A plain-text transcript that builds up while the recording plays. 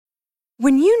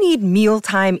When you need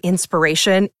mealtime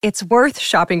inspiration, it's worth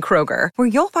shopping Kroger, where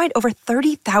you'll find over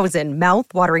 30,000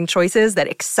 mouth-watering choices that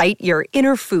excite your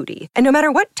inner foodie. And no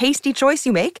matter what tasty choice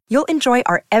you make, you'll enjoy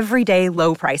our everyday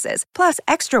low prices, plus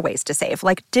extra ways to save,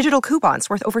 like digital coupons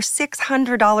worth over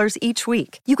 $600 each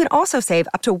week. You can also save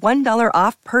up to $1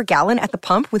 off per gallon at the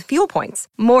pump with fuel points.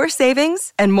 More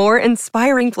savings and more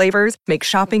inspiring flavors make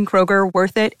shopping Kroger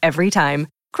worth it every time.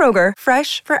 Kroger,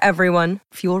 fresh for everyone.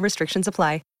 Fuel restrictions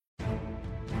apply.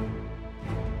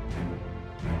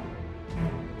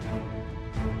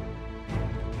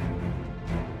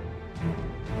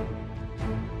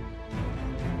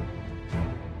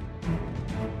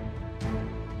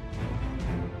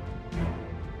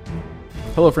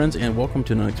 Hello, friends, and welcome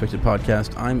to an Unexpected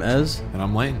Podcast. I'm Ez. And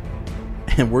I'm Lane.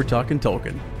 And we're talking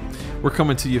Tolkien. We're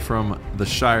coming to you from the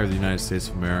Shire of the United States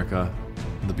of America,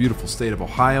 in the beautiful state of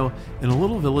Ohio, in a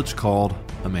little village called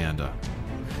Amanda.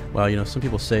 Well, you know, some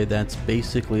people say that's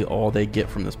basically all they get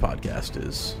from this podcast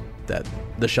is that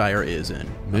the Shire is in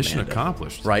Mission Amanda.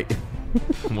 accomplished. Right.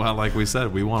 Well, like we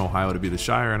said, we want Ohio to be the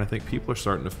Shire, and I think people are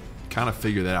starting to kind of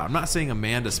figure that out. I'm not saying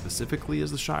Amanda specifically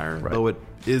is the Shire, Right. though it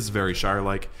is very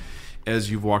Shire-like.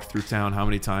 As you've walked through town, how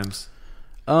many times?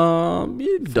 A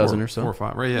dozen or so. 4 or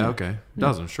 5. Right, yeah, okay.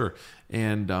 Dozen, sure.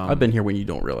 And I've been here when you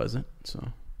don't realize it. So.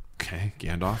 Okay,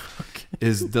 Gandalf.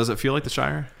 Okay. Does it feel like the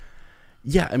Shire?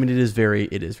 Yeah, I mean, it is very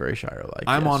Shire-like.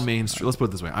 I'm yes. on Main Street. Let's put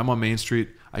it this way. I'm on Main Street.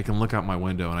 I can look out my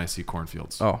window and I see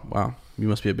cornfields. Oh, wow. You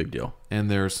must be a big deal.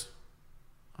 And there's...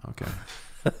 Okay.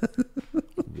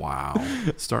 Wow.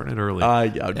 Starting it early.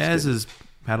 Az has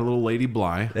had a little Lady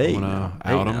Bly. Hey, I'm going to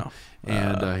out him.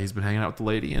 And he's been hanging out with the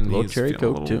lady. And a little he's cherry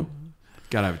Coke, too.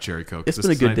 Got to have a cherry Coke. It's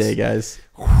been a good day, guys.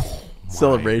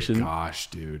 Celebration. Gosh,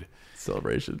 dude.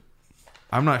 Celebration.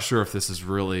 I'm not sure if this is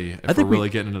really... If we're really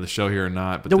getting into the show here or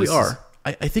not. But no, we are.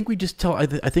 I think we just tell... I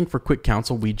think for quick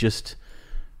counsel,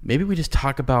 maybe we just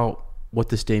talk about what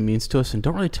this day means to us and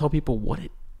don't really tell people what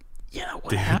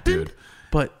happened. Dude.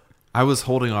 But I was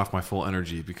holding off my full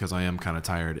energy because I am kind of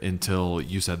tired until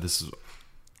you said this is...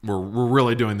 We're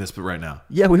really doing this, but right now.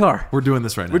 Yeah, we are. We're doing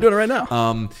this right now. We're doing it right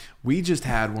now. We just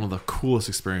had one of the coolest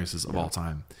experiences of all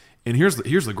time. And here's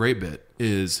the great bit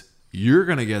is you're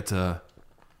going to get to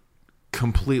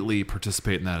completely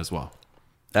participate in that as well.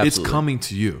 Absolutely. It's coming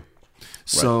to you.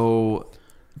 So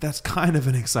that's kind of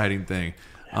an exciting thing.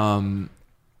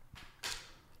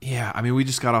 Yeah, I mean, we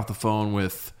just got off the phone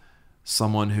with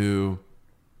someone who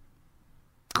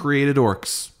created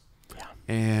orcs.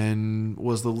 And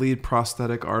was the lead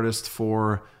prosthetic artist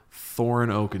for Thorin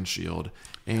Oakenshield,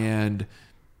 and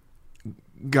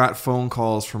got phone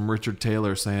calls from Richard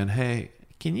Taylor saying, "Hey,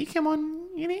 can you come on?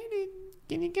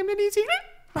 Can you come to New Zealand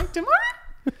like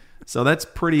tomorrow?" So that's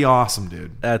pretty awesome,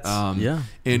 dude. That's yeah.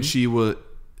 And she was.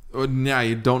 Now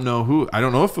you don't know who. I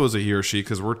don't know if it was a he or she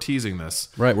because we're teasing this.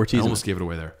 Right, we're teasing. I almost gave it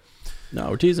away there. No,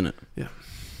 we're teasing it. Yeah.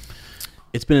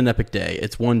 It's been an epic day.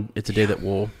 It's a day that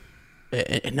will.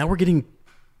 And now we're getting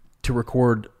to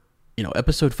record,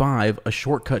 episode 5, a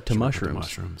shortcut to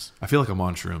mushrooms. I feel like I'm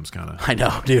on shrooms, kind of. I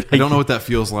know, dude. I don't know what that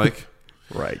feels like.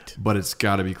 Right. But it's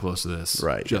got to be close to this.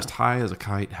 Right. Just high as a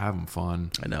kite, having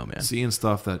fun. I know, man. Seeing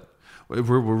stuff that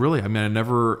we're really. I mean,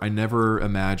 I never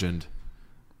imagined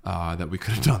that we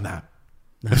could have done that.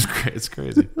 It's great. It's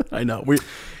crazy. I know.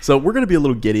 So we're going to be a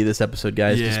little giddy this episode,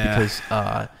 guys, just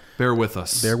because. Bear with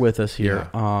us. Bear with us here.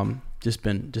 Yeah. Just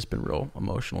been real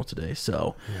emotional today.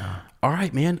 So, all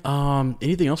right, man.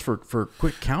 Anything else for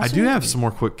quick counsel? I do have some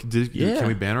more quick. Can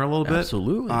we banter a little bit?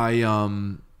 Absolutely.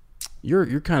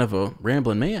 You're kind of a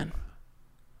rambling man.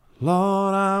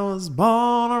 Lord, I was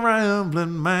born a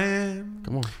rambling man.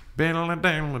 Come on.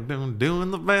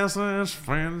 Doing the best as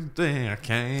friends thing I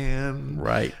can.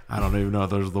 Right. I don't even know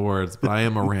if those are the words, but I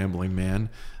am a rambling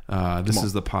man. This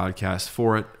is the podcast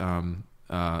for it.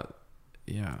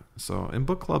 Yeah. So in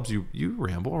book clubs, you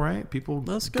ramble, right? People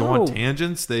go on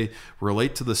tangents. They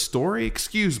relate to the story.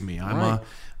 Excuse me. I'm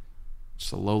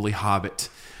just a lowly hobbit.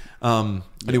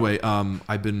 Anyway,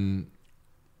 I don't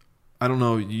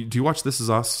know. Do you watch This Is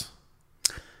Us?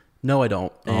 No, I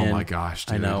don't. Oh my gosh,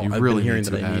 dude. I know. You I've really been hearing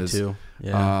need that I need to.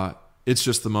 Yeah. It's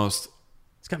just the most.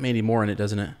 It's got Mandy Moore in it,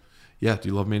 doesn't it? Yeah. Do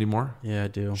you love Mandy Moore? Yeah, I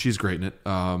do. She's great in it.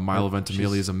 Milo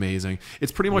Ventimiglia is amazing.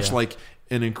 It's pretty much like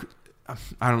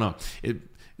I don't know.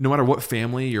 No matter what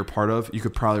family you're part of, you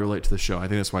could probably relate to the show. I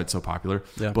think that's why it's so popular.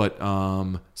 Yeah. But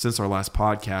since our last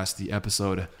podcast, the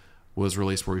episode was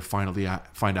released where we finally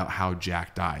find out how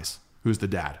Jack dies, who's the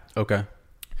dad. Okay.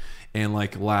 And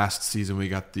like last season, we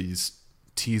got these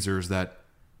teasers that,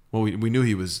 well, we knew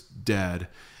he was dead,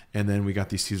 and then we got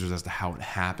these teasers as to how it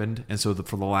happened. And so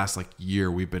for the last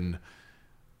year, we've been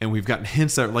and we've gotten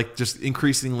hints that are like just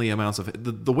increasingly amounts of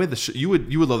the way the show, you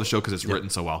would love the show because it's written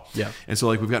so well. Yeah. And so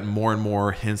like we've gotten more and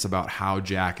more hints about how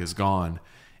Jack is gone,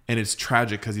 and it's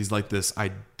tragic because he's like this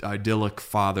idyllic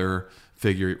father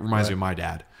figure. It reminds me of my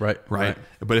dad. Right.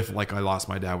 But if like I lost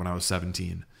my dad when I was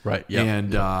 17. Right. Yeah.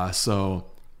 And so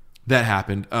that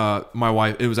happened. My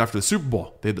wife, it was after the Super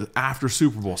Bowl. They had the after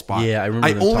Super Bowl spot. Yeah, I remember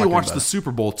I them only talking watched about the it.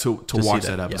 Super Bowl to watch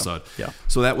that Yeah. episode. Yeah.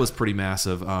 So that was pretty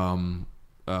massive.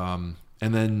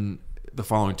 And then the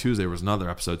following Tuesday was another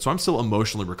episode. So I'm still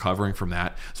emotionally recovering from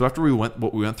that. So after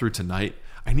what we went through tonight,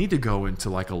 I need to go into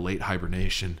like a late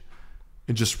hibernation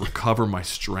and just recover my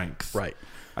strength. Right.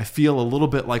 I feel a little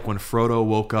bit like when Frodo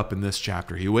woke up in this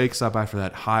chapter. He wakes up after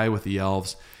that high with the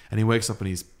elves, and he wakes up and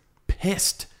he's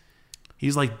pissed.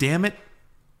 He's like, "Damn it!"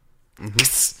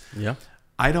 Yeah.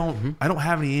 I don't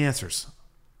have any answers.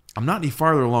 I'm not any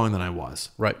farther along than I was.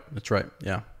 Right. That's right.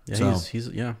 Yeah. Yeah. So- He's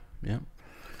yeah.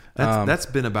 That's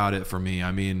been about it for me.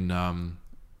 I mean,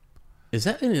 Is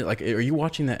that in it? Like, are you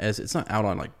watching that as it's not out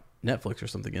on like Netflix or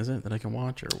something? Is it that I can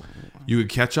watch or you could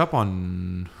catch up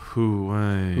on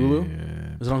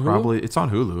Hulu? Is it on Hulu? Probably it's on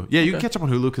Hulu. Yeah, you can catch up on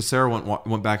Hulu because Sarah went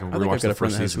back and I think I've rewatched got the a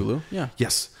friend first that has season. Hulu. Yeah.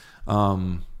 Yes.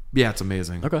 Yeah, it's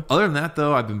amazing. Okay. Other than that,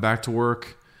 though, I've been back to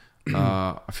work.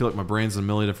 I feel like my brain's in a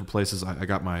million different places. I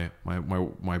got my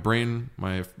brain,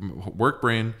 my work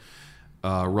brain.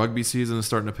 Rugby season is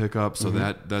starting to pick up, so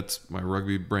that's my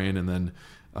rugby brain, and then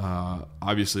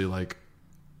obviously like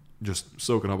just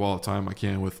soaking up all the time I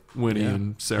can with Winnie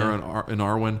and Sarah and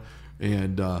Arwen,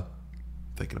 and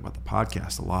thinking about the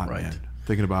podcast a lot, Right. man.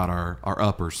 Thinking about our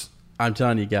uppers. I'm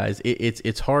telling you guys,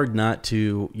 it's hard not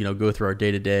to go through our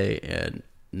day to day and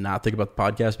not think about the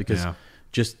podcast because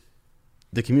just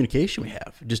the communication we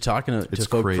have, just talking to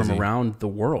folk crazy. from around the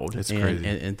world, It's and, crazy.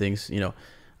 and things.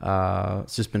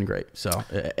 It's just been great. So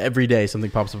every day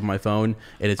something pops up on my phone,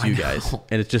 and it's you guys,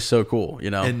 and it's just so cool.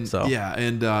 And so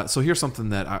so here's something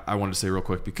that I wanted to say real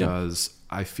quick because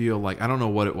I feel like I don't know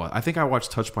what it was. I think I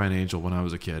watched Touched by an Angel when I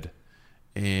was a kid,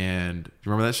 and do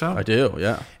you remember that show? I do.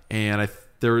 Yeah. And I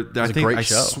a great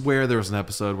show. swear there was an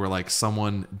episode where like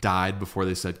someone died before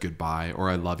they said goodbye or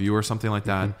I love you or something like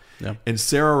that. Yeah. And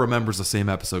Sarah remembers the same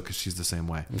episode because she's the same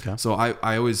way. Okay. So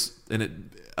I always, and it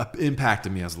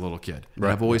impacted me as a little kid. And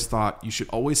Right. I've always thought you should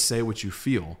always say what you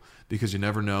feel because you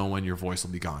never know when your voice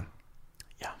will be gone.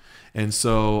 Yeah. And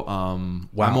so I'm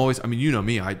always, I mean, you know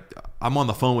me, I'm on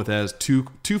the phone with Ez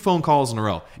two phone calls in a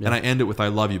row, and I end it with I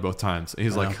love you both times. And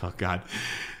he's like, oh God.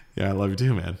 Yeah, I love you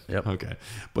too, man. Yep. Okay.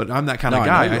 But I'm that kind of No, I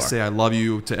guy. know you I are. say I love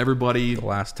you to everybody. The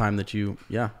last time that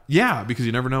Yeah, because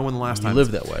you never know when the last time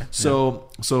live that way. So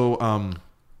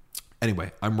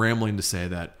anyway, I'm rambling to say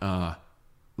that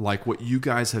like what you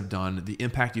guys have done, the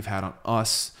impact you've had on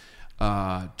us,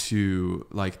 to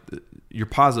like your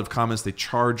positive comments, they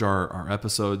charge our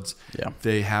episodes. Yeah.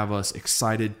 They have us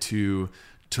excited to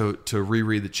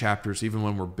reread the chapters even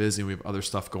when we're busy and we have other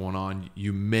stuff going on.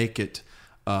 You make it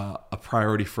a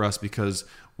priority for us because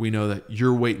we know that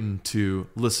you're waiting to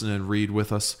listen and read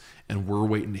with us, and we're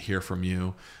waiting to hear from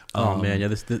you. Oh man,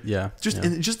 yeah,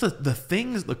 And just the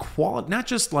things, the quality, not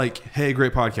just like, hey,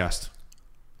 great podcast,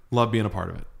 love being a part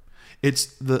of it. It's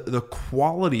the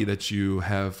quality that you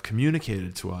have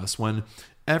communicated to us when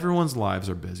everyone's lives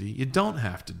are busy. You don't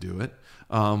have to do it.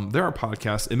 There are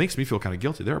podcasts. It makes me feel kind of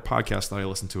guilty. There are podcasts that I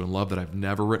listen to and love that I've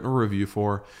never written a review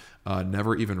for,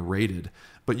 never even rated.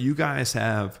 But you guys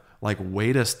have like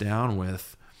weighed us down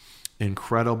with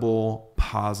incredible,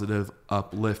 positive,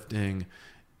 uplifting.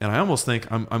 And I almost think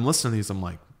I'm listening to these. I'm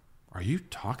like, are you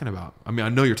talking about? I mean, I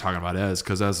know you're talking about Ez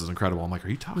because Ez is incredible. I'm like, are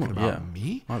you talking about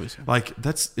me? Obviously. Like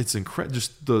it's incredible.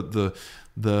 Just the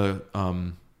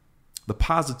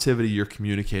positivity you're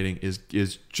communicating is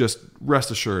just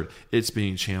rest assured it's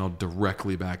being channeled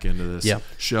directly back into this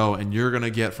show, and you're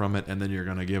gonna get from it, and then you're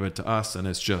gonna give it to us, and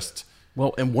it's just.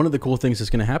 Well, and one of the cool things that's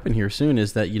going to happen here soon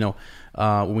is that,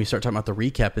 when we start talking about the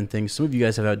recap and things, some of you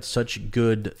guys have had such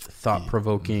good,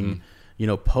 thought-provoking,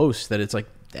 posts that it's like,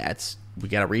 we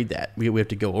got to read that. We have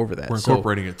to go over that. We're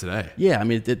incorporating it today. Yeah, I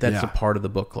mean, that's a part of the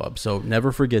book club. So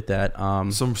never forget that.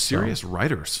 Some serious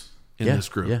writers in this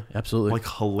group. Yeah, absolutely. Like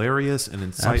hilarious and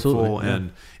insightful,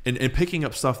 Absolutely, and picking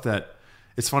up stuff that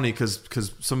it's funny because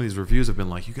some of these reviews have been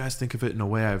like, you guys think of it in a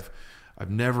way I've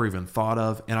never even thought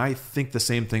of, and I think the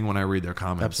same thing when I read their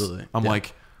comments. Absolutely. I'm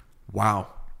like, wow,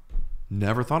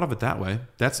 never thought of it that way.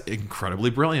 That's incredibly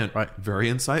brilliant. Right. Very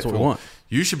insightful. That's what we want.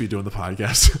 You should be doing the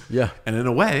podcast. Yeah. And in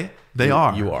a way, they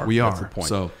are. You are. We are. That's the point.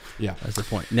 So yeah. That's the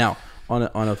point. Now, on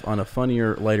a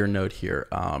funnier, lighter note here,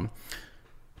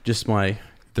 just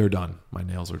They're done. My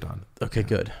nails are done. Okay,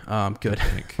 good. Good.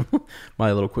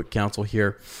 My little quick counsel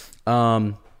here.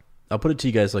 I'll put it to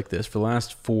you guys like this: for the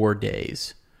last 4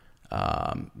 days,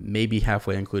 maybe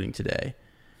halfway, including today,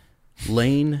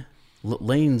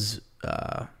 Lane's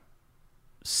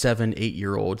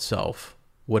 7-8-year-old self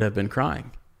would have been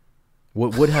crying.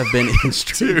 What would have been in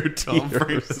straight Dude, don't bring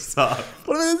tears. this up.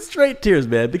 Would have been straight tears,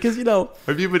 man. Because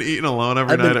Have you been eating alone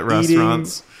every I've night been at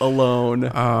restaurants? alone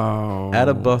Oh. at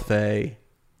a buffet.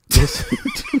 Listening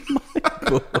to my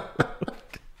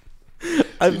book.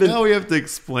 Now we have to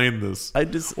explain this.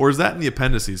 Or is that in the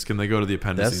appendices? Can they go to the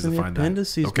appendices That's in to the find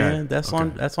appendices, that? man. That's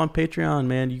on Patreon,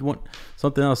 man. You want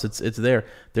something else? It's there.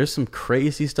 There's some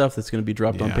crazy stuff that's going to be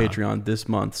dropped on Patreon this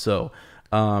month. So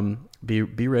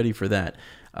be ready for that.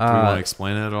 Do you want to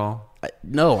explain it at all?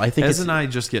 No, I think Ez and I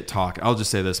just get talking. I'll just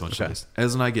say this much. Okay.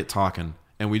 Ez and I get talking,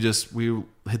 and we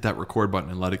hit that record button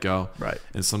and let it go. Right.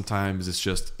 And sometimes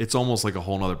it's almost like a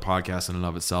whole nother podcast in and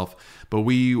of itself. But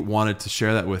we wanted to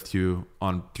share that with you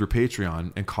through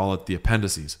Patreon and call it the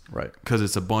appendices. Right. Because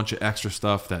it's a bunch of extra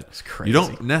stuff that crazy. you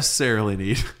don't necessarily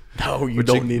need. No, you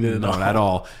don't need it at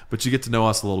all. But you get to know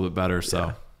us a little bit better.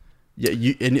 So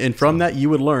yeah, and from that you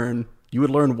would learn. You would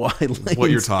learn why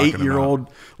Lane's 8-year-old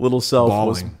little self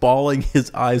was bawling his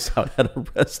eyes out at a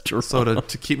restaurant. So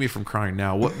to keep me from crying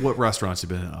now, what restaurants you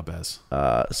been in up as?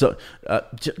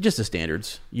 Just the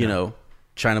standards, you know,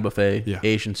 China buffet,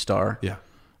 Asian Star,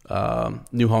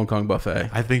 New Hong Kong buffet.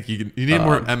 I think you need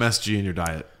more MSG in your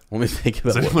diet. Let me think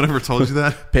about. Has anyone ever told you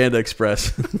that? Panda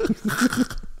Express.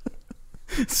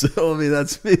 So I mean,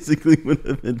 that's basically what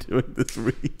I've been doing this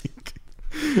week.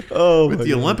 Oh, with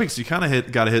the Olympics, you kind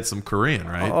of got to hit some Korean,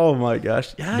 right? Oh my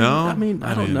gosh! Yeah, no, I mean,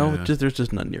 I don't know. There's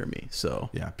just none near me, so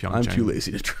Pyeongchang. I'm too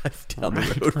lazy to drive down the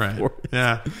road for it.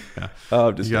 Yeah.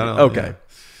 Oh, just okay. Yeah.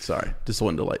 Sorry, just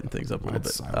wanted to lighten things up a little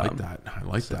bit. I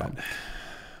like that.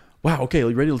 Wow. Okay,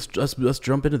 ready? Let's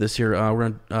jump into this here.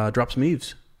 We're gonna drop some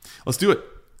Eves. Let's do it.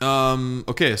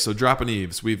 Okay, so dropping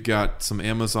Eves. We've got some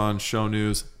Amazon show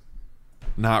news.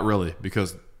 Not really,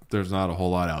 because there's not a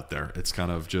whole lot out there. It's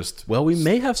kind of just... Well, we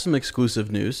may have some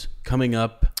exclusive news coming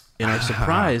up in our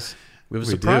surprise. We have a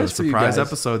surprise for you guys.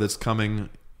 Episode that's coming.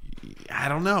 I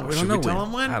don't know. Should we tell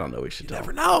them when? I don't know. We should tell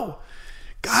them. Never know.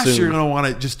 Gosh, soon. You're going to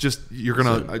want to you're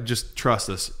going to just trust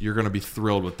us. You're going to be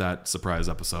thrilled with that surprise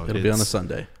episode. It'll be on a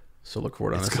Sunday. So look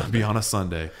forward on a Sunday. It's going to be on a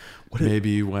Sunday.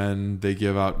 Maybe when they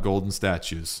give out golden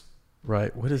statues.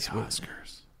 Right. What is the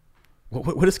Oscars?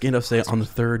 What does Gandalf say on the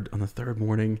third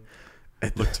morning?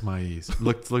 Look to my east.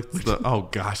 Look to the. Oh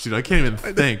gosh, dude, I can't even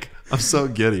think. I'm so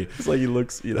giddy. It's like he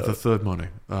looks. At the third morning.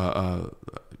 I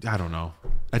don't know.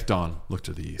 At dawn, look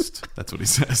to the east. That's what he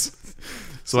says.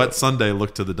 So at Sunday,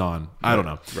 look to the dawn. I don't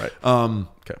know. Right.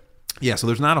 Okay. Yeah. So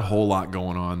there's not a whole lot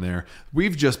going on there.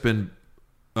 We've just been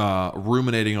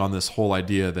ruminating on this whole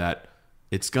idea that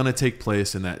it's going to take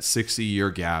place in that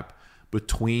 60-year gap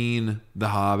between The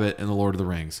Hobbit and The Lord of the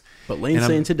Rings. But Lane's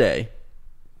saying today,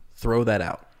 throw that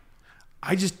out.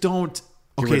 I just don't.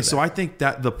 Okay, so I think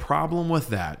that the problem with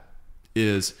that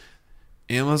is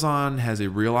Amazon has a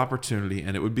real opportunity,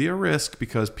 and it would be a risk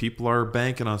because people are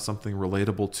banking on something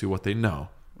relatable to what they know.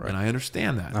 Right. And I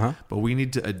understand that. But we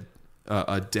need to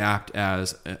adapt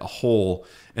as a whole,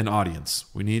 an audience.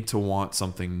 We need to want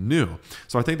something new.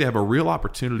 So I think they have a real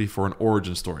opportunity for an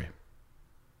origin story,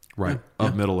 right,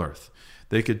 of Middle-earth.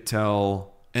 They could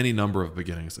tell any number of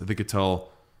beginnings. They could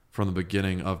tell from the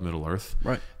beginning of Middle-earth.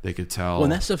 Right. They could tell... Well,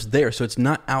 and that stuff's there, so it's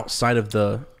not outside of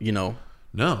the, No.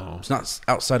 It's not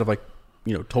outside of,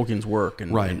 Tolkien's work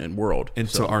and world. And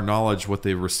so our knowledge, what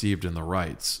they've received in the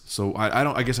rights. So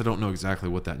I guess I don't know exactly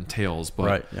what that entails, but...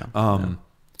 Right,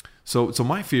 So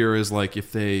my fear is,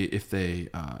 if they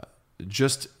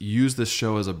just use this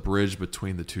show as a bridge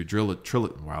between the two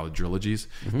trilogies,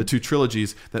 the two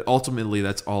trilogies, that ultimately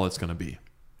that's all it's going to be.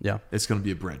 Yeah. It's going to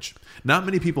be a bridge. Not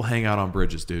many people hang out on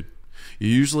bridges, dude. You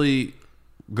usually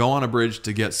go on a bridge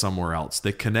to get somewhere else.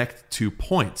 They connect 2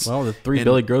 points. Well, the three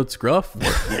Billy Goats gruff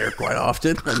work there quite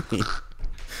often. I mean,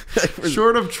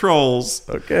 short of trolls.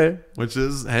 Okay. Which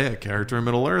is, a character in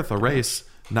Middle-earth, a race.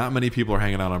 Not many people are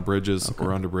hanging out on bridges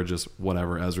or under bridges,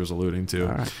 whatever Ezra's alluding to.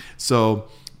 Right. So,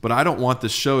 but I don't want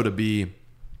this show to be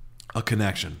a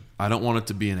connection. I don't want it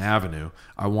to be an avenue.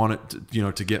 I want it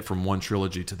to, to get from one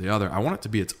trilogy to the other. I want it to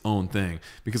be its own thing,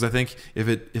 because I think if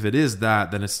it is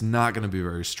that, then it's not going to be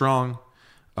very strong.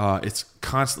 It's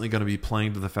constantly going to be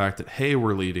playing to the fact that, hey,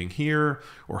 we're leading here,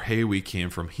 or hey, we came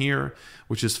from here,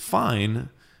 which is fine,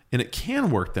 and it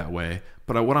can work that way.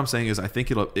 But what I'm saying is, I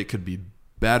think it could be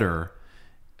better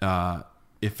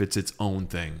if it's its own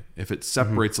thing, if it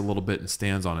separates a little bit and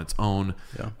stands on its own,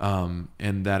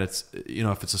 and that it's,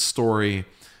 if it's a story,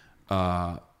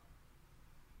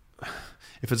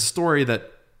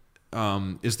 that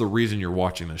is the reason you're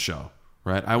watching the show,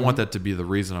 right? I want that to be the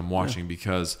reason I'm watching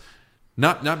because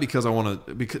not because I want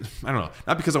to, because I don't know,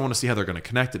 not because I want to see how they're going to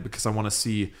connect it, because I want to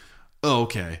see,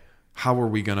 okay, how are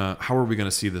we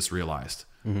gonna see this realized?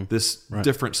 This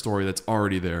different story that's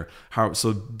already there.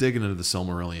 So digging into the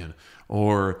Silmarillion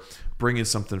or bringing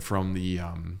something from the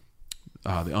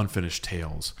unfinished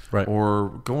tales, right?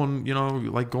 Or going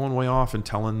way off and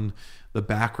telling the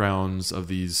backgrounds of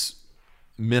these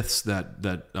myths that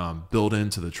build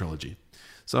into the trilogy.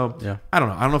 So I don't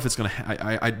know. I don't know if it's gonna.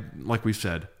 I like we've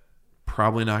said,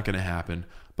 probably not gonna happen,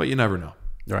 but you never know.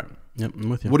 Right. Yep, I'm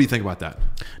with you. What do you think about that?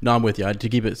 No, I'm with you. To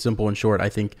keep it simple and short, I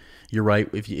think you're right.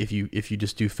 If you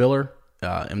just do filler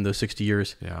in those 60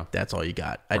 years, that's all you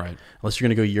got. Right. Unless you're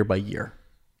going to go year by year.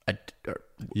 Or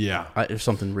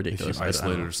something ridiculous. If you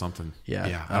isolate it or something.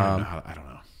 Yeah. I don't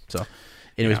know. So,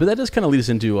 anyways, but that does kind of lead us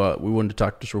into. We wanted to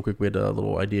talk just real quick. We had a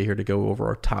little idea here to go over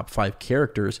our top 5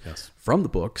 characters from the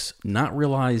books, not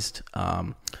realized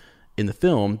in the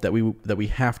film that we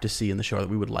have to see in the show, that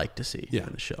we would like to see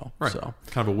in the show. Right. So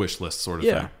kind of a wish list sort of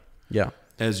thing. Yeah.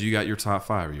 As you got your top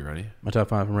 5, are you ready? My top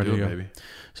 5, I'm ready to go. Baby.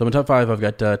 So my top 5, I've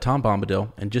got Tom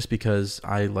Bombadil, and just because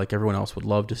I, like everyone else, would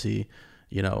love to see,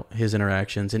 his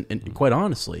interactions, and quite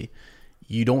honestly,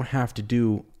 you don't have to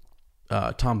do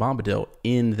Tom Bombadil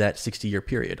in that 60-year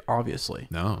period. Obviously,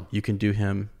 no, you can do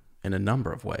him in a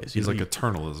number of ways. He's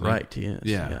eternal, isn't he? Right, he is.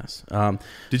 Yeah. Yes.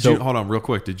 Hold on real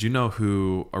quick? Did you know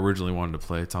who originally wanted to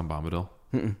play Tom Bombadil?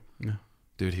 No.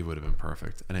 Dude, he would have been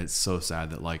perfect, and it's so sad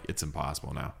that it's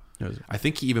impossible now. It I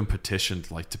think he even petitioned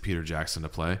to Peter Jackson to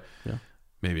play. Yeah,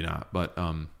 maybe not, but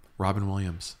Robin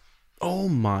Williams. Oh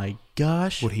my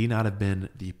gosh! Would he not have been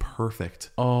the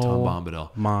perfect Tom Bombadil?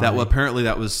 Apparently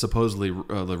that was supposedly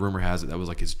the rumor has it that was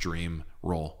his dream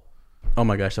role. Oh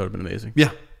my gosh, that would have been amazing. Yeah.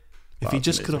 If he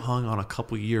just could have hung on a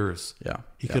couple years,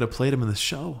 he could have played him in the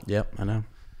show. Yep, I know.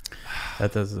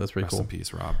 That's pretty cool. Rest in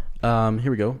peace, Rob. Here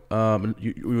we go.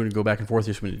 We want to go back and forth.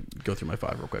 Just want to go through my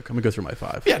 5 real quick. I'm gonna go through my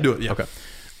 5. Yeah, do it. Yeah. Okay.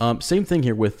 Same thing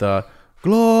here with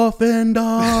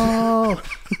Glorfindel.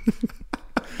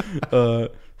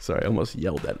 Sorry, I almost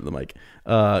yelled that in the mic.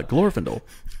 Glorfindel.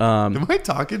 Am I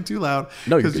talking too loud?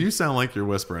 No, because you sound like you're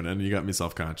whispering, and you got me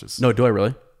self-conscious. No, do I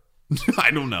really?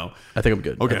 I don't know. I think I'm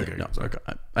good. Okay.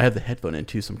 I have the headphone in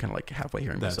too, so I'm kind of halfway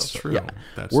hearing That's myself. True. So, yeah,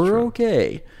 That's we're true.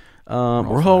 Okay.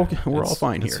 We're all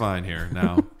fine here. It's fine here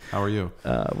now. How are you?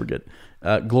 We're good.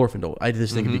 Glorfindel. I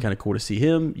just think it'd be kind of cool to see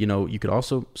him. You could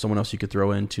also someone else you could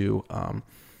throw into,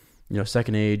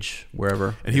 Second Age,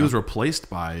 wherever. And he was replaced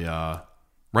by,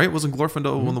 right? Wasn't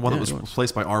Glorfindel the one that was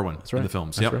replaced by Arwen in the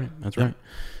films? That's right.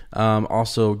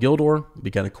 Also, Gildor would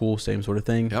be kind of cool. Same sort of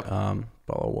thing. Yep.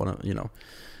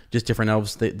 Just different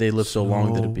elves. They live so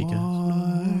long that it'd be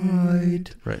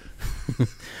good. Right.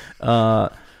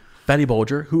 Fatty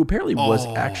Bulger, who apparently was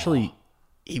actually,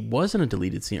 he was in a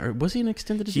deleted scene, or was he an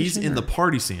extended edition? He's in the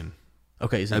party scene.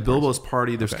 Okay, he's in at Bilbo's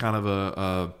party. There's kind of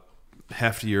a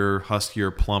heftier,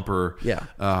 huskier, plumper. Yeah.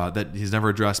 That he's never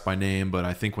addressed by name, but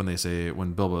I think when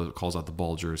Bilbo calls out the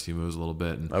Bulgers, he moves a little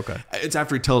bit. And okay. It's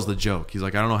after he tells the joke. He's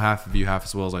like, I don't know half of you half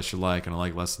as well as I should like, and I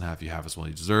like less than half of you half as well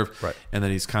as you deserve. Right. And then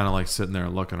he's kind of sitting there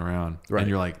looking around. Right. And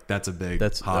you're like, that's a big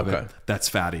hobbit. Okay. That's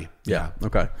fatty. Yeah.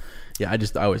 Okay. Yeah, I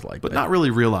always liked but that. not really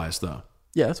realized though.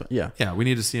 Yeah, that's what, yeah. Yeah, we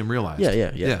need to see him realized.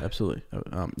 Yeah, absolutely.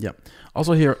 Yeah.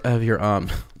 Also here, I have here,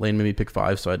 Lane made me pick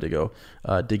 5, so I had to go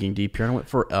digging deep here. And I went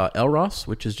for Elros,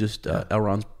 which is just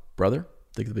Elrond's brother.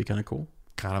 I think that'd be kind of cool.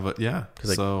 Kind of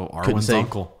so couldn't Arwen's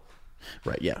uncle.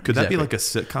 Right, yeah. Could that be like a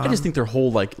sitcom? I just think their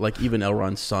whole, like even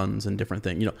Elrond's sons and different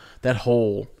things, his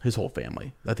whole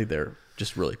family. I think they're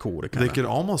just really cool to kind of. They could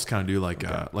almost kind of do like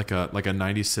a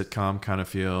 90s sitcom kind of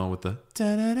feel with the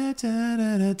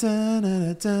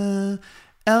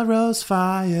Elrose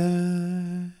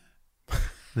fire.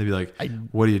 They'd be like,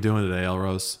 what are you doing today,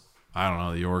 Elrose? I don't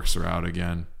know. The orcs are out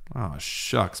again. Oh,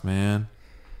 shucks, man.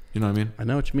 You know what I mean? I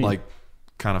know what you mean. Like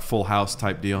kind of Full House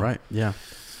type deal. Right, yeah.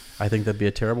 I think that'd be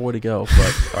a terrible way to go,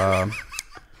 but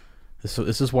this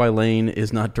is why Lane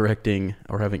is not directing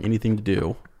or having anything to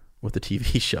do with the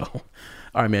TV show.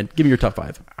 All right, man, give me your top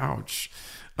 5. Ouch.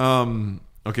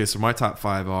 Okay, so my top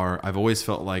 5 are, I've always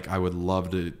felt like I would love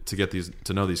to get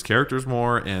to know these characters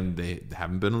more, and they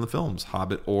haven't been in the films.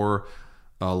 Hobbit or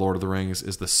Lord of the Rings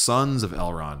is the Sons of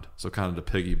Elrond. So kind of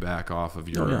to piggyback off of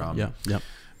your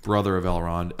brother of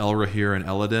Elrond, Elrohir and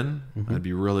Elladan. It'd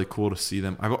be really cool to see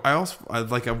them.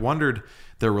 I wondered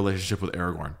their relationship with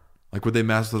Aragorn. Like, would they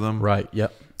mess with them? Right.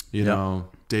 Yep. You know,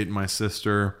 dating my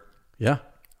sister. Yeah.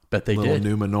 Bet they little did.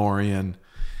 Númenorian.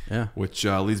 Yeah. Which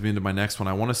leads me into my next one.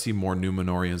 I want to see more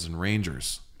Númenorians and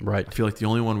Rangers Right. I feel like the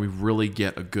only one we really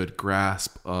get a good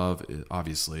grasp of,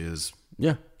 obviously, is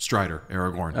Yeah. Strider,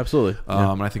 Aragorn. Absolutely.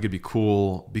 And I think it'd be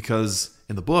cool because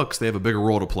in the books they have a bigger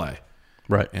role to play,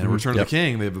 Right. and in Return of Yep. the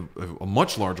King they have a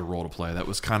much larger role to play. That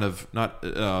was kind of not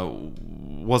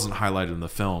wasn't highlighted in the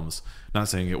films. Not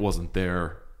saying it wasn't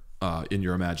there in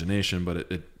your imagination, but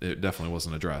it definitely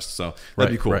wasn't addressed. So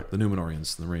that'd be cool. Right. The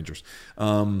Númenóreans, the Rangers,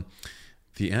 the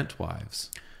Entwives.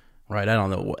 Right. I don't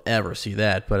know we'll ever see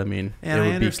that, but I mean, And it I would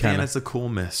be understand kind it's a cool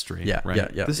mystery. Yeah,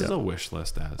 right? yeah. This is a wish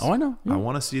list, as. Oh, I know. Yeah. I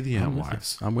want to see the I'm with you.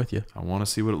 Entwives. I'm with you. I want to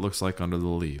see what it looks like under the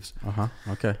leaves.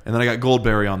 Okay. And then I got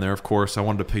Goldberry on there, of course. I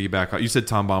wanted to piggyback. You said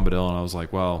Tom Bombadil, and I was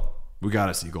like, well, we got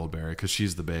to see Goldberry because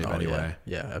she's the babe anyway.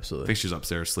 Yeah, I absolutely. think she's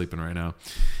upstairs sleeping right now.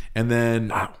 And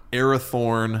then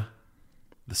Arathorn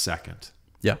the second,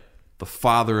 Yeah. the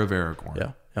father of Aragorn.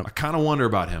 Yeah. Yep. I kind of wonder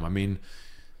about him. I mean,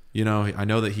 I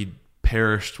know that he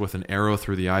perished with an arrow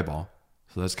through the eyeball,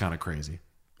 so that's kind of crazy.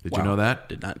 Did you Wow. know that?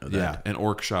 Did not know that. Yeah, an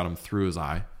orc shot him through his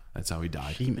eye. That's how he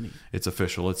died. Jiminy. It's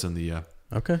official. It's in the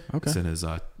Okay. it's in his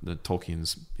the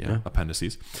Tolkien's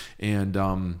appendices, and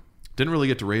didn't really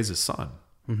get to raise his son.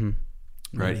 Mm-hmm.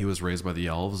 Right, he was raised by the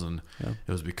elves, and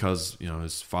it was because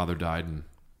his father died, and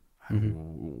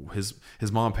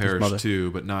his mom perished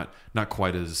too, but not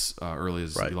quite as early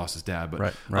as he lost his dad.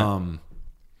 But Right.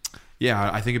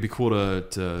 I think it'd be cool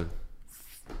to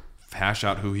hash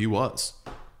out who he was.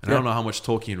 And I don't know how much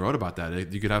Tolkien wrote about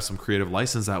that. You could have some creative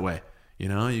license that way.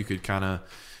 You could kind of,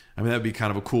 that'd be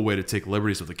kind of a cool way to take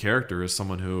liberties with the character as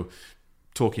someone who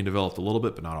Tolkien developed a little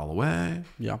bit, but not all the way.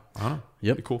 Yeah. I don't know.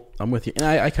 Yep. Be cool. I'm with you. And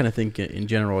I kind of think in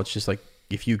general, it's just like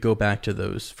if you go back to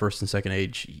those first and second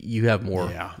age, you have more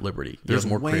liberty. There's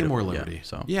more way creative, more liberty.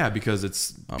 Yeah, so because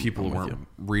it's people I'm with weren't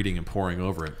reading and poring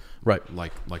over it. Right.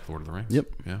 Like Lord of the Rings. Yep.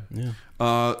 Yeah. Yeah.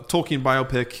 Tolkien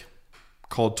biopic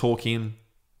called Tolkien.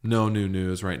 No new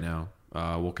news right now.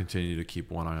 We'll continue to keep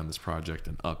one eye on this project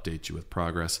and update you with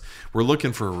progress. We're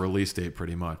looking for a release date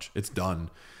pretty much. It's done.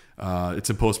 It's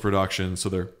in post-production, so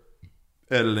they're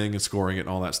editing and scoring it and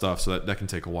all that stuff, so that can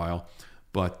take a while.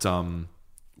 But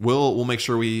we'll make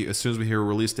sure as soon as we hear a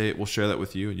release date, we'll share that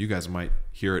with you, and you guys might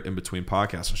hear it in between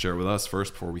podcasts and share it with us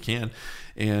first before we can.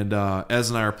 And Ez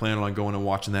and I are planning on going and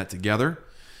watching that together,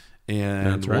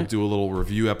 and we'll do a little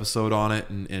review episode on it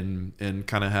and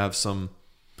kind of have some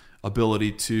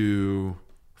ability to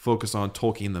focus on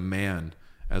Tolkien the man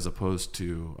as opposed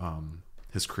to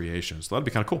his creation. So that'd be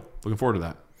kind of cool. Looking forward to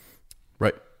that.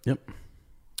 Right. Yep.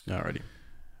 Alrighty.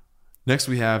 Next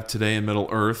we have Today in Middle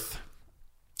Earth.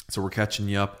 So we're catching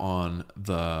you up on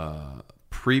the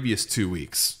previous 2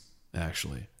 weeks,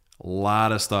 actually. A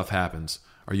lot of stuff happens.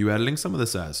 Are you editing some of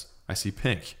this, as? I see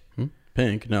pink.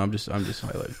 Pink? No, I'm just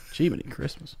highlighting. Jiminy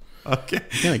Christmas. Okay.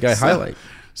 Yeah, guy highlight.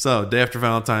 So, day after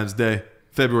Valentine's Day,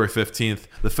 February 15th,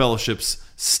 the Fellowship's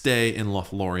stay in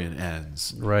Lothlorien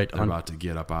ends. Right. They're about to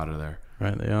get up out of there.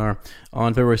 Right, they are.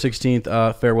 On February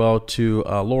 16th, farewell to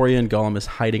Lorien. Gollum is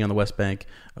hiding on the West Bank,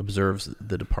 observes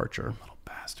the departure. Little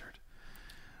bastard.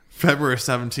 February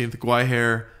 17th,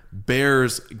 Gwyhair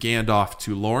bears Gandalf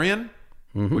to Lorien,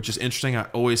 which is interesting. I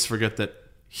always forget that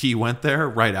he went there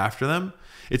right after them.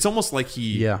 It's almost like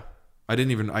I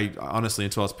honestly,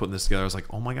 until I was putting this together, I was like,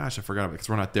 oh my gosh, I forgot about it because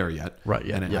we're not there yet. Right,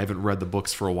 yeah. And I haven't read the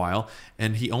books for a while.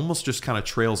 And he almost just kind of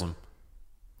trails him.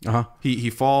 Uh-huh. He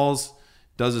falls,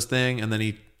 does his thing, and then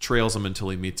he trails him until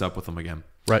he meets up with him again.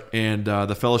 Right. And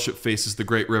the Fellowship faces the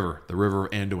Great River, the River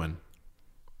of Anduin,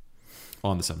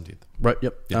 on the 17th. Right,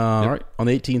 yep. All right. On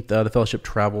the 18th, the Fellowship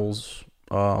travels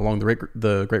along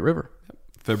the Great River.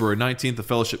 February 19th, the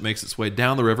Fellowship makes its way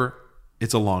down the river.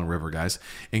 It's a long river, guys.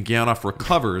 And Gandalf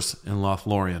recovers in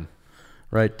Lothlorien.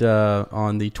 Right.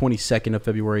 On the 22nd of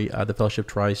February, the Fellowship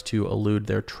tries to elude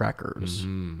their trackers.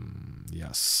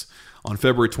 Yes. On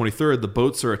February 23rd, the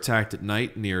boats are attacked at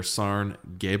night near Sarn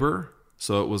Gaber.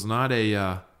 So it was not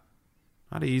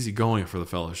easy going for the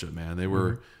Fellowship, man. They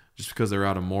were, just because they're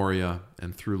out of Moria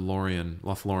and through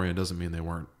Lothlorien doesn't mean they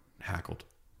weren't hackled.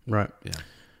 Right. Yeah.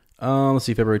 Let's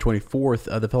see, February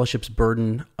 24th, the Fellowship's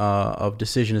burden of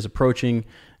decision is approaching.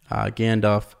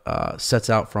 Gandalf sets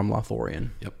out from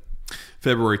Lothlorien. Yep.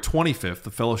 February 25th,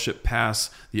 the Fellowship pass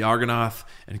the Argonath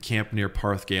and camp near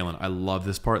Parth Galen. I love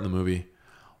this part in the movie.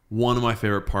 One of my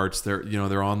favorite parts. They're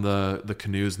on the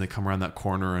canoes and they come around that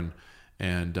corner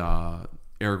and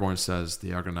Aragorn says,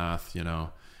 the Argonath,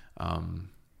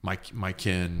 my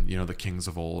kin, the kings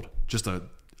of old. Just and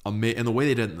the way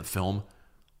they did it in the film,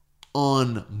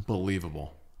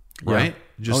 unbelievable, right? Yeah.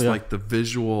 Just like the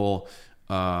visual,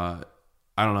 I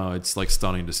don't know, it's like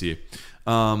stunning to see.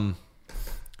 The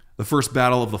first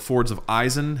battle of the Fords of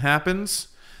Isen happens,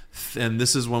 and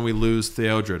this is when we lose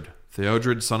Theodred.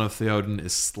 Theodred, son of Theoden,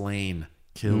 is slain,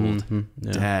 killed,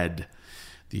 dead.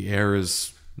 The heir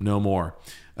is no more.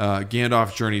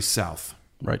 Gandalf journeys south.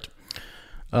 Right.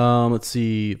 Let's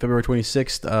see. February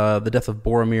 26th, the death of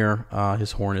Boromir.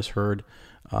 His horn is heard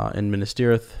in Minas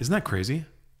Tirith. Isn't that crazy?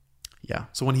 Yeah.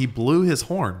 So when he blew his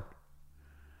horn,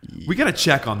 we got to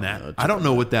check on that. I don't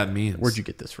know what that means. Where'd you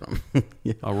get this from?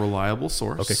 Yeah. A reliable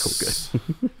source. Okay, cool,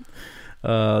 good.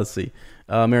 Let's see.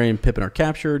 Merry and Pippin are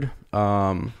captured.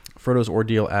 Frodo's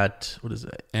ordeal at, what is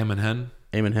it? Amon Hen.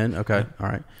 Amon Hen, okay, all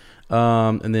right.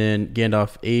 And then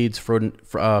Gandalf aids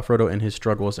Frodo in his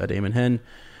struggles at Amon Hen.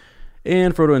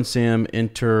 And Frodo and Sam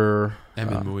enter...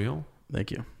 Amon Muil.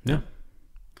 Thank you. Yeah.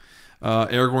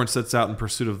 Aragorn sets out in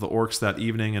pursuit of the orcs that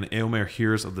evening, and Éomer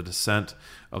hears of the descent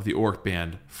of the orc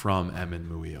band from Amon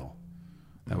Muil.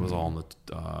 That was all on the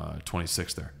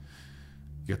 26th there.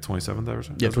 You got 27th there?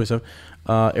 Yeah, 27th.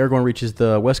 Aragorn reaches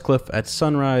the West Cliff at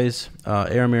sunrise.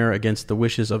 Éomer, against the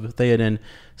wishes of Theoden,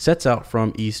 sets out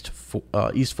from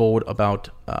Eastfold about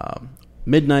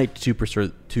midnight to pursue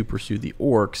the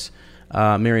orcs.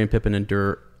 Merry and Pippin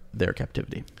endure their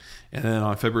captivity. And then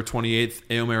on February 28th,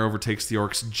 Éomer overtakes the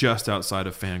orcs just outside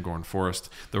of Fangorn Forest.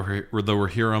 The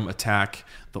Rohirrim attack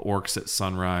the orcs at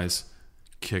sunrise,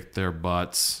 kick their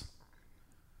butts.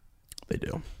 They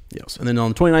do, yes. And then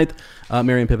on the 29th,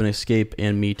 Merry and Pippin escape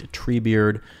and meet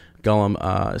Treebeard.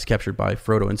 Gollum is captured by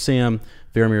Frodo and Sam.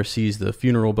 Faramir sees the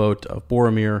funeral boat of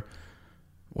Boromir.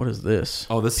 What is this?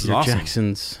 Oh, this Peter is awesome.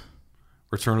 Jackson's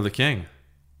Return of the King.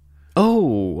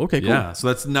 Oh, okay, cool. Yeah, so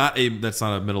that's not a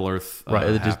Middle Earth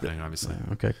right, happening, obviously.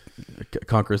 Okay,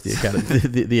 conquers the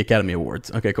Academy, the Academy Awards.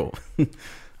 Okay, cool. I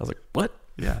was like, what?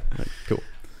 Yeah, right, cool.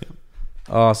 Yeah.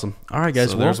 Awesome. All right,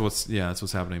 guys. So well, that's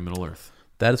what's happening in Middle Earth.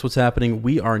 That is what's happening.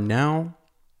 We are now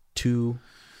to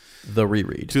the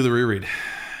reread.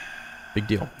 Big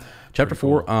deal. Chapter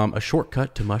 4, cool. A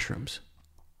shortcut to mushrooms.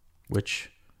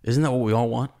 Which, isn't that what we all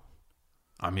want?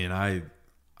 I mean, I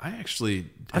actually...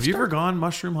 Have you ever gone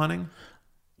mushroom hunting?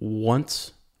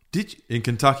 Once. Did you? In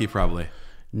Kentucky, probably.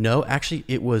 No, actually,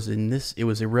 it was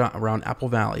around Apple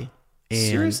Valley. And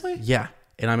seriously? Yeah.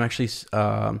 And I'm actually...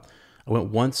 I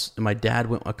went once, and my dad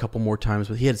went a couple more times,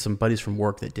 but he had some buddies from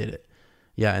work that did it.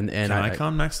 Yeah, and Can I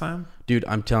come next time? Dude,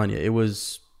 I'm telling you, it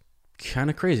was kind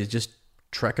of crazy. Just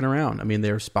trekking around. I mean,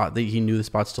 he knew the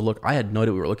spots to look. I had no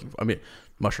idea we were looking for. I mean,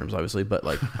 mushrooms, obviously, but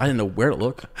like I didn't know where to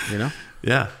look. You know?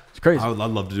 Yeah, it's crazy. I'd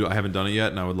love to do it. I haven't done it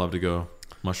yet, and I would love to go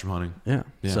mushroom hunting. Yeah.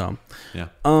 So, yeah.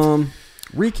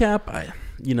 Recap.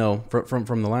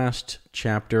 From the last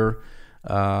chapter.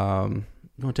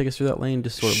 You want to take us through that, Lane?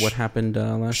 Just sort of what happened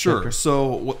last chapter? Sure.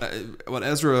 So what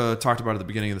Ezra talked about at the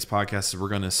beginning of this podcast is we're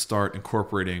going to start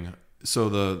incorporating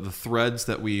the threads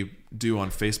that we do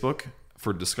on Facebook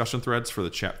for discussion threads for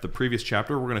the previous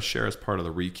chapter. We're going to share as part of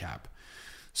the recap.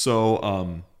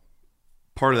 So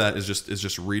part of that is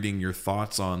just reading your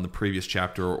thoughts on the previous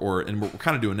chapter, and what we're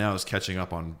kind of doing now is catching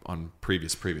up on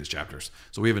previous chapters.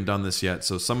 So we haven't done this yet.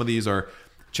 So some of these are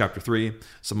chapter 3,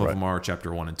 some of them are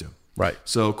chapter 1 and 2. Right.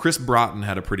 So Chris Broughton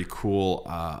had a pretty cool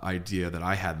idea that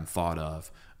I hadn't thought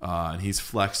of, and he's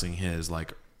flexing his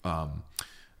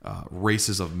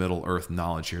races of Middle Earth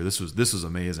knowledge here. This was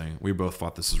amazing. We both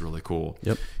thought this was really cool.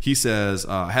 Yep. He says,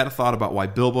 I had a thought about why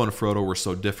Bilbo and Frodo were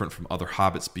so different from other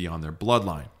hobbits beyond their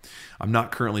bloodline. I'm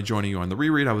not currently joining you on the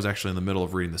reread. I was actually in the middle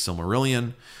of reading the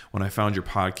Silmarillion when I found your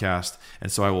podcast,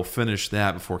 and so I will finish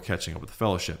that before catching up with the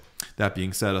Fellowship. That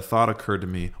being said, a thought occurred to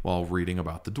me while reading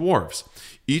about the dwarves.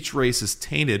 Each race is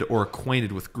tainted or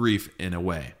acquainted with grief in a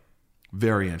way.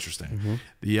 Very interesting. Mm-hmm.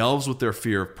 The elves with their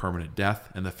fear of permanent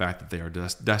death and the fact that they are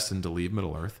destined to leave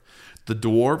Middle-earth. The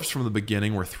dwarves from the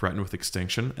beginning were threatened with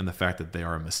extinction and the fact that they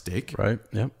are a mistake. Right,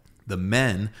 yep. The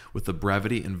men with the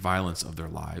brevity and violence of their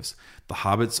lives. The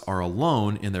hobbits are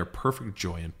alone in their perfect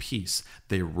joy and peace.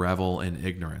 They revel in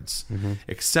ignorance. Mm-hmm.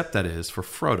 Except, that is, for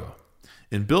Frodo.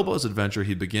 In Bilbo's adventure,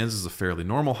 he begins as a fairly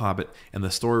normal hobbit, and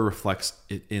the story reflects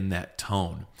it in that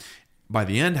tone. By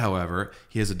the end, however,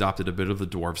 he has adopted a bit of the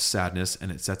dwarf's sadness, and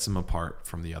it sets him apart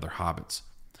from the other hobbits.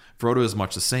 Frodo is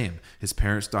much the same. His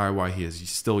parents die while he is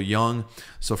still young,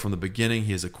 so from the beginning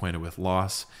he is acquainted with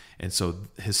loss, and so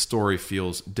his story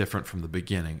feels different from the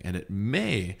beginning, and it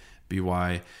may be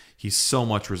why he so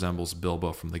much resembles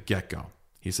Bilbo from the get-go.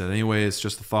 He said, anyway, it's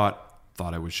just a thought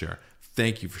I would share.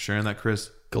 Thank you for sharing that,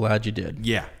 Chris. Glad you did.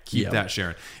 Yeah, keep that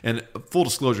sharing. And full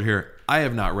disclosure here, I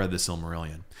have not read the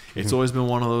Silmarillion. It's always been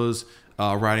one of those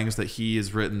writings that he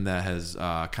has written that has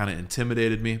kind of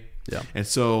intimidated me. Yeah. And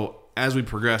so as we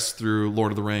progress through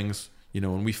Lord of the Rings,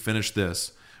 when we finish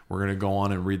this, we're going to go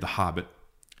on and read The Hobbit.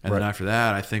 And then after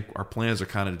that, I think our plans are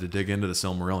kind of to dig into the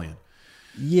Silmarillion.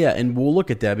 Yeah, and we'll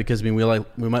look at that because we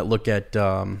might look at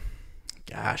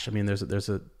there's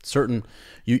a certain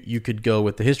you could go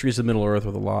with the histories of Middle Earth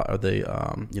or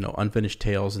the unfinished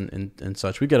tales and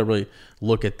such. We've got to really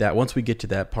look at that once we get to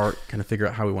that part, kind of figure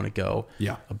out how we want to go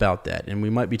about that, and we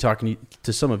might be talking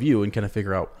to some of you and kind of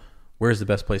figure out where's the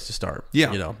best place to start.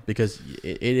 Because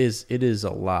it is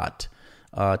a lot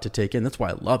to take in. That's why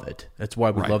I love it. That's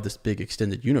why we love this big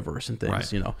extended universe and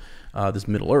things. This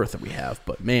Middle Earth that we have.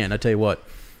 But man, I tell you what,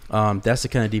 that's the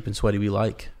kind of deep and sweaty we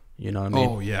like. You know what I mean?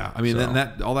 Oh yeah. I mean, so.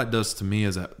 that all that does to me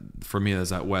is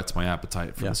that whets my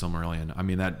appetite for the Silmarillion. I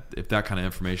mean, that if that kind of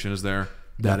information is there,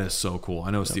 that is so cool. I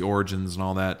know it's the origins and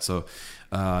all that. So,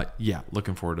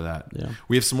 looking forward to that. Yeah.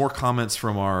 We have some more comments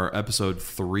from our episode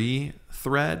 3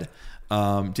 thread.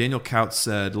 Daniel Couch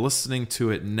said, listening to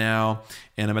it now,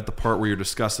 and I'm at the part where you're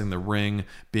discussing the ring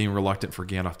being reluctant for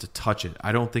Gandalf to touch it.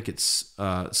 I don't think it's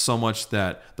so much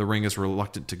that the ring is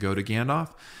reluctant to go to Gandalf,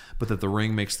 but that the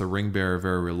ring makes the ring bearer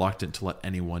very reluctant to let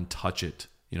anyone touch it,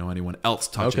 anyone else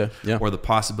touch it, or the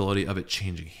possibility of it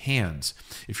changing hands.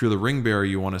 If you're the ring bearer,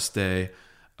 you want to stay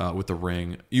with the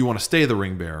ring. You want to stay the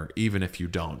ring bearer, even if you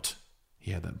don't.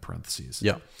 He had that in parentheses.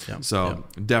 So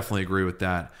definitely agree with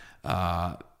that.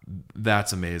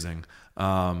 That's amazing.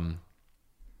 Looking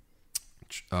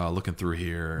through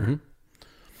here. Mm-hmm.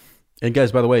 And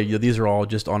guys, by the way, these are all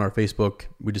just on our Facebook.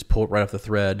 We just pull it right off the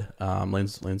thread.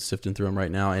 Lane's sifting through them right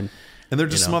now, and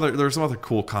there's some other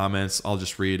cool comments. I'll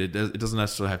just read it. It doesn't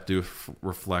necessarily have to do with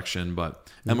reflection,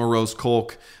 but Emma Rose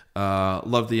Kolk,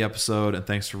 loved the episode and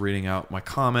thanks for reading out my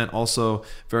comment. Also,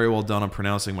 very well done on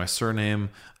pronouncing my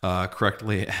surname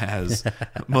correctly, as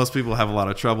most people have a lot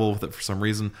of trouble with it for some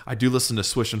reason. I do listen to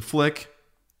Swish and Flick.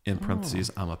 In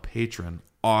parentheses, I'm a patron.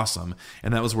 Awesome.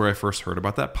 And that was where I first heard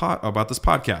about about this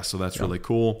podcast. So that's really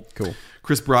cool. Cool.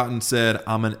 Chris Broughton said,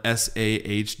 I'm an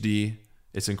SAHD.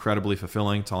 It's incredibly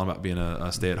fulfilling. Telling about being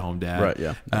a stay-at-home dad. Right,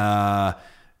 yeah.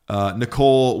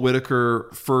 Nicole Whitaker,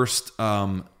 first,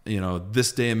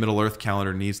 this day in Middle Earth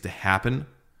calendar needs to happen.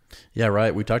 Yeah,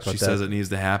 right. We talked about that. She says it needs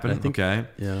to happen. Okay.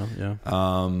 Yeah.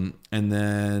 And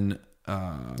then...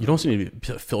 you don't need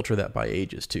to filter that by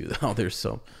ages, too, though. There's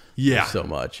so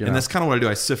much. And that's kind of what I do.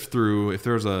 I sift through if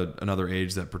there's another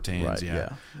age that pertains. Right,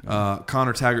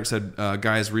 Connor Taggart said,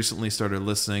 guys, recently started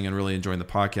listening and really enjoying the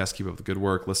podcast. Keep up the good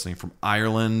work. Listening from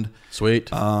Ireland.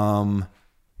 Sweet. I'm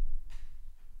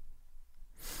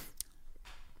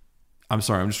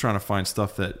sorry. I'm just trying to find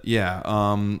stuff that,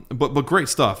 but great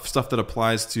stuff that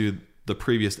applies to the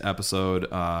previous episode.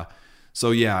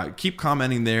 So keep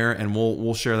commenting there, and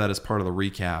we'll share that as part of the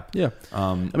recap. Yeah,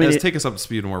 take us up to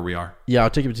speed on where we are. Yeah, I'll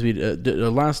take you up to speed.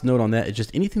 The last note on that is just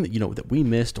anything that that we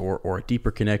missed, or a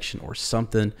deeper connection, or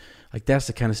something like that's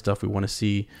the kind of stuff we want to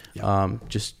see. Yeah.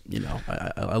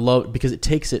 I love it because it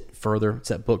takes it further. It's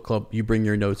that book club. You bring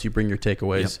your notes, you bring your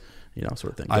takeaways.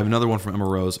 Sort of thing. I have another one from Emma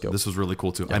Rose. Go. This was really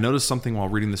cool too. Yeah. I noticed something while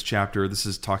reading this chapter. This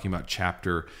is talking about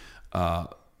chapter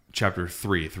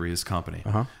 3. 3 is company.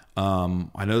 Uh-huh.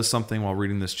 I noticed something while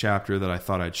reading this chapter that I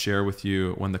thought I'd share with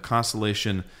you. When the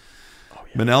constellation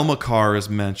Menelmacar is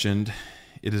mentioned,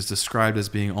 it is described as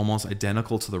being almost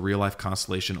identical to the real-life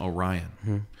constellation Orion.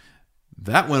 Mm-hmm.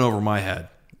 That went over my head.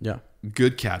 Yeah.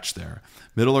 Good catch there.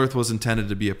 Middle Earth was intended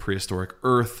to be a prehistoric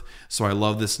Earth, so I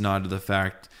love this nod to the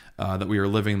fact that we are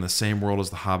living in the same world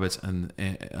as the hobbits and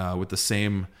with the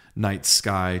same night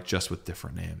sky, just with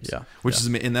different names. Yeah, is,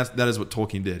 and that is what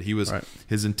Tolkien did. He was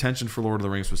his intention for Lord of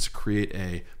the Rings was to create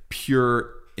a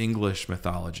pure English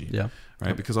mythology. Yeah,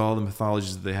 right. Because all the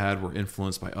mythologies that they had were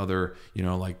influenced by other,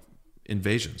 like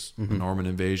invasions, the Norman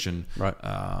invasion, right?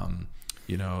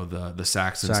 The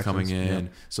Saxons coming in.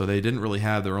 Yeah. So they didn't really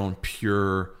have their own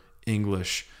pure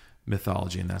English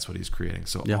mythology, and that's what he's creating.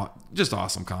 So just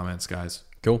awesome comments, guys.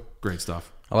 Cool, great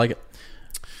stuff. I like it.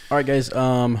 All right, guys,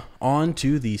 on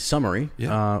to the summary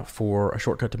for A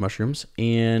Shortcut to Mushrooms.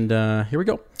 And here we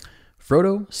go.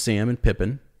 Frodo, Sam, and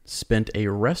Pippin spent a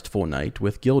restful night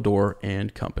with Gildor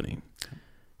and company.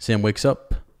 Sam wakes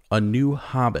up a new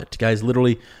hobbit. Guys,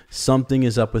 literally, something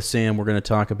is up with Sam. We're going to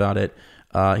talk about it.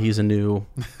 He's a new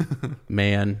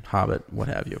man, hobbit, what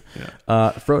have you. Yeah.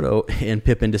 Frodo and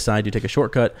Pippin decide to take a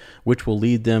shortcut, which will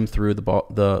lead them through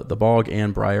the bog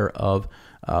and briar of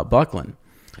Buckland.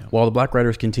 Yeah. While the Black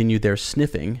Riders continue their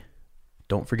sniffing,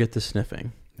 don't forget the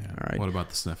sniffing. Yeah. All right. What about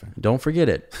the sniffing? Don't forget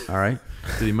it. All right.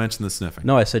 Did he mention the sniffing?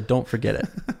 No, I said don't forget it.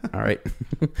 All right.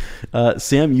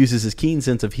 Sam uses his keen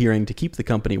sense of hearing to keep the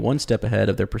company one step ahead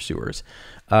of their pursuers.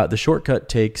 The shortcut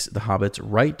takes the hobbits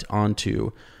right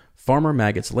onto Farmer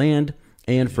Maggot's land,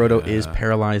 and Frodo is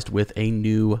paralyzed with a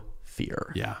new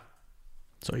fear. Yeah.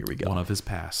 So here we go. One of his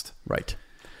past. Right.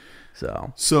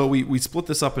 So we split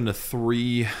this up into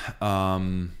three.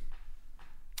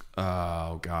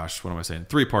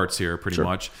 Three parts here, pretty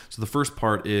much. So the first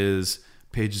part is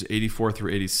pages 84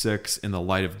 through 86 in the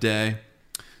light of day.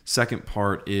 Second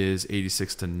part is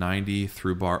 86 to 90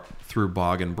 through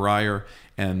Bog and Briar,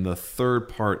 and the third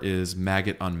part is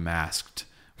Maggot Unmasked,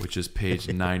 which is page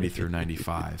 90 through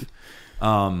 95.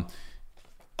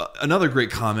 Another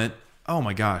great comment. Oh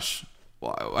my gosh.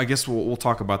 Well, I guess we'll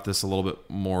talk about this a little bit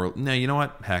more. No, you know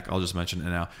what? Heck, I'll just mention it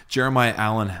now. Jeremiah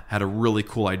Allen had a really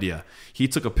cool idea. He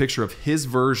took a picture of his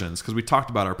versions, because we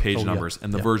talked about our page numbers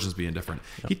and the versions being different.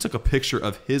 Yep. He took a picture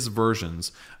of his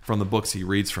versions from the books he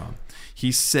reads from.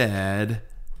 He said,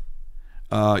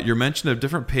 your mention of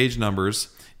different page numbers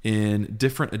in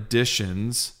different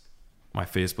editions. My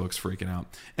Facebook's freaking out.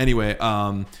 Anyway,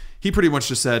 he pretty much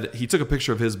just said, he took a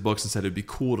picture of his books and said it'd be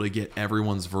cool to get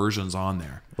everyone's versions on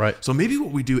there. Right. So maybe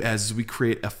what we do is we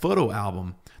create a photo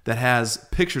album that has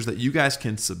pictures that you guys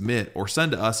can submit or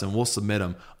send to us, and we'll submit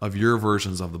them of your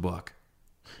versions of the book.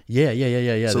 Yeah.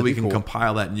 So we can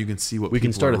compile that, and you can see what we people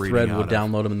can start are a thread. We'll reading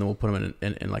download them, and then we'll put them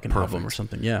in like an album or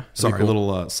something. Yeah. Sorry, cool. a little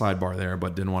sidebar there,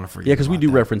 but didn't want to forget. Yeah, because we do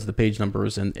that. reference the page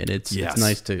numbers, and it's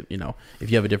nice to,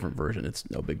 if you have a different version, it's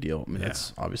no big deal. I mean,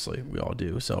 that's obviously we all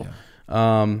do. So,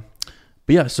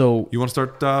 but yeah, so you want to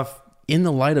start in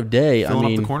the light of day,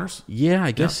 filling up the corners? Yeah,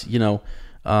 I guess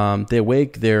they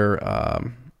awake. They're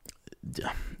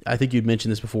I think you'd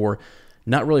mentioned this before.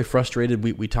 Not really frustrated.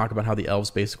 We talk about how the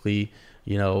elves basically,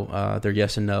 they're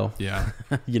yes and no. Yeah.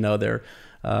 They're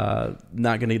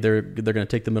not gonna. They're gonna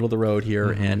take the middle of the road here,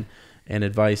 and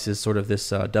advice is sort of this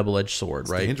double-edged sword,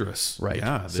 right? Dangerous, right?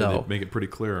 Yeah, they make it pretty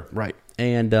clear, right?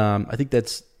 And I think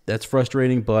that's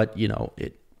frustrating, but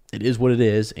it is what it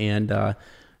is, and the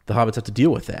hobbits have to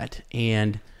deal with that.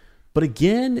 But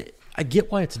again, I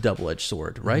get why it's a double-edged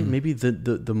sword, right? Mm-hmm. Maybe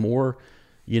the more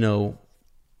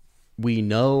we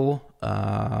know,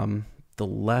 the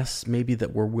less maybe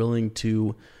that we're willing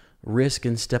to risk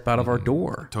and step out of our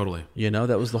door. Totally.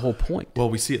 That was the whole point. Well,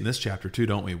 we see it in this chapter too,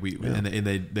 don't we? And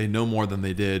they know more than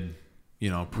they did,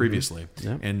 previously. Mm-hmm.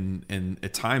 Yeah. And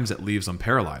at times it leaves them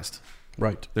paralyzed.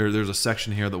 Right. There's a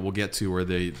section here that we'll get to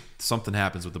where something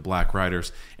happens with the Black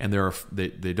Riders, and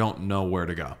they don't know where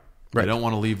to go. Right. They don't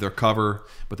want to leave their cover,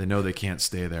 but they know they can't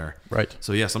stay there. Right.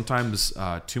 So yeah, sometimes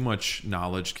too much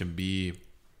knowledge can be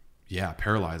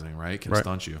paralyzing, right? Can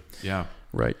stunt you. Yeah.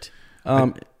 Right.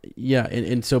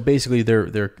 And so basically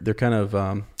they're kind of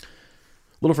a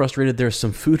little frustrated. There's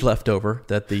some food left over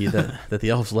that the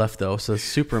elves left, though, so it's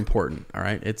super important. All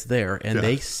right, it's there, and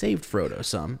they saved Frodo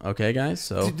some. Okay, guys.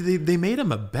 So they made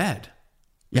him a bed.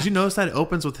 Did you notice that it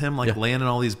opens with him laying in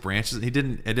all these branches? I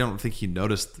don't think he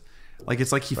noticed.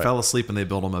 It's like he fell asleep and they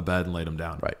built him a bed and laid him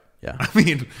down. Right. Yeah. I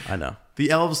mean, I know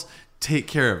the elves take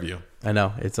care of you. I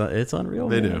know it's unreal.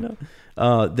 They do.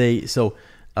 They've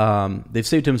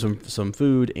saved him some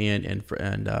food and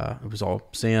it was all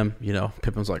Sam.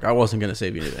 Pippin's like, I wasn't going to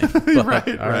save you anything. But,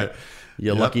 right.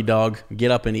 You lucky dog,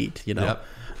 get up and eat. Yep.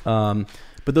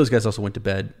 But those guys also went to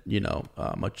bed.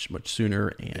 Much sooner,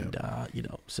 and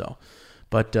so.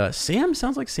 But Sam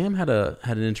sounds like Sam had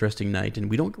an interesting night, and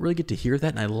we don't really get to hear that.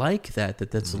 And I like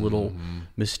that's a little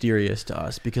mysterious to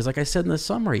us because, like I said in the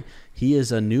summary, he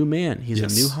is a new man. He's a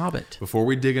new hobbit. Before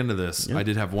we dig into this, I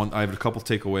have a couple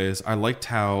takeaways. I liked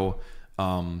how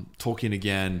Tolkien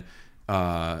again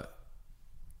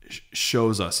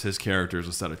shows us his characters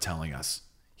instead of telling us.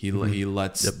 He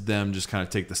lets them just kind of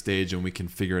take the stage, and we can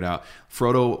figure it out.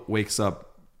 Frodo wakes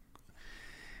up.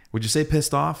 Would you say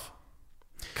pissed off?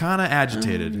 Kind of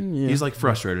agitated. He's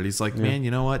frustrated. He's like, man, you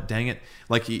know what? Dang it.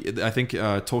 I think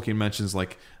Tolkien mentions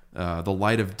the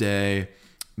light of day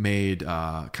made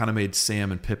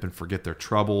Sam and Pippin forget their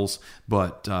troubles,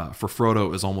 but for Frodo it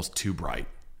was almost too bright.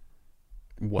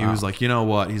 Wow. He was like, you know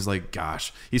what? He's like,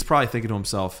 gosh. He's probably thinking to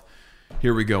himself,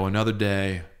 here we go, another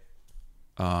day.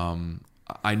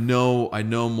 I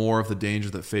know more of the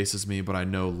danger that faces me, but I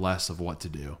know less of what to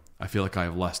do. I feel like I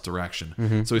have less direction.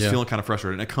 Mm-hmm. So he's feeling kind of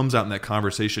frustrated. And it comes out in that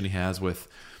conversation he has with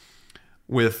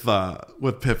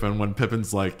Pippin when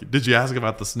Pippin's like, did you ask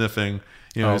about the sniffing?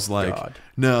 He's like, God.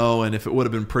 No. And if it would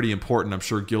have been pretty important, I'm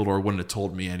sure Gildor wouldn't have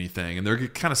told me anything. And they're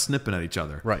kind of snipping at each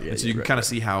other. Right. Yeah, and so you can kind of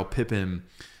see how Pippin,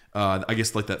 I guess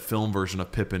that film version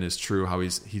of Pippin is true. How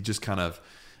he just kind of,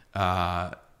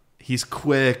 he's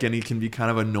quick and he can be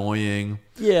kind of annoying.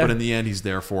 Yeah. But in the end, he's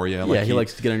there for you. He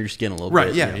likes to get on your skin a little bit.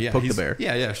 Right. Yeah. Poke the bear.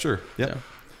 Yeah. Sure. Yep. Yeah.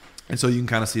 And so you can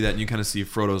kind of see that, and you kind of see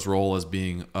Frodo's role as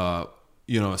being, a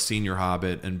senior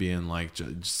hobbit and being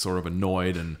just sort of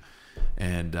annoyed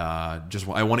and just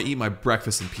I want to eat my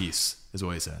breakfast in peace is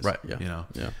what he says. Right. Yeah.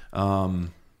 Yeah.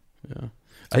 Yeah.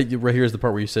 Right here is the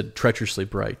part where you said treacherously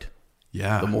bright.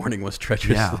 Yeah. The morning was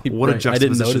treacherously bright. What a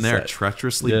juxtaposition there. That.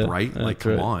 Treacherously bright. Like,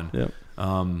 come on. Yep.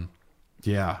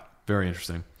 Yeah. Very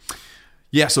interesting.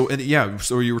 Yeah. So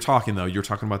you were talking, though. You're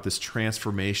talking about this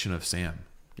transformation of Sam.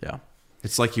 Yeah.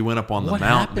 It's like he went up on the What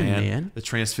mount, happened, man? The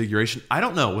transfiguration. I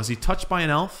don't know. Was he touched by an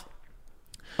elf?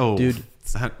 Oh, dude,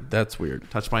 that's weird.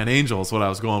 Touched by an angel is what I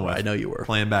was going with. I know you were.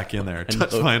 Playing back in there.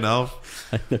 Touched by an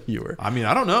elf. I know you were. I mean,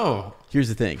 I don't know. Here's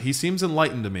the thing. He seems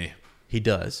enlightened to me. He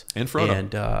does. And Frodo.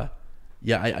 And,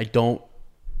 I don't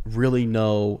really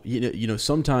know. You know,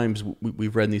 sometimes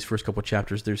we've read in these first couple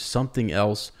chapters, there's something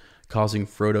else causing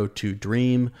Frodo to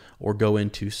dream or go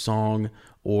into song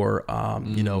or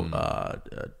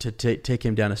to take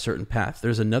him down a certain path.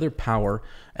 There's another power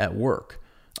at work.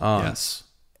 Yes.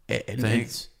 Thank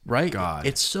right? God.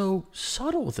 It's so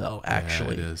subtle, though,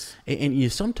 actually. Yeah, it is. And you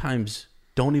sometimes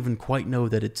don't even quite know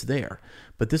that it's there.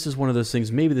 But this is one of those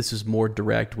things, maybe this is more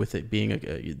direct with it being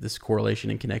this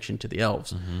correlation and connection to the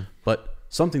elves. Mm-hmm. But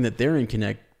something that they're in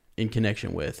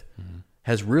connection with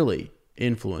has really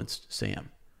influenced Sam.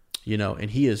 You know,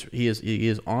 and he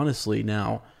is honestly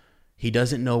now, he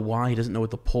doesn't know why, he doesn't know what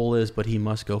the pull is, but he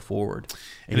must go forward.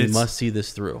 And he must see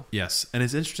this through. Yes. And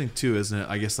it's interesting too, isn't it?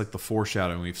 I guess like the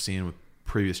foreshadowing we've seen with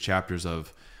previous chapters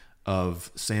of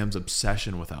Sam's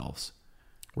obsession with elves.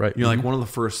 Right. You know, like one of the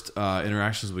first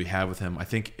interactions we had with him, I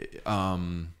think,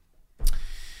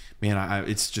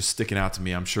 it's just sticking out to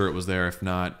me. I'm sure it was there. If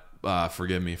not,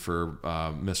 forgive me for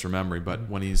misremembering. But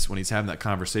when he's having that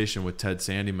conversation with Ted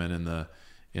Sandyman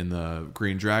in the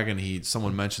Green Dragon,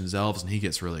 someone mentions elves and he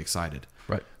gets really excited.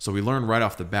 Right. So we learn right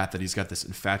off the bat that he's got this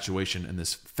infatuation and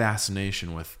this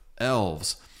fascination with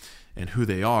elves and who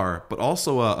they are, but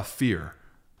also a fear,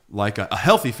 like a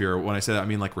healthy fear. When I say that, I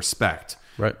mean like respect.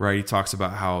 Right. He talks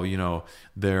about how, you know,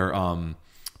 their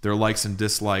likes and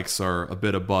dislikes are a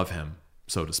bit above him,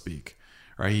 so to speak.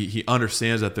 Right. He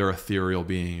understands that they're ethereal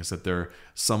beings, that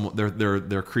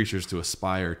they're creatures to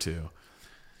aspire to.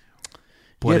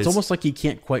 But yeah, it's almost like he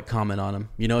can't quite comment on them.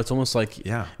 You know, it's almost like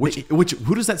Which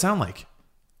who does that sound like?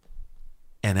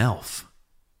 An elf.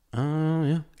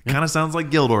 Yeah. Kind of sounds like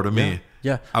Gildor to me.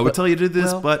 Yeah. I would tell you to do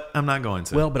this, but I'm not going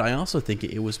to. Well, but I also think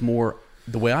it was more,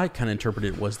 the way I kind of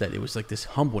interpreted it was that it was like this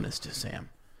humbleness to Sam.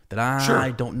 That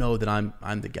I don't know that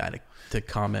I'm the guy to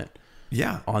comment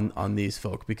on these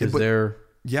folk because they're...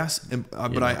 Yes,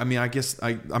 but I guess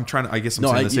I'm trying to. I guess I'm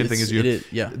saying the same thing as you.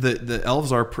 The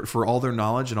elves are, for all their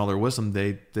knowledge and all their wisdom,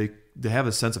 they have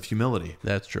a sense of humility.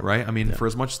 That's true, right? I mean, for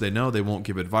as much as they know, they won't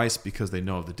give advice because they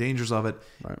know of the dangers of it.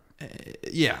 Right.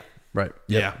 Right.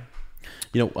 Yep. Yeah.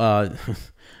 You know,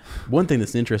 one thing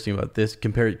that's interesting about this,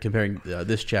 comparing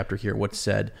this chapter here, what's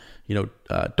said, you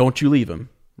know, don't you leave him,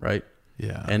 right?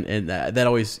 Yeah. And that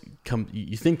always comes.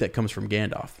 You think that comes from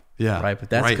Gandalf. Yeah. Right. But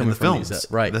that's coming from films. these.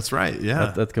 Right. That's right.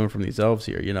 Yeah. That's coming from these elves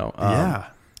here. You know. Yeah.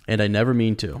 And I never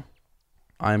mean to.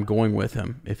 I am going with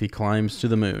him if he climbs to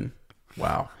the moon.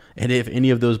 Wow. And if any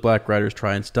of those Black Riders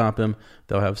try and stop him,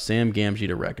 they'll have Sam Gamgee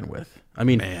to reckon with. I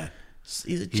mean, man,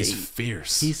 he's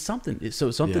fierce. He's something.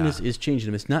 So something is changing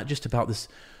him. It's not just about this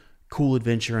cool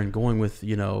adventure and going with,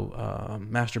 you know,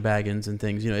 Master Baggins and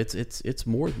things. You know, it's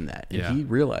more than that. And he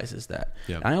realizes that.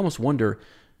 Yep. I almost wonder,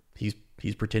 he's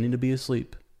pretending to be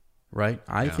asleep, right?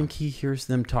 I think he hears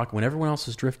them talk when everyone else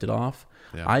has drifted off.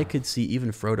 Yeah. I could see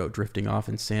even Frodo drifting off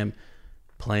and Sam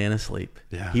playing asleep.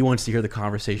 Yeah. He wants to hear the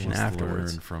conversation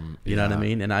afterwards. You know what I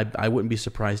mean? And I wouldn't be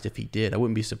surprised if he did. I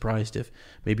wouldn't be surprised if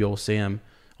maybe old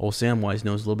Samwise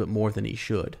knows a little bit more than he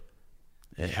should.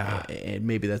 Yeah. And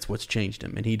maybe that's what's changed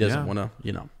him. And he doesn't want to,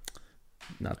 you know,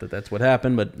 not that that's what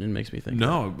happened, but it makes me think.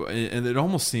 No, and it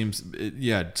almost seems,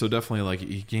 so definitely like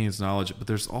he gains knowledge, but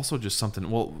there's also just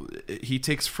something, he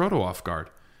takes Frodo off guard.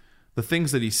 The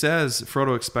things that he says,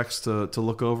 Frodo expects to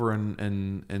look over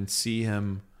and see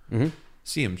him,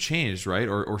 see him changed, right?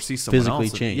 Or see someone physically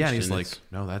else. Changed. Yeah, and he's like,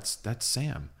 no, that's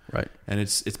Sam. Right. And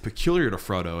it's peculiar to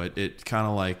Frodo. It kind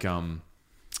of like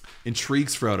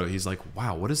intrigues Frodo. He's like,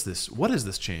 wow, what is this? What is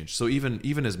this change? So even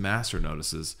his master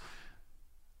notices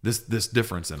this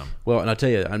difference in him. Well, and I'll tell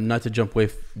you, I'm not to jump way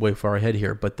far ahead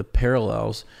here, but the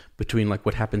parallels between like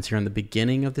what happens here in the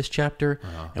beginning of this chapter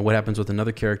and what happens with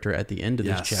another character at the end of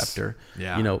this chapter.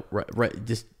 Yeah. You know, right,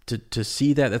 just to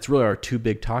see that's really our two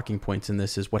big talking points in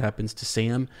this is what happens to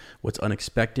Sam, what's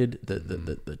unexpected,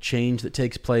 the change that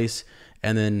takes place,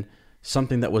 and then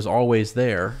something that was always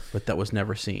there but that was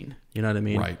never seen. You know what I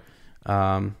mean? Right.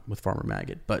 With Farmer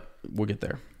Maggot, but we'll get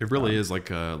there. It really is like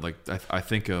I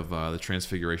think of the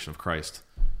Transfiguration of Christ.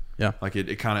 Yeah, like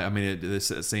it kind of. I mean, it's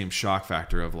the same shock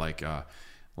factor of like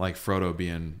Frodo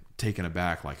being taken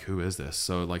aback, like who is this?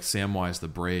 So like Samwise the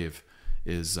Brave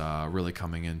is really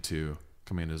coming into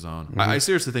his own. I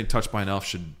seriously think Touched by an Elf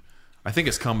should. I think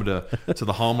it's coming to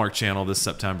the Hallmark Channel this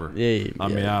September. Yeah, I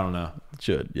mean, I don't know. It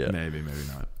should, yeah. Maybe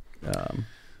not.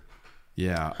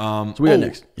 Yeah. So we got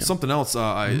next. Yeah. Something else.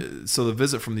 So the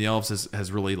visit from the elves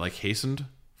has really like hastened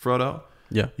Frodo.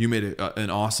 Yeah. You made an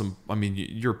awesome. I mean,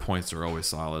 your points are always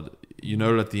solid. You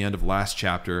noted at the end of last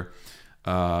chapter,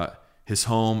 his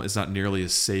home is not nearly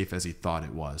as safe as he thought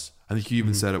it was. I think you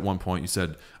even said at one point, you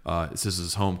said, this is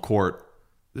his home court,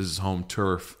 this is home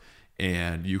turf,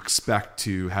 and you expect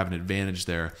to have an advantage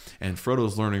there. And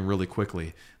Frodo's learning really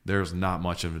quickly there's not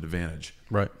much of an advantage.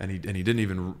 Right. And he didn't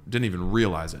even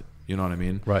realize it. You know what I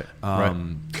mean? Right.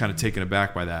 Kind of taken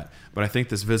aback by that. But I think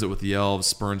this visit with the elves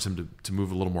spurns him to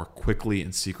move a little more quickly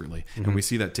and secretly. And we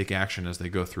see that take action as they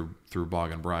go through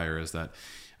Bog and Briar. Is that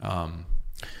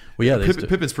well, yeah,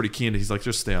 Pippin's pretty keen. He's like,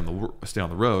 just stay on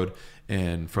the road.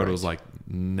 And Frodo's like,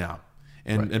 no.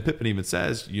 And Pippin even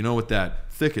says, you know what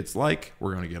that thicket's like?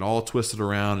 We're going to get all twisted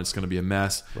around. It's going to be a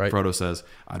mess. Right. Frodo says,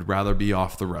 I'd rather be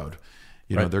off the road.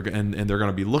 You know, they're going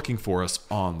to be looking for us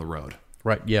on the road.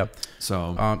 Right. Yeah.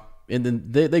 So, and then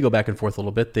they go back and forth a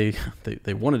little bit.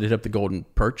 They wanted to hit up the Golden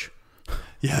Perch.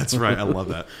 Yeah, that's right. I love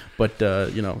that. But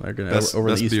they're going to over best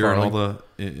the East beer Farthing.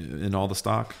 in all the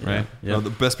stock, right? Yeah. No,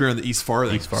 the best beer in the East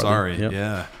Farthing. Sorry. Yep.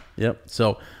 Yeah. Yep.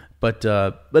 So, but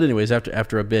anyways,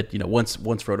 after a bit, once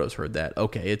Frodo's heard that,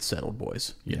 okay, it's settled,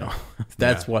 boys. You know,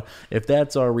 if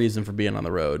that's our reason for being on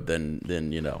the road, then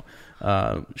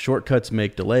shortcuts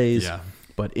make delays. Yeah.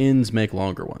 But inns make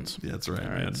longer ones. Yeah, that's right, All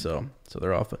right, man. so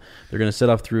they're off. They're going to set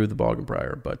off through the Bog and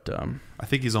Briar, but I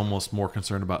think he's almost more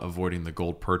concerned about avoiding the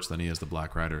Gold Perch than he is the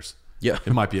Black Riders. Yeah,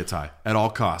 it might be a tie at all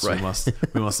costs. Right.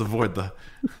 We must avoid the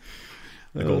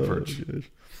Gold Perch.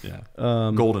 Yeah,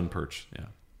 Golden Perch. Yeah,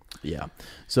 yeah.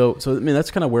 So I mean that's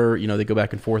kind of where they go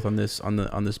back and forth on this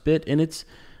bit, and it's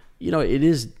it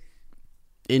is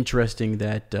interesting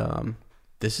that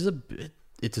this is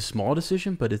it's a small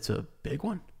decision, but it's a big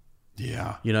one.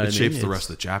 Yeah, it shapes the rest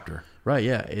of the chapter, right?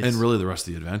 Yeah, and really the rest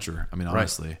of the adventure. I mean,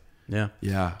 honestly, right.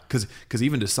 yeah, because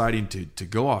even deciding to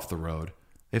go off the road,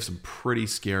 they have some pretty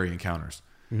scary encounters.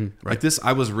 Mm-hmm. Right. Like this,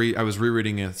 I was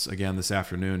rereading it again this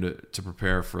afternoon to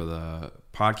prepare for the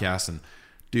podcast, and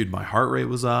dude, my heart rate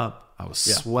was up. I was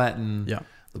sweating. Yeah,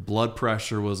 the blood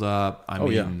pressure was up. I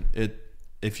mean,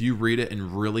 if you read it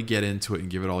and really get into it and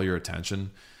give it all your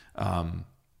attention,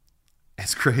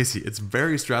 it's crazy. It's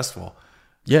very stressful.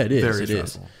 Yeah, it is. Very it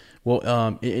stressful. Is.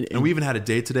 Well, and we even had a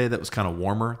day today that was kind of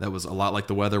warmer. That was a lot like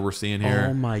the weather we're seeing here.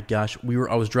 Oh my gosh,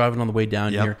 I was driving on the way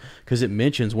down here because it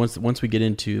mentions once we get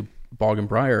into Bog and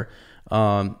Briar,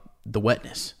 the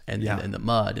wetness and the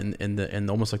mud and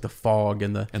almost like the fog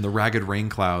and the ragged rain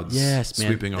clouds. Yes, man,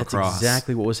 sweeping that's across.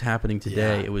 Exactly what was happening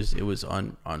today. Yeah. It was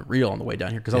unreal on the way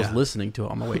down here because I was listening to it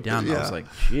on my way down. And I was like,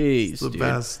 "Jeez, it's the dude,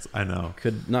 best." I know.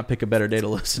 Could not pick a better day to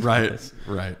listen. Right, to this.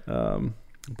 right.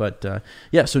 But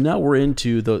so now we're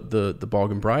into the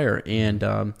Bog and Briar,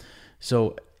 and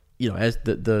so as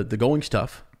the going's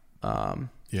tough,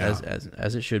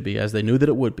 as it should be, as they knew that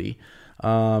it would be.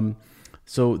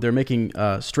 So they're making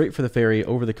straight for the ferry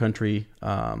over the country.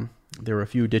 There were a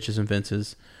few ditches and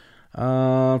fences.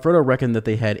 Frodo reckoned that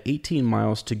they had 18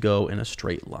 miles to go in a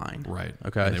straight line. Right.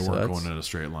 Okay. And they weren't going in a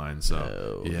straight line,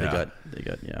 so they got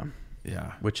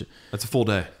yeah. Which that's a full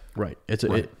day. Right.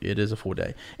 It is a full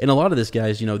day. And a lot of this,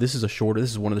 guys, this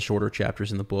is one of the shorter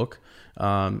chapters in the book.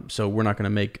 So we're not going to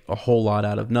make a whole lot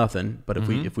out of nothing, but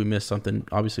if we miss something,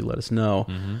 obviously let us know.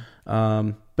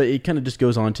 But it kind of just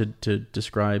goes on to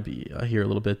describe here a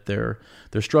little bit their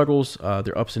struggles,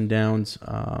 their ups and downs.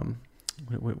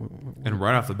 And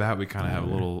right off the bat, we kind of have a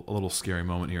little scary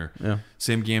moment here. Yeah.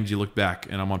 Sam Gamgee looked back,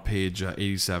 and I'm on page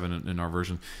 87 in our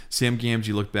version. Sam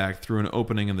Gamgee looked back through an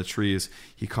opening in the trees.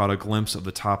 He caught a glimpse of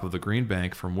the top of the green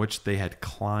bank from which they had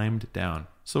climbed down.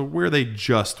 So where they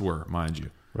just were, mind you.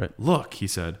 Right. Look, he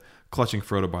said, clutching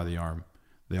Frodo by the arm.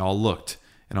 They all looked,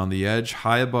 and on the edge,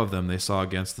 high above them, they saw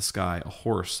against the sky a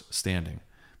horse standing.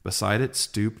 Beside it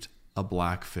stooped a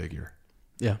black figure.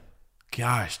 Yeah.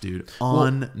 Gosh, dude,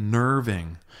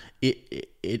 unnerving.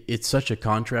 It's such a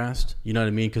contrast, you know what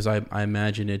I mean? Because I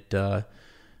imagine it,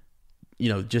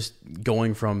 just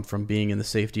going from being in the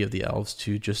safety of the elves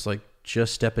to just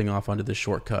stepping off onto the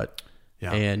shortcut,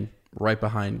 and right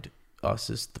behind us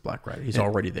is the Black Rider. He's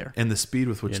already there, and the speed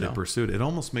with which they pursued it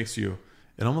almost makes you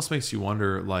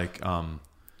wonder, like,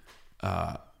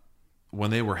 when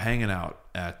they were hanging out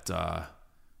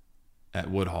at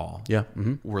Woodhall,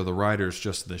 were the riders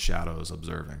just the shadows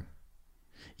observing?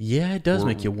 Yeah, it does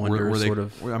make you wonder.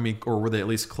 Or were they at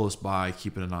least close by,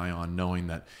 keeping an eye on, knowing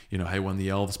that hey, when the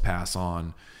elves pass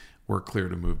on, we're clear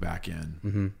to move back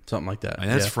in. Something like that. And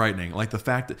that's frightening. Like the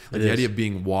fact that like, the idea of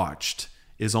being watched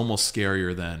is almost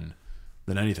scarier than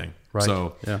anything. Right.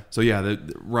 So yeah,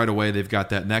 right away they've got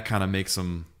that, and that kind of makes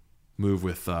them move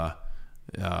with a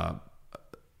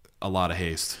lot of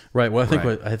haste. Right. Well,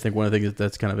 I think one of the things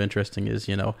that's kind of interesting is,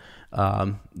 you know,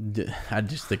 I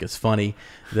just think it's funny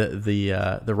that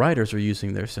the writers are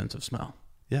using their sense of smell.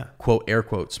 Yeah. Quote, air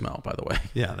quote smell, by the way.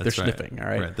 Yeah, that's they're right. sniffing. All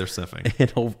right. Right. They're sniffing.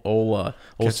 And old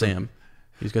Sam,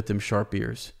 he's got them sharp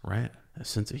ears. Right. A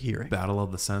sense of hearing. Battle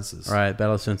of the senses. Right.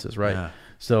 Battle of senses. Right. Yeah.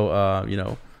 So, you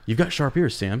know, you've got sharp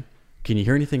ears, Sam. Can you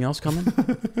hear anything else coming?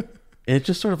 And it's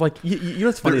just sort of like, you know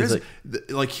what's funny is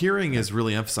like hearing is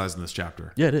really emphasized in this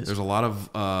chapter. Yeah, it is. There's a lot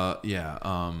of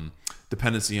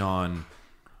dependency on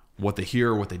what they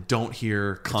hear, what they don't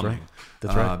hear coming.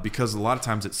 That's right. Because a lot of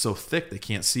times it's so thick they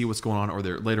can't see what's going on, or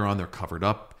later on they're covered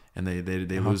up and they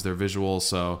lose their visuals.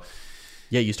 So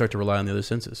yeah, you start to rely on the other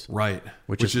senses. right,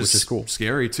 Which is cool.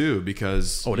 Scary too,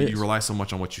 because it is. you rely so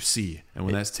much on what you see, and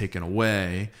when that's taken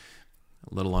away,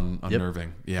 a little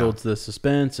unnerving. Yeah, builds the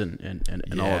suspense and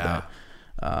all of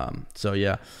that. So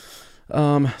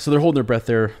they're holding their breath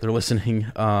there. They're listening.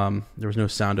 There was no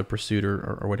sound of pursuit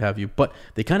or what have you, but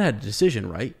they kind of had a decision,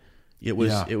 right? It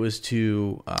was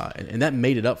to, and that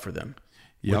made it up for them.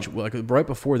 Yep. Which, like, right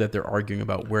before that, they're arguing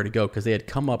about where to go because they had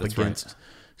come up against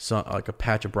some, like a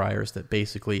patch of briars that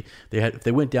basically if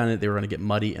they went down it, they were going to get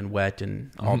muddy and wet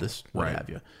and all this what have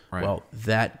you. Right. Well,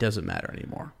 that doesn't matter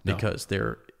anymore because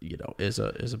there, you know, is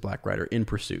a black rider in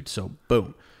pursuit. So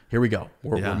boom, here we go.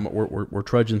 We're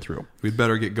trudging through. We'd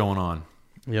better get going on.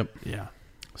 Yep. Yeah.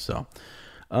 So,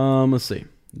 let's see.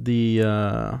 You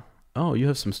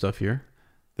have some stuff here.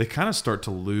 They kind of start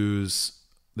to lose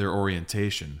their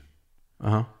orientation.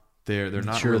 Uh-huh. They're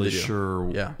not Sure really they do. sure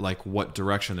Yeah. like what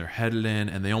direction they're headed in,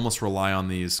 and they almost rely on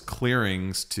these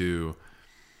clearings to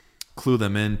clue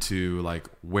them into like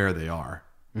where they are.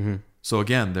 Mm-hmm. So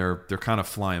again, they're kind of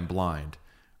flying blind,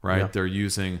 right?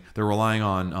 Yeah. They're relying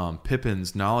on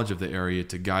Pippin's knowledge of the area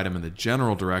to guide him in the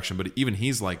general direction, but even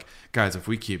he's like, guys,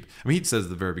 he says at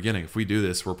the very beginning, if we do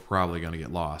this, we're probably going to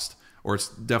get lost, or it's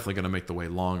definitely going to make the way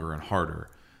longer and harder.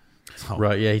 So,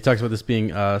 Right. Yeah. He talks about this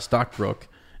being Stockbrook,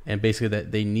 and basically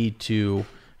that they need to,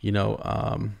 you know,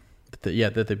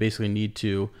 that they basically need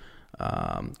to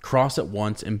cross at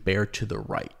once and bear to the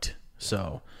right.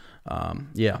 So,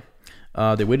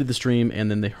 they waded the stream and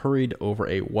then they hurried over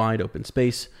a wide open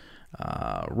space,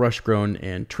 rush-grown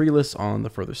and treeless on the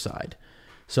further side.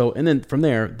 So, and then from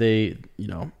there, they, you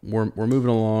know, we're moving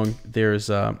along. There's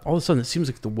all of a sudden, it seems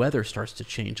like the weather starts to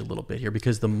change a little bit here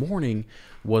because the morning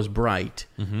was bright.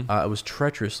 Mm-hmm. It was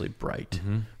treacherously bright,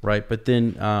 right? But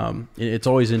then it's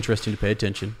always interesting to pay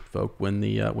attention, folk, when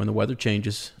the weather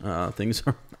changes. Things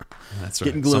are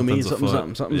getting gloomy.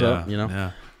 Something's up. You know.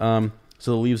 Yeah.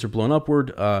 So the leaves are blown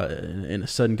upward in a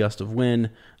sudden gust of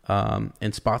wind,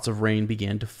 and spots of rain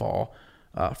began to fall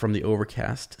from the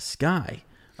overcast sky.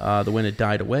 The wind had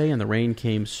died away, and the rain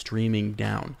came streaming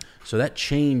down. So that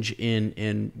change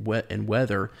in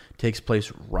weather takes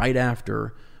place right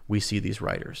after we see these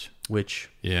riders, which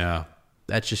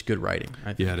that's just good writing,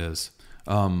 I think. Yeah, it is.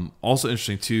 Also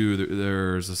interesting too.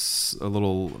 There's a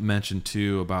little mention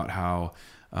too about how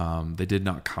they did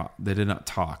not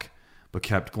talk, but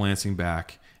kept glancing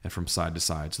back and from side to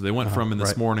side. So they went from in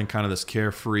this morning kind of this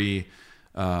carefree,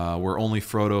 where only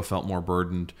Frodo felt more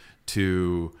burdened,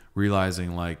 to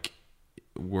realizing like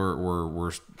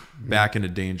we're back into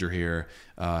danger here,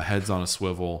 heads on a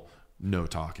swivel, no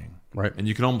talking. Right. And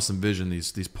you can almost envision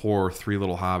these poor three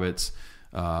little hobbits,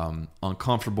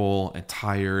 uncomfortable and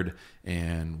tired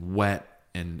and wet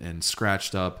and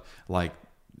scratched up, like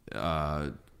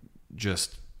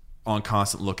just on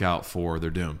constant lookout for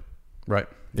their doom. Right.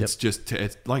 It's just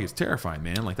it's terrifying,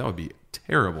 man. Like that would be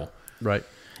terrible. Right.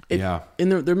 Yeah.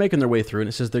 And they're making their way through, and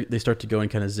it says they start to go in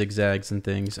kind of zigzags and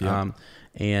things. Yeah.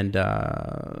 You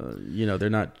know, they're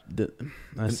not.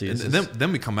 Let's see.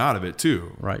 Then we come out of it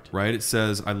too. Right. Right. It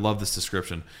says, I love this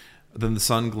description. Then the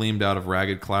sun gleamed out of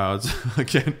ragged clouds.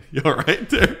 Again, you're right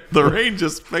there. The rain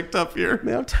just picked up here.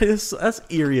 Man, I'll tell you, that's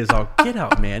eerie as all get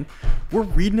out, man. We're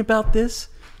reading about this,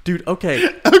 dude. Okay.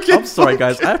 I'm sorry,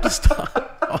 guys. I have to stop.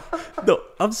 No,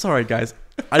 I'm sorry, guys.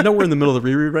 I know we're in the middle of the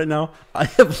reread right now. I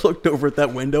have looked over at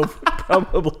that window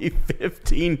probably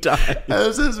 15 times.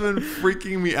 This has been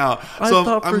freaking me out. I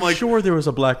thought for sure there was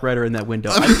a black rider in that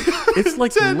window. It's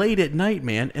like late at night,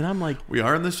 man, and I'm like, we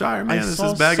are in the Shire, man. This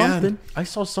is Bag End. End. I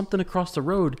saw something across the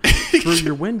road through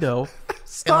your window.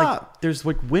 Stop. And like, there's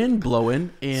like wind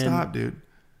blowing, and stop, dude.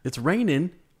 It's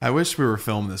raining, I wish we were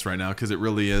filming this right now because it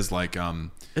really is like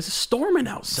It's a storming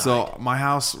outside. So my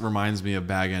house reminds me of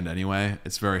Bag End anyway.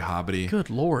 It's very hobbity. Good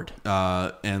Lord.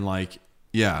 And like,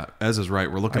 yeah, Ez is right.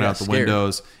 We're looking I out got the scared.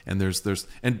 windows, and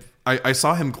and I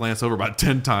saw him glance over about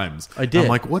 10 times. I did. I'm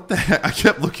like, what the heck? I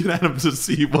kept looking at him to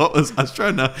see what was. I was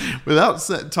trying to, without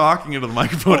talking into the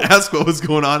microphone, ask what was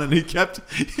going on, and he kept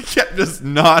just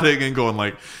nodding and going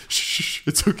like, shh,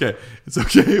 it's okay,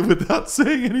 without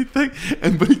saying anything.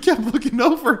 But he kept looking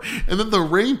over, and then the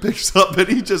rain picks up, and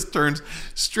he just turns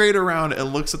straight around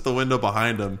and looks at the window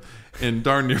behind him, and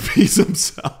darn near pees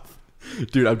himself.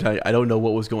 Dude, I'm telling you, I don't know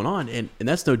what was going on. And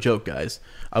that's no joke, guys.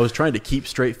 I was trying to keep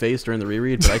straight face during the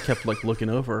reread, but I kept like looking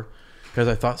over because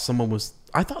I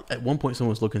thought at one point someone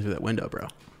was looking through that window, bro.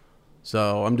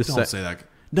 So I'm just Don't say that.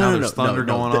 No, There's thunder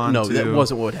going on. No, too. that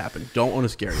wasn't what would happen. Don't want to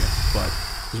scare you, but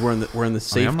because we're in the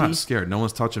safety. I'm not scared. No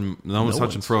one's touching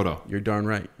Frodo. You're darn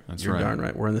right. You're right. darn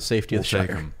right. We're in the safety of the take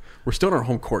Shire. him. We're still in our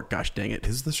home court. Gosh dang it.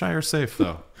 Is the Shire safe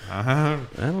though? I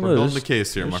don't know. We're building the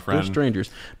case here, my friend. They're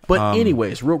strangers. But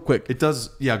anyways, real quick. It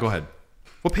does. Yeah, go ahead.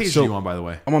 What page are you on, by the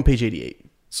way? I'm on page 88.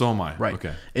 So am I. Right.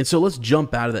 Okay. And so let's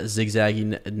jump out of that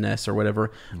zigzagginess or whatever.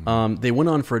 They went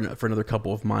on for another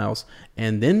couple of miles,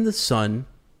 and then the sun.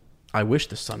 I wish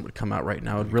the sun would come out right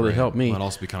now. It'd really help me. That'd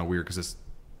also be kind of weird because it's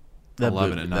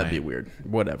 11 at night. That'd be weird.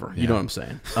 Whatever. You know what I'm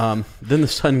saying. Then the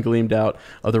sun gleamed out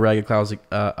of the ragged clouds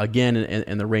again,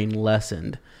 and the rain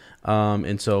lessened.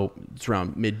 And so it's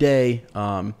around midday.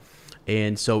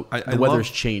 And so the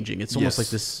weather's changing. It's almost like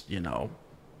this,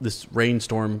 this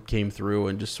rainstorm came through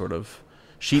and just sort of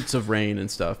sheets of rain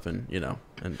and stuff, and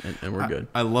and we're good.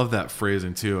 I love that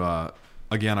phrasing too.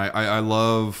 Again,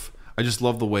 I just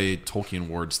love the way Tolkien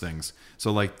words things.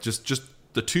 So like just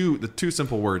the two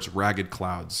simple words, ragged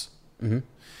clouds. Mm-hmm.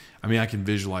 I mean, I can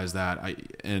visualize that.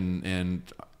 And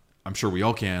I'm sure we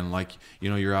all can. Like,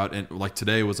 you're out, and like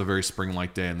today was a very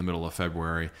spring-like day in the middle of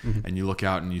February, and you look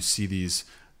out and you see these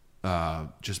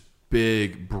just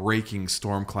big breaking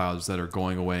storm clouds that are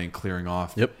going away and clearing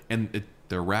off. Yep. And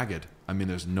they're ragged. I mean,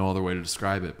 there's no other way to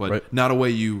describe it, but not a way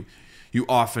you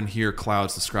often hear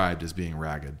clouds described as being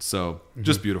ragged. So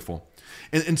just beautiful.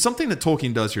 And something that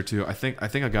Tolkien does here too, I think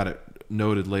I got it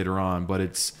noted later on, but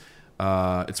it's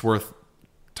worth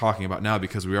talking about now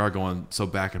because we are going so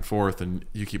back and forth, and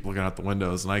you keep looking out the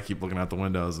windows and I keep looking out the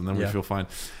windows, and then we feel fine.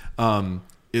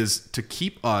 Is to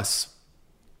keep us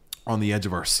on the edge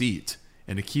of our seat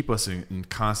and to keep us in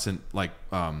constant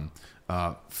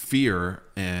fear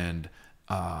and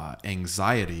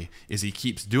anxiety. Is he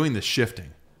keeps doing this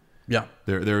shifting. Yeah,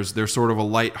 there's sort of a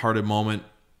lighthearted moment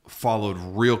followed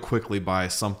real quickly by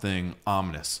something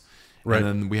ominous. Right. And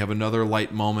then we have another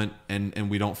light moment, and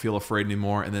we don't feel afraid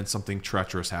anymore, and then something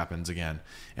treacherous happens again.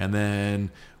 And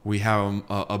then we have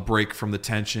a break from the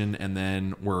tension, and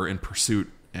then we're in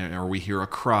pursuit, or we hear a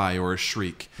cry or a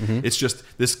shriek. Mm-hmm. It's just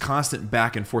this constant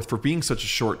back and forth. For being such a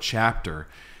short chapter,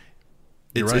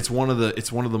 it's one of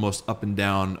the most up and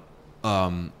down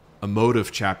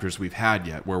emotive chapters we've had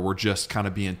yet, where we're just kind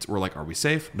of we're like, are we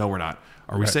safe? No, we're not.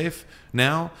 Are we safe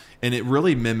now? And it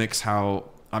really mimics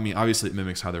obviously it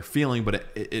mimics how they're feeling, but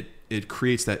it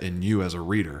creates that in you as a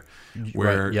reader,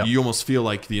 where you almost feel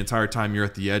like the entire time you're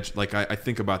at the edge. Like I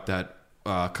think about that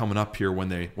coming up here when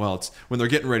they're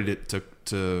getting ready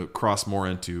to cross more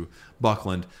into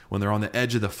Buckland, when they're on the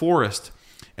edge of the forest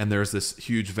and there's this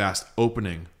huge vast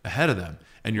opening ahead of them,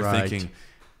 and you're thinking,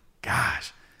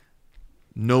 gosh,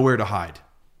 nowhere to hide.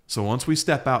 So once we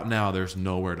step out now, there's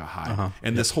nowhere to hide.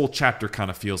 And this whole chapter kind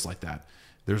of feels like that.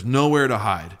 There's nowhere to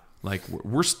hide. Like,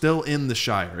 we're still in the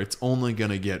Shire. It's only going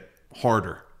to get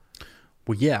harder.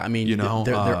 Well, yeah, I mean,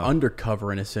 they're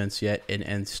undercover in a sense yet,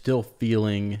 and still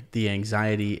feeling the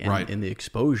anxiety and the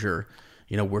exposure.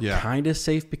 We're kind of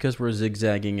safe because we're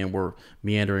zigzagging and we're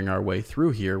meandering our way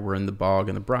through here. We're in the bog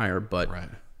and the briar, but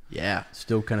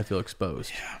still kind of feel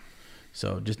exposed. Yeah.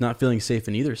 So just not feeling safe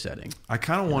in either setting. I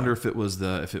kind of wonder if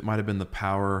it might have been the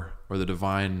power or the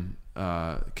divine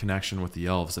connection with the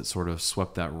elves that sort of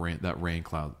swept those rain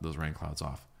clouds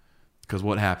off. Because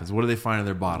what happens? What do they find in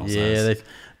their bottles? Yeah,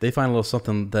 they find a little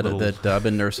something that I've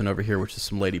been nursing over here, which is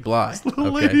some Lady Bly.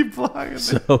 Lady Bly.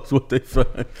 So that's what they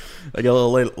find. I got a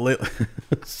little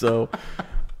So,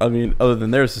 I mean, other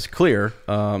than theirs is clear.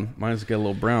 Mine's got a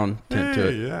little brown tint to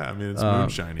it. Yeah, I mean, it's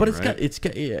moonshiny,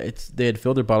 but they had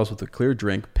filled their bottles with a clear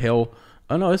drink, pale.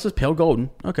 Oh no, this is pale golden.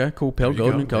 Okay, cool, pale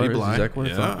golden in color. Is exactly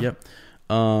what I thought. Yep.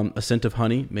 A scent of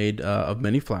honey made of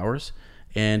many flowers,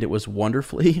 and it was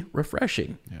wonderfully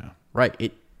refreshing. Yeah. Right.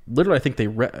 It literally, I think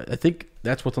I think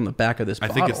that's what's on the back of this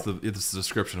bottle. I think it's the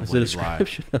description of Lady Bly.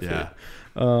 Yeah.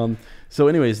 So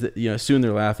anyways, soon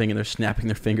they're laughing and they're snapping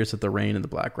their fingers at the rain and the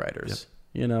Black Riders.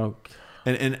 You know,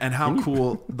 And how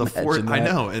cool the imagine I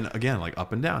that? know, and again, like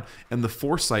up and down, and the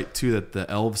foresight too that the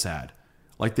elves had.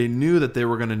 Like they knew that they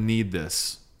were going to need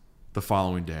this the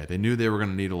following day. They knew they were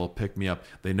going to need a little pick me up.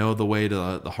 They know the way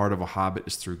to the heart of a hobbit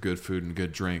is through good food and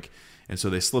good drink, and so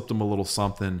they slipped them a little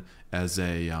something as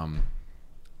a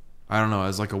I don't know,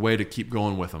 as like a way to keep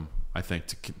going with them. I think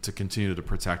to continue to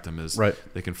protect them is Right.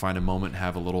 They can find a moment,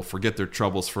 have a little, forget their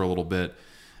troubles for a little bit,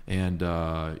 and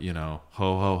you know,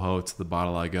 ho ho ho, to the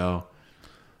bottle I go.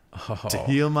 To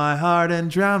heal my heart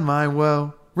and drown my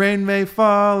woe. Rain may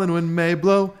fall and wind may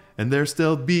blow, and there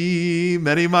still be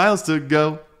many miles to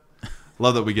go.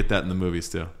 Love that we get that in the movies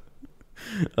too.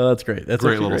 Oh, that's great. That's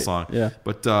Great actually little song. Yeah.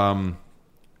 But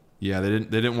yeah, they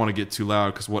didn't want to get too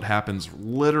loud because what happens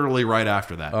literally right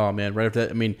after that, Oh man, right after that.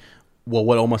 I mean, well,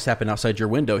 what almost happened outside your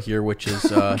window here, which is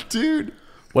dude.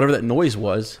 whatever that noise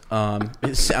was.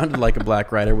 It sounded like a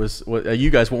Black Rider was. You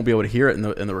guys won't be able to hear it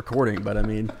in the recording, but I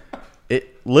mean,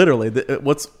 it literally.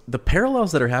 What's the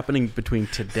parallels that are happening between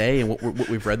today and what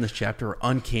we've read in this chapter are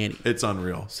uncanny. It's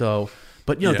unreal. So,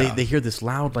 but you know, Yeah. they hear this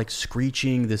loud like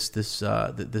screeching, this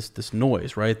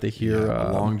noise, right? They hear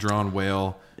A long drawn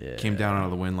wail came down out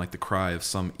of the wind like the cry of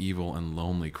some evil and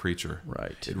lonely creature.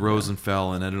 Right. It rose and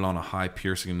fell and ended on a high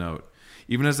piercing note.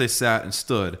 Even as they sat and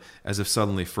stood, as if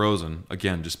suddenly frozen,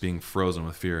 again just being frozen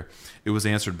with fear, it was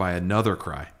answered by another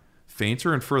cry,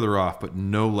 fainter and further off, but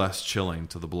no less chilling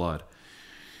to the blood.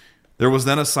 There was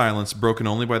then a silence broken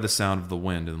only by the sound of the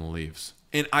wind in the leaves.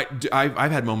 And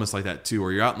I've had moments like that too,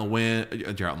 where you're out in the wind.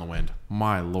 You're out in the wind.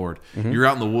 My Lord, you're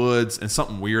out in the woods, and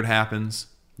something weird happens.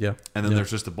 Yeah. And then Yeah.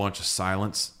 there's just a bunch of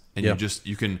silence, and Yeah.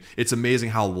 you can. It's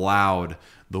amazing how loud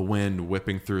the wind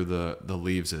whipping through the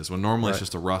leaves is. When normally it's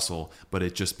just a rustle, but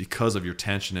it just because of your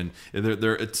tension and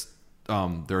their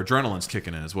adrenaline's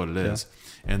kicking in is what it is,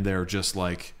 and they're just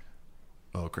like,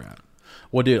 oh crap.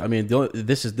 Well, dude, I mean,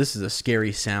 this is a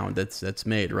scary sound that's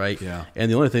made, right? Yeah. And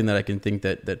the only thing that I can think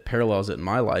that parallels it in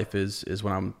my life is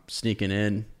when I'm sneaking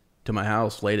in to my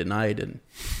house late at night and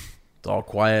it's all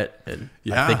quiet, and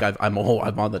Yeah. I think I'm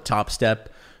on the top step,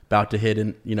 about to hit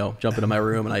and jump into my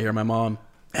room, and I hear my mom,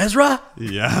 Ezra,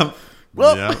 Yeah.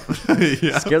 Whoa.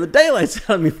 Yeah. scare the daylights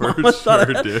out of me. For Mom, I thought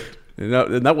sure, I had- dude.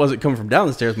 And that wasn't coming from down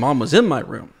the stairs. Mom was in my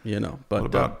room, But What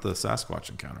about the Sasquatch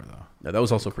encounter though? yeah, that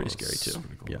was also pretty Close. scary too.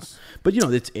 Pretty Yeah, close. but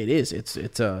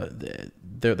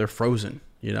they're frozen.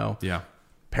 Yeah.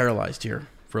 Paralyzed here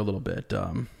for a little bit.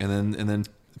 And then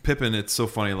Pippin, it's so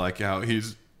funny, like how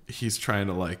he's trying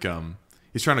to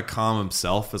he's trying to calm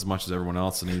himself as much as everyone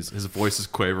else, and his voice is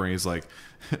quavering. He's like,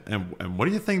 and what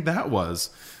do you think that was?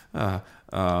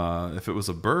 If it was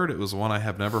a bird, it was one I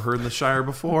have never heard in the Shire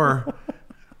before.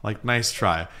 Like, nice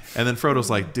try. And then Frodo's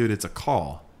like, dude, it's a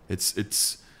call.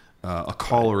 It's a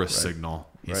call or a signal.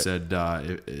 He said,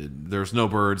 there's no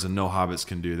birds and no hobbits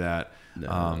can do that.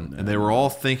 And they were all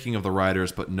thinking of the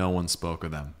riders, but no one spoke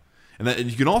of them. And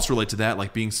you can also relate to that,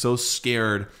 like being so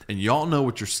scared, and y'all know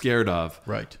what you're scared of.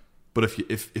 Right. But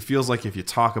if it feels like if you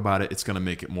talk about it, it's going to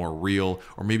make it more real,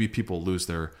 or maybe people lose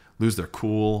their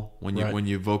cool when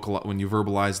you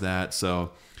verbalize that.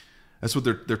 So that's what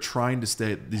they're trying to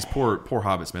stay. These poor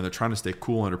hobbits, man, they're trying to stay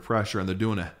cool under pressure, and they're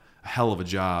doing a hell of a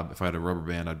job. If I had a rubber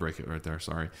band, I'd break it right there.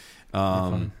 Sorry.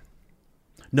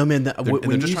 No, man. They're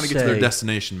just trying to get to their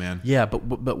destination, man. Yeah,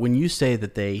 but when you say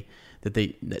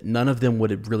that none of them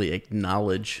would really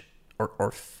acknowledge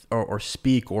or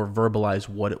speak or verbalize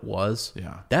what it was.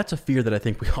 Yeah. That's a fear that I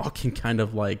think we all can kind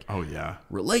of like Oh yeah.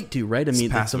 relate to, right? I mean,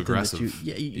 that's something that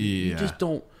you just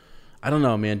don't. I don't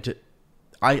know, man.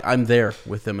 I'm there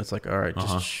with them. It's like, all right,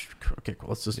 just okay, cool.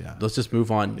 Let's just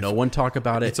move on. No one talk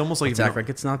about it. It's almost like let's if you act like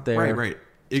it's not there. Right.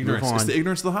 Ignorance. move It's on. the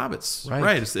ignorance of the hobbits. Right.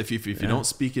 Right. It's if you don't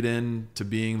speak it into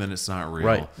being, then it's not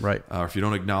real. Right. Or if you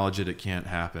don't acknowledge it, it can't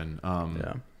happen.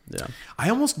 Yeah.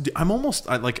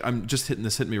 I'm just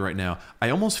hitting me right now. I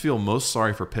almost feel most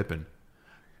sorry for Pippin.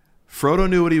 Frodo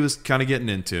knew what he was kind of getting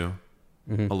into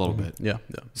a little bit. Yeah.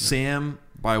 Sam,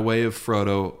 by way of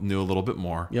Frodo, knew a little bit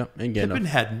more. Yeah, and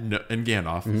Gandalf.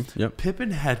 Gandalf. Yep.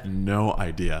 Pippin had no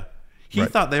idea. He Right.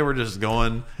 thought they were just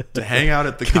going to hang out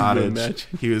at the you cottage.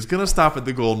 imagine? He was going to stop at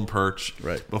the Golden Perch.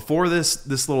 Right. Before this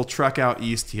little trek out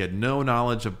east, he had no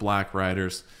knowledge of Black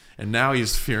Riders, and now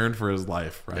he's fearing for his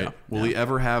life. Right? Yeah. Will he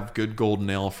ever have good golden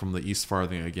ale from the East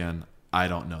Farthing again? I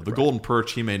don't know. The Golden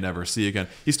Perch he may never see again.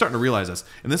 He's starting to realize this,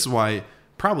 and this is why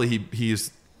probably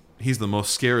he's the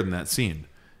most scared in that scene.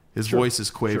 His voice is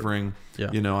quavering. Yeah.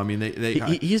 I mean,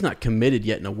 He's not committed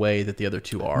yet in a way that the other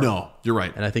two are. no, you're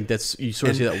right. And I think that's you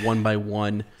sort of see that one by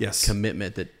one Yes.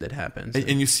 commitment that happens.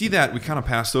 And you see that, we kind of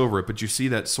passed over it, but you see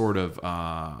that sort of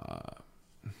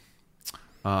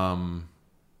trying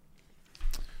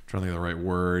trying to think of the right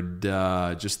word.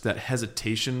 Just that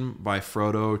hesitation by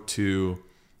Frodo to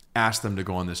ask them to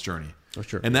go on this journey. Oh,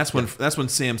 sure. And that's when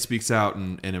Sam speaks out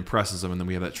and impresses them, and then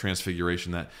we have that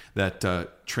transfiguration, that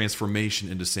transformation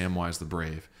into Samwise the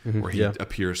Brave, where he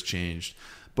appears changed.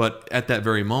 But at that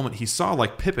very moment, he saw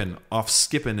like Pippin off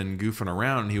skipping and goofing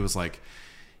around, and he was like,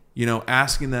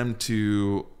 asking them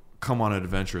to come on an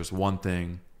adventure is one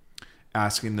thing.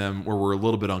 Asking them where we're a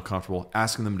little bit uncomfortable,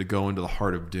 asking them to go into the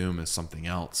heart of doom is something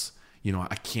else.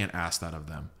 I can't ask that of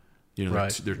them.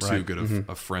 They're too good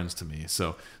of friends to me.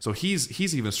 So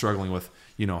he's even struggling with,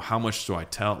 how much do I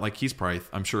tell? Like he's probably,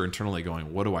 I'm sure, internally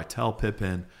going, what do I tell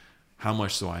Pippin? How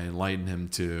much do I enlighten him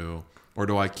to? Or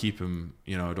do I keep him,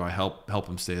 do I help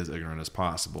him stay as ignorant as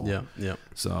possible? Yeah, yeah.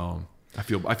 So I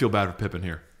feel bad for Pippin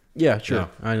here. Yeah, sure.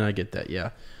 Yeah. I get that,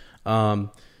 yeah.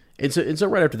 And so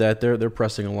right after that, they're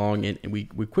pressing along, and we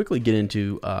quickly get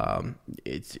into,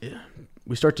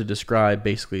 we start to describe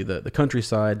basically the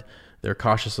countryside. They're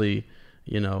cautiously,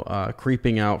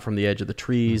 creeping out from the edge of the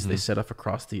trees. They set off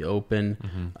across the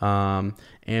open,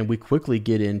 and we quickly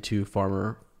get into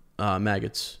Farmer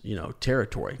Maggot's,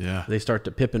 territory. Yeah.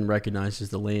 Pippin recognizes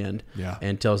the land,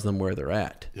 and tells them where they're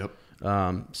at. Yep.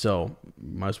 So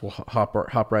might as well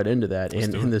hop right into that,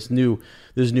 and this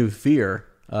new fear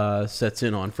sets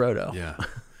in on Frodo. Yeah.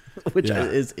 Which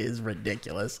is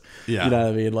ridiculous. Yeah. You know what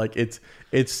I mean? Like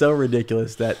it's so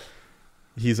ridiculous that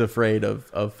he's afraid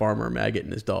of Farmer Maggot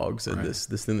and his dogs and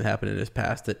this thing that happened in his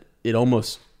past, that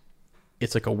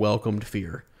it's like a welcomed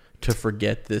fear to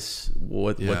forget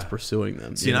what's pursuing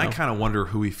them. See, and I kind of wonder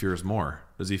who he fears more.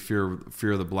 Does he fear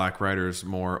the Black Riders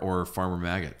more, or Farmer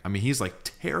Maggot? I mean, he's like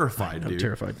terrified, dude.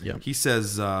 Terrified, yeah. He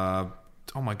says, oh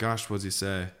my gosh, what does he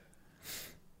say?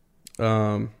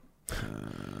 I'm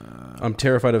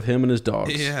terrified of him and his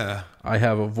dogs. Yeah.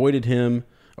 I've avoided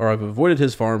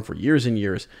his farm for years and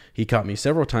years. He caught me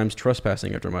several times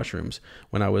trespassing after mushrooms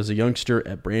when I was a youngster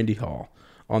at Brandy Hall.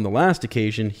 On the last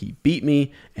occasion, he beat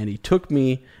me, and he took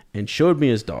me and showed me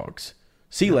his dogs.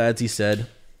 See, lads, he said,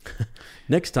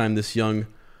 next time this young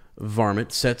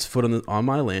varmint sets foot on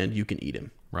my land, you can eat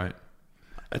him. Right.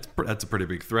 That's a pretty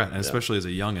big threat, and especially as a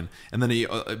youngin. And then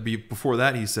before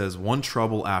that, he says, one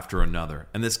trouble after another.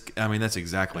 And that's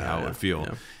exactly how it would feel.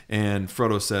 Yeah. And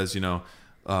Frodo says,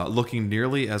 looking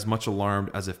nearly as much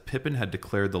alarmed as if Pippin had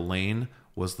declared the lane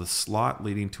was the slot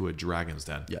leading to a dragon's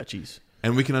den. Yeah, jeez.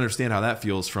 And we can understand how that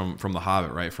feels from The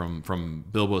Hobbit, right? From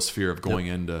Bilbo's fear of going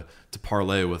into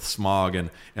parley with Smaug,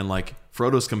 and like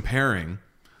Frodo's comparing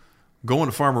going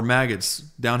to Farmer Maggot's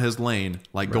down his lane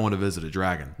like going to visit a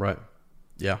dragon. Right.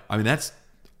 Yeah. I mean,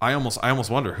 I almost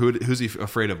wonder who's he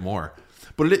afraid of more.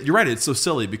 But you're right. It's so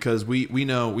silly because we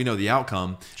know the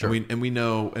outcome, sure. and we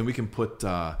know, and we can put.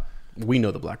 We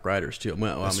know the Black Riders too.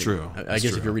 Well, that's true. I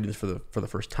guess if you're reading this for the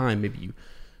first time, maybe you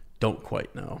don't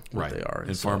quite know what they are.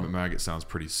 And Farmer Maggot sounds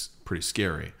pretty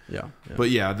scary. Yeah. But we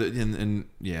get into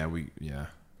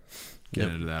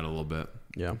that a little bit.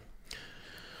 Yeah.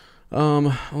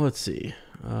 Let's see.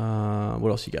 What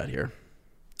else you got here?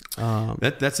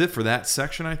 That's it for that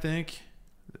section, I think.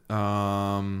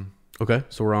 Okay,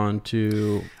 so we're on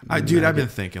to I've been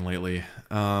thinking lately.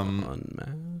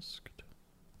 Unmasked.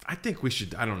 I think we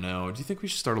should. I don't know. Do you think we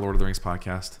should start a Lord of the Rings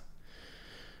podcast?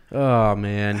 Oh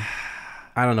man,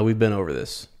 I don't know. We've been over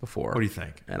this before. What do you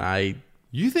think?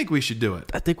 You think we should do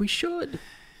it? I think we should.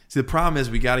 See, the problem is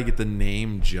we got to get the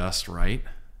name just right.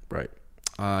 Right.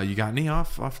 You got any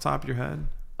off the top of your head?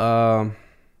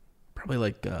 Probably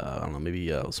like I don't know, maybe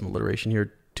some alliteration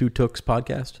here. Two Tooks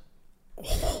podcast.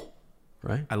 Oh.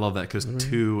 Right. I love that because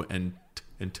two and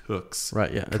Tooks.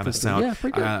 Right. Yeah. Kind of sound. Yeah.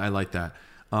 Pretty good. I like that.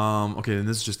 Okay, and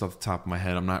this is just off the top of my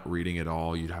head. I'm not reading it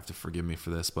all. You'd have to forgive me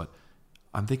for this, but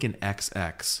I'm thinking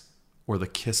XX or the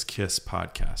Kiss Kiss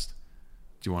podcast.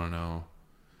 Do you want to know?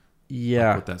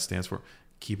 Yeah. What that stands for?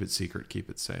 Keep it secret, keep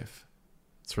it safe.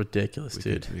 It's ridiculous,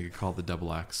 dude. We could call it the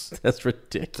double X. That's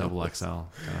ridiculous. Double XL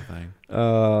kind of thing.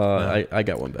 I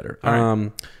got one better. All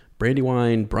right.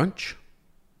 Brandywine Brunch.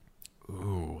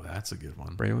 Ooh, that's a good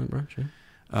one. Brandywine Brunch,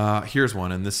 yeah. Here's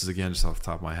one, and this is again just off the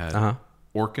top of my head. Uh-huh.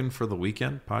 Orkin' for the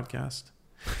Weekend podcast.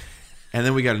 And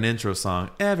then we got an intro song.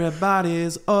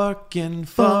 Everybody's orkin'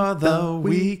 for the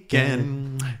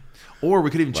weekend. Or we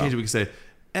could even change it. We could say,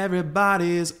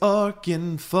 everybody's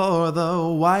orkin' for the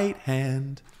white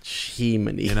hand.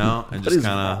 Jiminy. You know? And just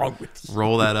kind of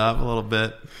roll that up a little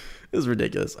bit. It was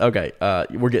ridiculous. Okay.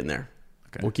 We're getting there.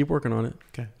 Okay. We'll keep working on it.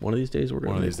 Okay. One of these days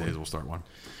we'll start one.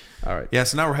 All right. Yeah,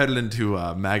 so now we're headed into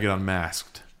Maggot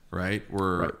Unmasked, right?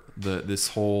 This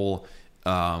whole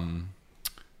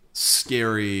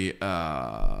scary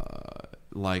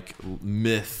like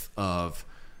myth of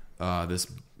this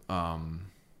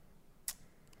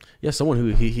Yeah, someone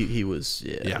who he was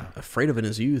afraid of in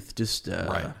his youth, just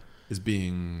right, is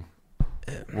being.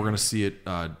 We're gonna see it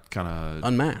kind of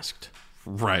unmasked.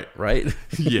 Right.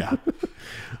 Yeah.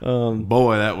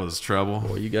 Boy, that was trouble.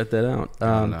 Boy, you got that out.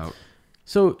 Got it out.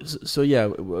 So yeah,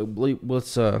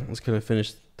 let's kind of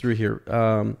finish through here.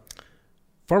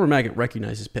 Farmer Maggot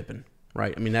recognizes Pippin,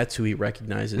 right? I mean, that's who he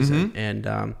recognizes,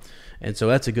 and so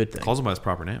that's a good thing. Calls him by his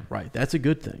proper name. Right. That's a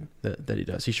good thing that he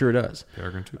does. He sure does.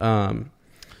 Peregrine too.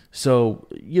 So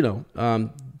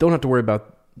don't have to worry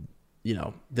about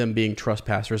them being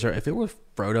trespassers. Or if it was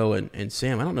Frodo and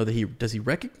Sam, I don't know that he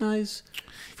recognize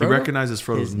Frodo? He recognizes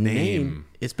Frodo's His name.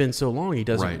 It's been so long he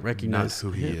doesn't recognize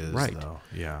who he him. is. Right. Though.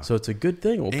 Yeah. So it's a good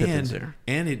thing old Pippin's there.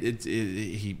 And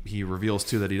he reveals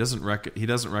too that he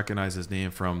doesn't recognize his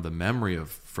name from the memory of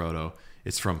Frodo.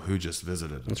 It's from who just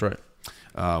visited him. That's right.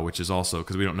 Which is also,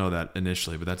 because we don't know that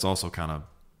initially, but that's also kind of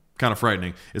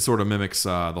frightening. It sort of mimics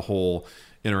the whole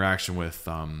interaction with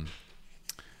the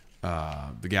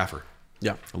Gaffer.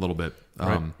 Yeah, a little bit,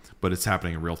 right. But it's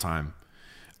happening in real time.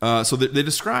 So they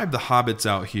describe the hobbits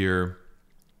out here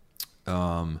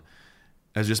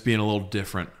as just being a little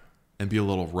different and be a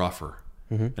little rougher.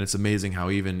 Mm-hmm. And it's amazing how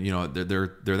even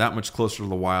they're that much closer to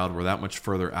the wild. We're that much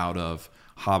further out of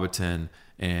Hobbiton,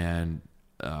 and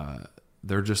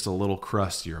they're just a little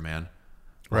crustier, man.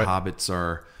 The right. hobbits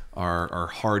are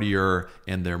hardier,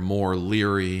 and they're more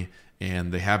leery,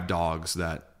 and they have dogs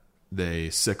that they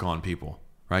sick on people.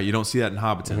 Right, you don't see that in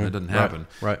Hobbiton. Mm-hmm. That doesn't happen.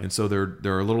 Right. And so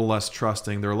they're a little less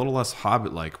trusting. They're a little less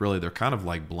Hobbit-like. Really, they're kind of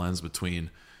like blends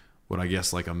between what I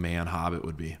guess like a man Hobbit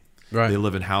would be. Right. They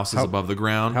live in houses above the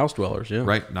ground. House dwellers, yeah.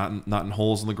 Right, not in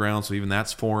holes in the ground. So even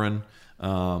that's foreign.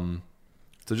 So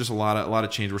just a lot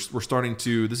of change. We're starting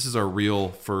to. This is our real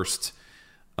first,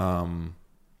 like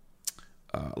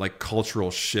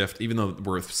cultural shift. Even though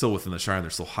we're still within the Shire and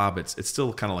they're still hobbits, it's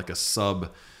still kind of like a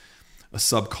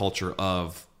subculture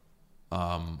of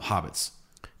hobbits.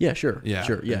 Yeah, sure. Yeah,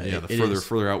 sure. Yeah, yeah. The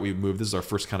further out we move, this is our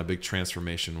first kind of big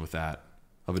transformation with that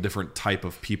of a different type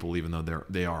of people, even though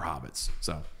they are hobbits.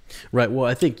 So, right. Well,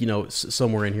 I think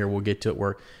somewhere in here we'll get to it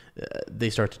where they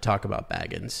start to talk about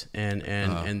Baggins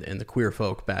and the queer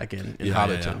folk back in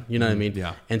Hobbiton. Yeah. You know what I mean?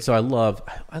 Yeah. And so I love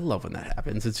when that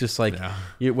happens. It's just like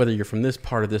whether you're from this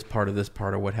part of this part of this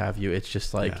part or what have you. It's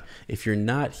just like if you're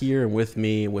not here and with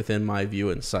me within my view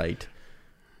and sight,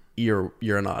 you're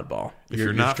an oddball. If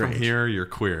you're not strange. from here, you're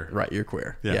queer. Right, you're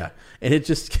queer. Yeah. Yeah. And it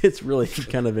just gets really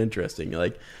kind of interesting.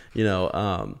 Like,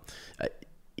 even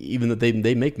though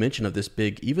they make mention of this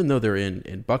big, even though they're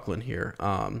in Buckland here,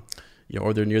 or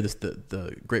they're near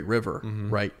the Great River,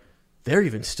 mm-hmm. right? They're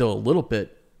even still a little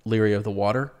bit leery of the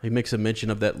water. He makes a mention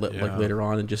of that like later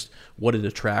on, and just what it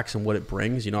attracts and what it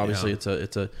brings. Obviously it's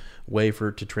a way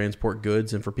to transport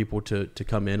goods and for people to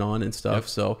come in on and stuff. Yep.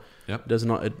 So it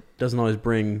doesn't always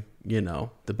bring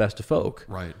the best of folk.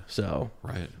 Right. So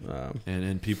right.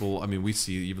 And people. I mean, we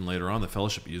see even later on the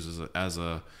Fellowship uses it as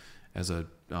a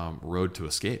road to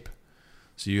escape.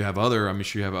 So you have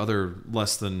other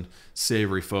less than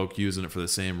savory folk using it for the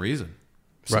same reason.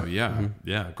 So right.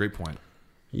 Yeah, great point.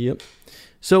 Yep.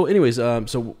 So anyways,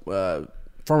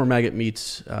 Farmer Maggot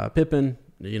meets Pippin,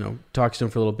 talks to him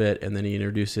for a little bit, and then he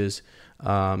introduces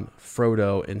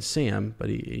Frodo and Sam, but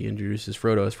he introduces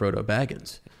Frodo as Frodo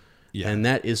Baggins. Yeah. And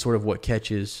that is sort of what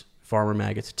catches Farmer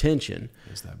Maggot's attention,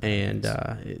 is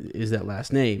that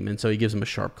last name. And so he gives him a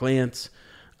sharp glance,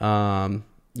 and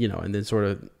then sort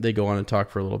of they go on and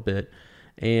talk for a little bit.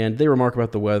 And they remark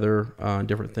about the weather,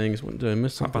 different things. Did I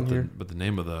miss something here? But the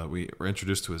name of we were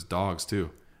introduced to his dogs too.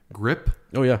 Grip.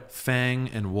 Oh yeah. Fang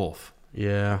and Wolf.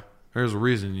 Yeah. There's a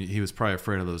reason he was probably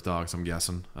afraid of those dogs, I'm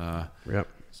guessing. Yep.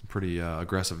 Some pretty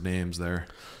aggressive names there.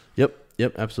 Yep,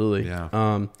 absolutely.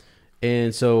 Yeah.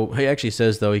 And so he actually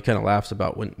says, though, he kind of laughs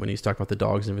about when he's talking about the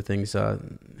dogs and everything.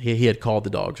 He had called the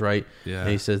dogs, right? Yeah. And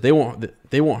he says they won't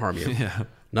harm you. Yeah.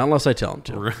 Not unless I tell them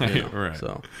to. Right. Right.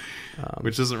 So,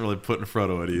 which isn't really putting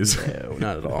Frodo at ease. No,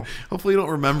 not at all. Hopefully you don't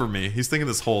remember me. He's thinking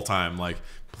this whole time, like,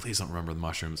 please don't remember the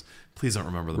mushrooms. Please don't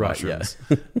remember the mushrooms.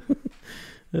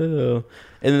 Yeah.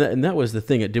 And that was the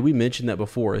thing. Did we mention that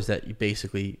before? Is that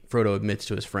basically Frodo admits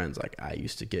to his friends, like, I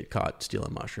used to get caught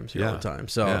stealing mushrooms here all the time.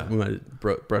 So we might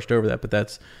have brushed over that, but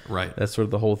that's right. That's sort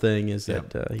of the whole thing. Is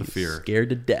that he's fear. Scared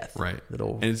to death. Right.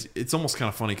 And it's almost kind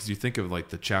of funny because you think of like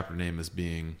the chapter name as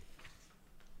being.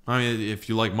 I mean, if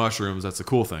you like mushrooms, that's a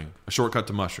cool thing. A shortcut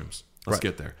to mushrooms. Let's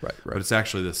get there. Right. But it's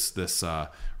actually this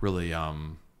really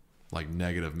like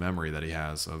negative memory that he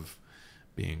has of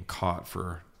being caught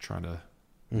for trying to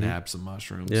nab some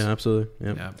mushrooms. Yeah, absolutely.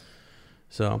 Yep. Yeah.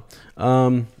 So,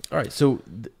 all right. So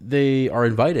they are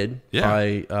invited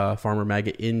by Farmer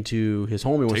Maggot into his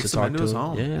home. He wants Takes to them talk into to his him.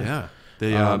 home. Yeah.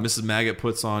 They Mrs. Maggot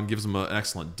gives him an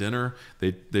excellent dinner.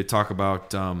 They talk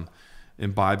about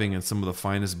imbibing in some of the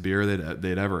finest beer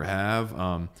they'd ever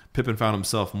have. Pippin found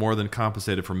himself more than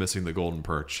compensated for missing the golden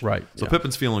perch. Right. So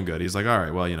Pippin's feeling good. He's like, all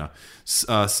right, well,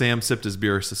 Sam sipped his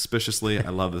beer suspiciously. I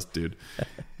love this dude.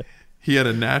 He had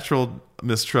a natural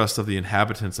mistrust of the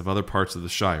inhabitants of other parts of the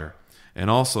Shire. And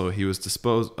also, he was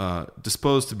disposed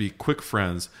to be quick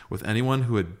friends with anyone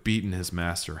who had beaten his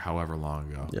master however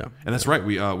long ago. Yeah. And that's right.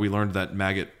 We learned that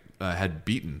Maggot had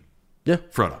beaten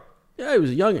Frodo. Yeah, he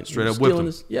was a youngin. Straight up whipped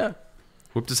him.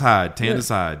 Whipped his hide, tanned his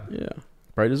hide. Yeah.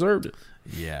 Probably deserved it.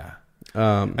 Yeah.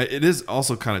 It is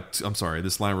also kind of, I'm sorry,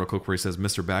 this line real quick where he says,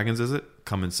 Mr. Baggins, is it?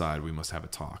 Come inside. We must have a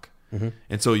talk. Mm-hmm.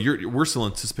 And so we're still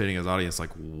anticipating as audience, like,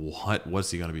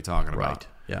 what's he going to be talking about? Right.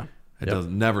 Yeah. It does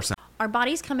never sound. Our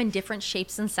bodies come in different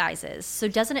shapes and sizes, so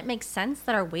doesn't it make sense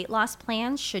that our weight loss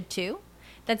plans should too?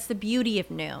 That's the beauty of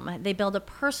Noom. They build a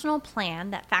personal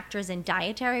plan that factors in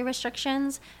dietary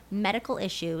restrictions, medical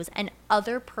issues, and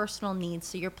other personal needs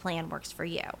so your plan works for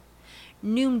you.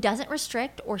 Noom doesn't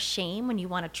restrict or shame when you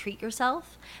want to treat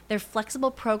yourself. Their flexible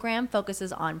program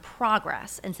focuses on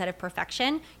progress instead of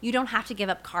perfection. You don't have to give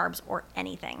up carbs or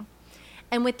anything.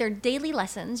 And with their daily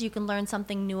lessons, you can learn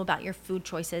something new about your food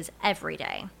choices every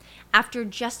day. After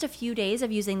just a few days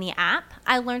of using the app,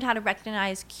 I learned how to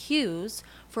recognize cues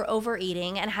for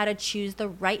overeating and how to choose the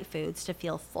right foods to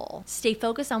feel full. Stay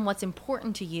focused on what's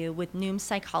important to you with Noom's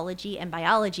psychology and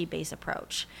biology-based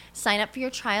approach. Sign up for your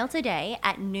trial today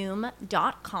at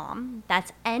Noom.com.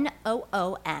 That's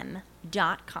Noom.com.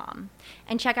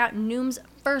 And check out Noom's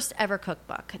first ever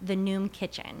cookbook, The Noom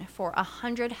Kitchen, for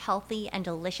 100 healthy and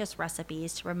delicious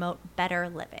recipes to promote better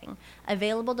living.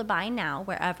 Available to buy now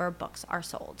wherever books are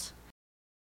sold.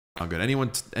 Good.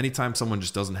 Anytime someone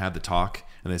just doesn't have the talk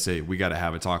and they say, we got to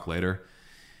have a talk later,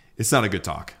 it's not a good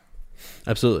talk.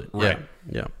 Absolutely. Right.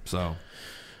 Yeah. So,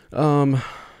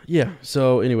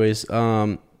 So anyways,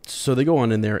 so they go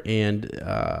on in there and,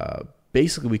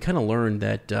 basically we kind of learned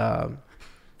that,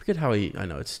 forget how I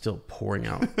know it's still pouring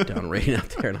down rain out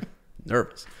there and I'm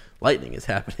nervous. Lightning is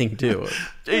happening too.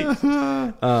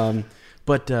 Jeez.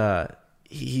 But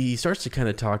he starts to kind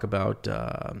of talk about,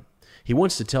 he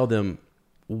wants to tell them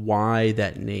why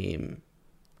that name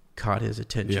caught his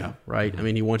attention, right? Mm-hmm. I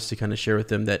mean, he wants to kind of share with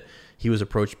them that he was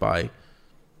approached by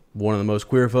one of the most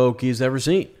queer folk he's ever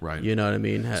seen. Right. You know what I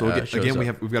mean? So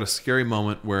again, we've got a scary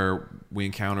moment where we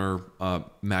encounter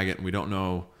Maggot and we don't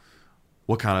know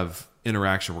what kind of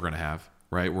interaction we're going to have,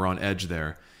 right? We're on edge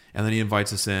there. And then he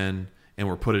invites us in and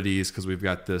we're put at ease because we've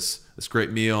got this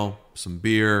great meal, some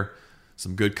beer,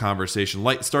 some good conversation.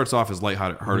 Starts off as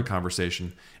lighthearted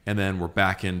conversation, and then we're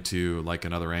back into like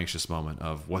another anxious moment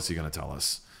of what's he going to tell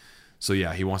us. So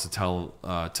yeah, he wants to tell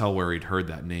where he'd heard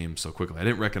that name so quickly. I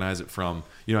didn't recognize it from,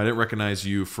 I didn't recognize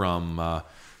you from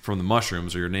the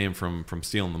mushrooms, or your name from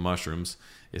stealing the mushrooms.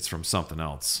 It's from something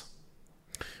else.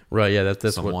 Right, yeah,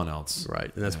 that's someone else.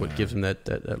 Right, and that's what gives him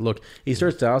that look. He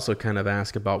starts to also kind of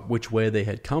ask about which way they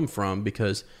had come from,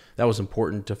 because that was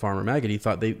important to Farmer Maggot. He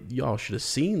thought y'all should have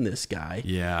seen this guy.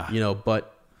 Yeah.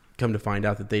 But come to find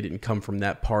out that they didn't come from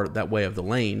that way of the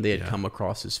lane. They had come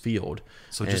across his field.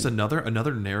 So just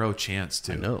another narrow chance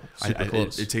too. I know, super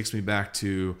close. It takes me back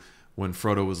to when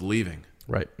Frodo was leaving.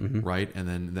 Right. Mm-hmm. Right, and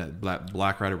then that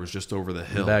Black Rider was just over the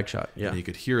hill. The bag shot. Yeah. And you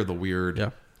could hear the weird. Yeah.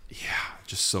 Yeah,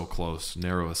 just so close,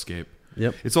 narrow escape.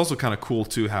 Yep. It's also kind of cool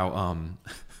too how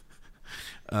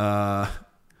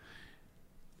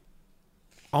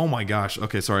oh my gosh.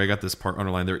 Okay, sorry, I got this part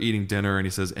underlined. They're eating dinner and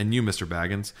he says, "And you, Mr.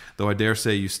 Baggins, though I dare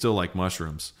say you still like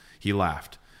mushrooms." He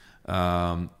laughed.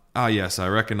 Yes, I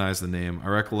recognize the name. I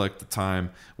recollect the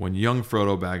time when young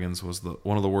Frodo Baggins was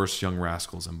one of the worst young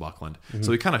rascals in Buckland. Mm-hmm.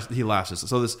 So he laughs.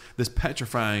 So this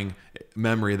petrifying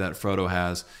memory that Frodo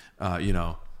has,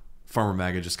 Farmer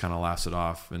Maggot just kind of laughs it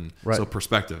off, and so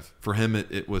perspective for him,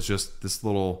 it was just this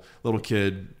little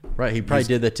kid. Right, he probably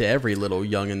did that to every little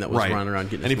youngin that was running around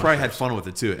getting. And he probably had fun with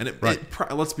it too. And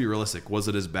let's be realistic. Was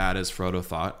it as bad as Frodo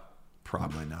thought?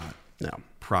 Probably not. No,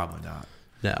 probably not.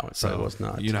 No, it probably was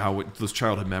not. You know how those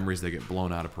childhood memories, they get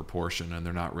blown out of proportion, and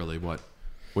they're not really what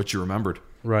you remembered.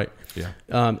 Right. Yeah.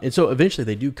 And so eventually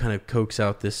they do kind of coax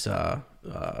out this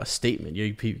statement.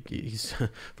 He's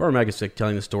Farmer Maggot's like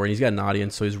telling the story, and he's got an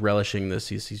audience, so he's relishing this.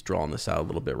 He's drawing this out a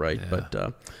little bit, right?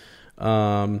 Yeah.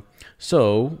 But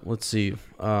so let's see.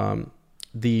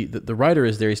 The writer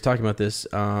is there. He's talking about this.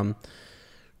 Quickest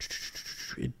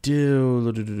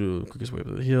way up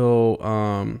the hill.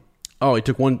 He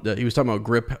took one. He was talking about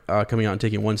Grip coming out and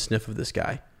taking one sniff of this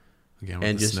guy. Again, with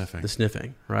and the just sniffing. the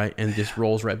sniffing, right? And just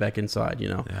rolls right back inside, you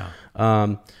know.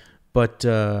 Yeah. But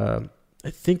I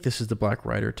think this is the Black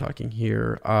Rider talking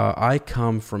here. I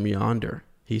come from yonder,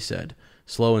 he said,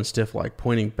 slow and stiff like,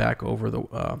 pointing back over the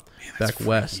back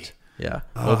west. Yeah,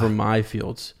 over my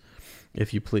fields,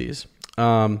 if you please.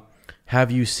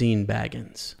 Have you seen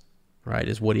Baggins? Right,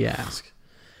 is what he asked.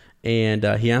 And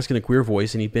he asked in a queer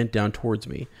voice, and he bent down towards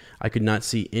me. I could not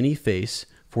see any face,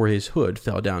 for his hood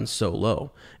fell down so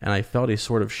low, and I felt a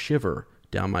sort of shiver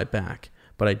down my back.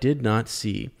 But I did not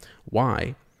see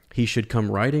why he should come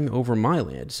riding over my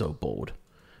land so bold.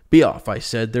 Be off, I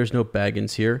said. There's no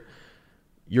Baggins here.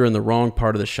 You're in the wrong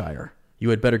part of the Shire. You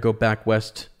had better go back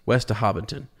west to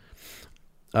Hobbiton.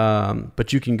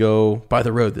 But you can go by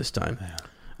the road this time.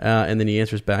 And then he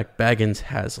answers back, Baggins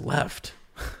has left.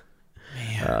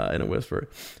 In a whisper.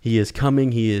 He is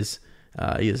coming. He is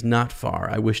not far.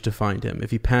 I wish to find him.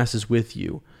 If he passes with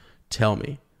you, tell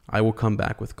me. I will come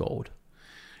back with gold.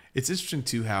 It's interesting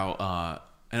too how,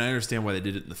 and I understand why they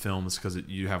did it in the films, because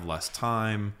you have less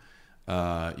time.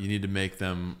 You need to make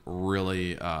them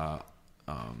really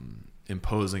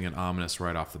imposing and ominous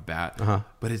right off the bat.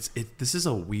 But this is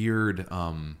a weird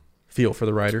feel for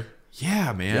the rider.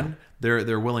 Yeah, man. Yeah.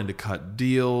 They're willing to cut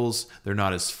deals. They're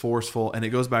not as forceful, and it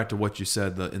goes back to what you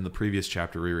said in the previous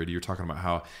chapter, Riri. You're talking about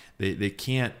how they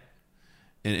can't,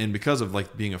 and because of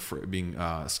like being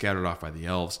scattered off by the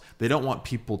elves, they don't want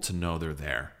people to know they're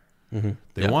there. Mm-hmm.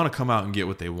 They want to come out and get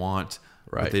what they want,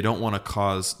 right? But they don't want to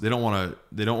cause. They don't want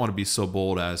to be so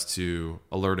bold as to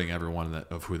alerting everyone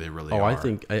of who they really are. I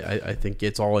think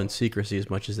it's all in secrecy as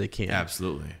much as they can.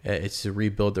 Absolutely, it's to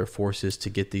rebuild their forces to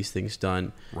get these things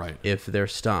done. Right. If they're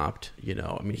stopped,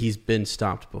 I mean, he's been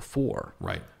stopped before.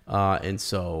 Right. And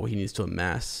so he needs to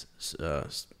amass.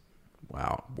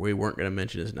 Wow, we weren't going to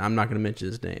mention his. I'm not going to mention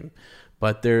his name,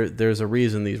 but there's a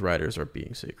reason these riders are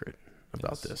being secret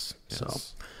about this. Yes. So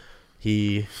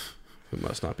he. Who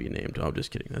must not be named. Oh, I'm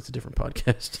just kidding. That's a different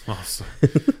podcast. Oh,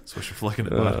 that's what you're flicking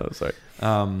at. Sorry.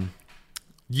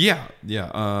 Yeah.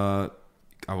 I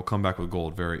will come back with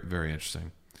gold. Very, very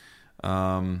interesting.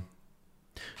 So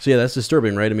yeah, that's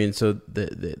disturbing, right? I mean, so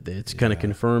it's kind of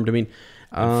confirmed. I mean,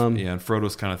 and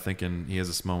Frodo's kind of thinking. He has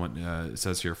this moment. It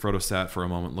says here, Frodo sat for a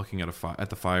moment looking at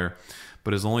the fire,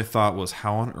 but his only thought was,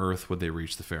 how on earth would they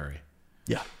reach the ferry?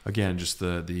 Yeah. Again, just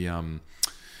the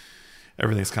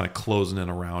everything's kind of closing in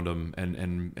around him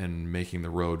and making the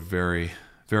road very,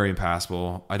 very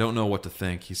impassable. I don't know what to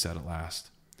think, he said at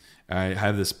last. I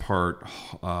have this part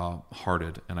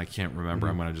hearted, and I can't remember.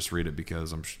 I'm going to just read it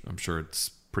because I'm sure it's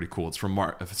pretty cool. It's from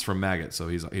Maggot, so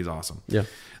he's awesome. Yeah.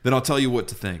 Then I'll tell you what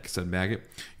to think, said Maggot.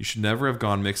 You should never have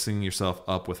gone mixing yourself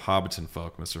up with Hobbiton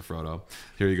folk, Mr. Frodo.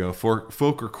 Here you go.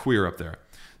 Folk are queer up there.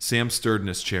 Sam stirred in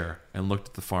his chair and looked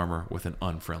at the farmer with an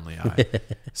unfriendly eye.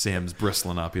 Sam's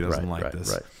bristling up. He doesn't like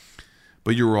this. Right.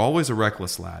 But you were always a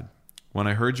reckless lad. When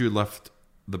I heard you had left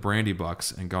the brandy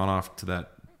bucks and gone off to that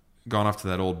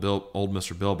old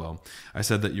Mr. Bilbo, I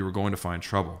said that you were going to find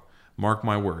trouble. Mark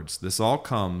my words. This all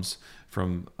comes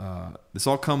of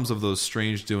those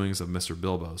strange doings of Mr.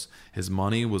 Bilbo's. His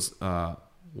money was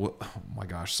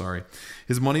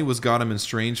His money was got him in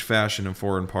strange fashion in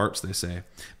foreign parts, they say.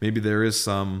 Maybe there is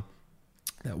some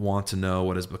that want to know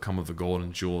what has become of the gold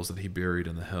and jewels that he buried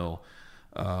in the hill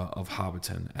of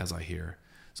Hobbiton, as I hear.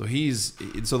 So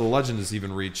the legend has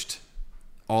even reached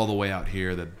all the way out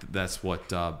here that's what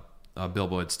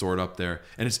Bilbo had stored up there.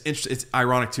 And it's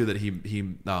ironic too that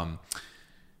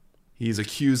he's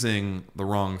accusing the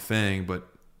wrong thing, but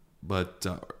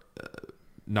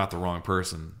not the wrong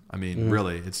person. I mean,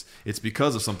 really, it's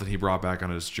because of something he brought back on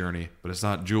his journey, but it's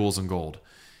not jewels and gold.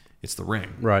 It's the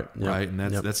ring. Right. Yep. Right. And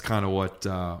that's kind of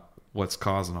what's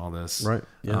causing all this. Right.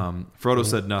 Yeah. Frodo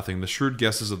said nothing. The shrewd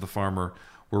guesses of the farmer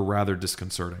were rather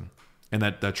disconcerting, and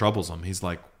that troubles him. He's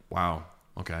like, wow,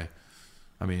 okay.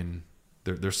 I mean,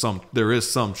 there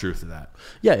is some truth to that.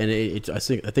 Yeah. And I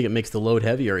think it makes the load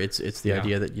heavier. It's the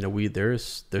idea that,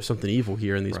 there's something evil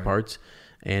here in these parts.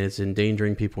 And it's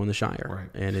endangering people in the Shire, right?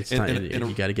 And it's time.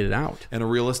 You got to get it out. And a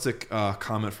realistic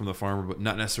comment from the farmer, but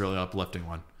not necessarily an uplifting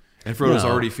one. And Frodo's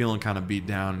already feeling kind of beat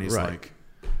down, and he's like,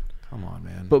 "Come on,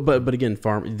 man." But again,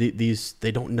 these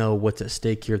they don't know what's at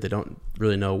stake here. They don't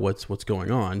really know what's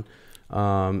going on,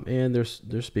 and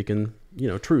they're speaking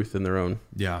truth in their own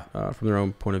from their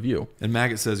own point of view. And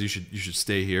Maggot says you should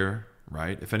stay here.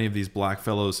 Right? If any of these black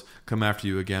fellows come after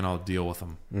you again, I'll deal with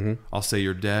them. Mm-hmm. I'll say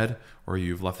you're dead, or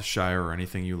you've left the Shire, or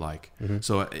anything you like. Mm-hmm.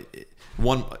 So,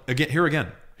 here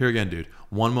again, dude.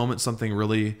 One moment something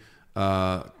really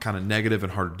kind of negative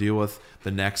and hard to deal with.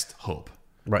 The next, hope.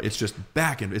 Right. It's just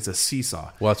back, and it's a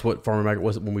seesaw. Well, that's what Farmer Maggot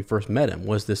was when we first met him.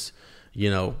 Was this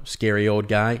scary old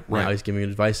guy. Right. Now he's giving you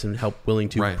advice and willing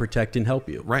to Right. protect and help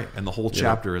you. Right. And the whole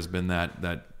chapter has been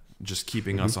that just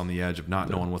keeping us on the edge of not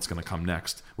knowing what's going to come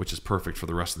next, which is perfect for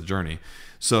the rest of the journey.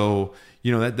 So,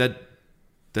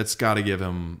 that's got to give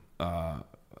him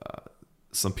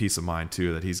some peace of mind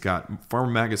too, that he's got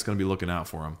Farmer Maggot's going to be looking out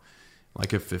for him.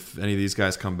 Like if any of these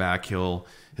guys come back, he'll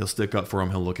stick up for him.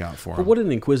 He'll look out for him. But what an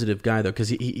inquisitive guy, though, because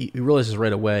he realizes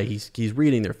right away he's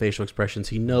reading their facial expressions.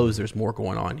 He knows there's more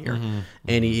going on here,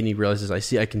 and he realizes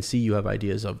I can see you have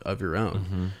ideas of your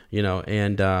own,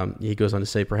 And he goes on to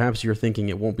say, perhaps you're thinking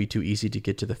it won't be too easy to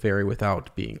get to the ferry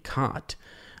without being caught.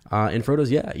 And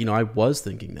Frodo's, I was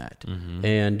thinking that,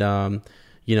 and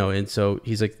and so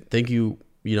he's like, thank you.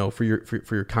 For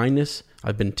your kindness.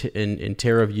 I've been in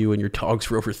terror of you and your dogs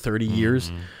for over 30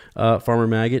 years, Farmer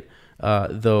Maggot.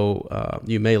 Though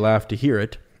you may laugh to hear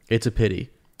it, it's a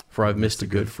pity, for I've missed a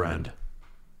good friend.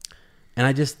 And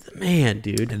I just, man,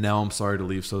 dude. And now I'm sorry to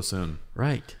leave so soon.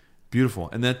 Right. Beautiful.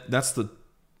 And that's the,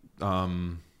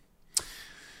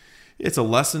 it's a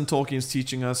lesson Tolkien's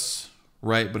teaching us,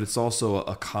 right? But it's also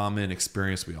a common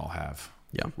experience we all have.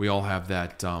 Yeah. We all have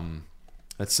that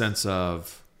sense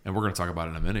of, and we're going to talk about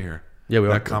it in a minute here. Yeah, we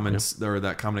that common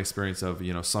experience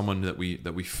of someone that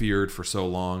we feared for so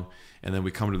long, and then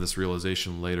we come to this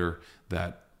realization later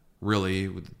that really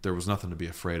there was nothing to be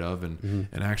afraid of, and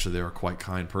actually they were a quite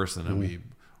kind person, and we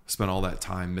spent all that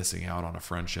time missing out on a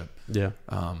friendship. Yeah.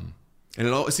 And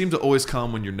it seems to always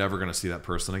come when you're never going to see that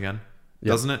person again,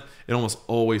 doesn't it? It almost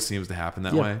always seems to happen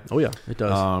that way. Oh yeah, it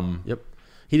does. Yep.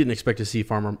 He didn't expect to see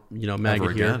Farmer,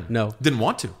 Maggot here. Again. No, didn't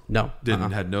want to. No,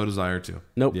 had no desire to.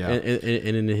 Nope. Yeah. And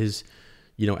in his,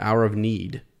 hour of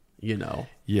need,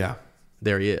 Yeah.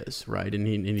 there he is, right? And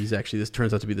he's actually, this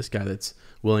turns out to be this guy that's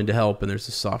willing to help, and there's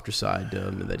a softer side to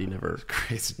him that he never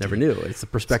knew. It's the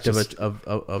perspective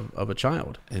of a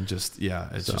child, and just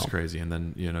just crazy. And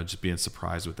then just being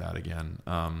surprised with that again.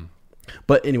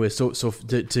 But anyway, so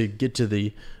to get to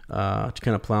the to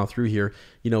kind of plow through here,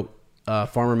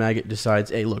 Farmer Maggot decides,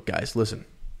 hey, look, guys, listen,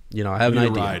 I have an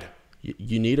idea. Ride.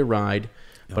 You need a ride,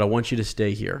 but I want you to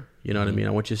stay here. You know what I mean? I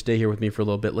want you to stay here with me for a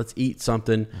little bit. Let's eat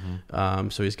something.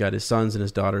 So he's got his sons and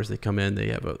his daughters. They come in. They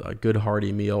have a good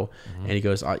hearty meal, and he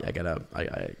goes, I've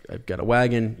got a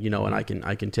wagon, and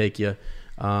I can take you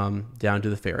down to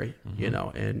the ferry,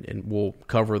 and we'll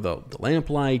cover the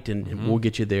lamplight, and we'll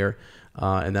get you there,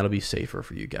 and that'll be safer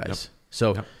for you guys. Yep.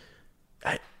 So. Yep.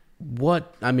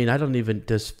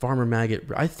 Does Farmer Maggot,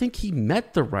 I think he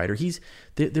met the writer.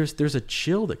 There's a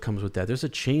chill that comes with that. There's a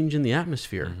change in the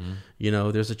atmosphere.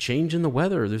 There's a change in the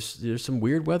weather. There's some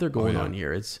weird weather going on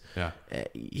here.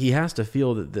 He has to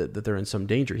feel that they're in some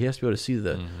danger. He has to be able to see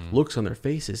the looks on their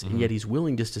faces, and yet he's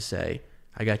willing just to say,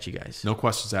 I got you guys. No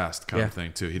questions asked kind of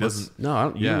thing too. He doesn't.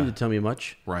 No, you don't need to tell me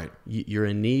much. Right. You're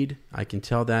in need. I can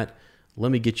tell that.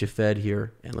 Let me get you fed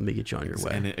here, and let me get you on your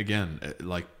way. And again,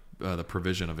 the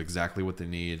provision of exactly what they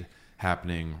need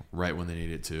happening right when they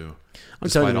need it to,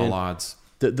 despite all odds.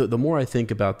 The more I think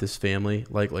about this family,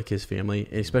 like his family,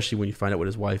 and especially when you find out what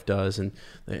his wife does and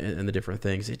the different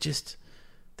things,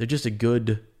 they're just a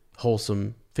good,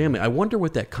 wholesome family. I wonder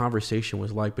what that conversation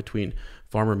was like between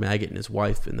Farmer Maggot and his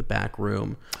wife in the back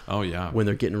room. Oh yeah, when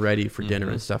they're getting ready for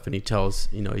dinner and stuff, and he tells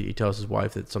his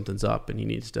wife that something's up and he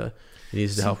needs to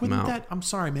help him out. I'm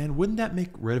sorry, man. Wouldn't that make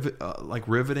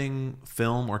riveting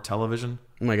film or television?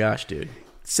 Oh my gosh, dude!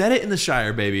 Set it in the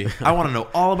Shire, baby. I want to know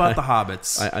all about the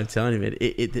hobbits. I'm telling you, man.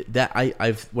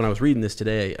 When I was reading this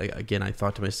today, I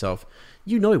thought to myself,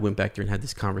 he went back there and had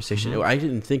this conversation. I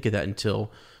didn't think of that until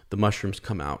the mushrooms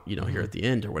come out, here at the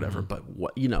end or whatever. But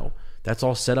what that's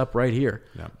all set up right here.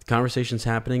 Yeah. The conversation's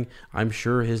happening. I'm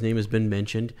sure his name has been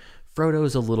mentioned. Frodo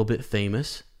is a little bit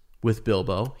famous with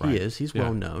Bilbo. Right. He is. He's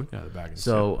well known. Yeah, the Baggins.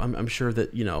 So I'm sure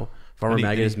that Farmer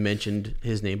Maggot has mentioned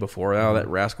his name before. Oh, that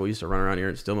rascal used to run around here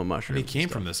and steal my mushrooms. And he came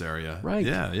from this area, right?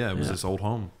 Yeah. It was his old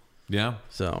home. Yeah.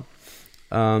 So,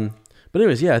 but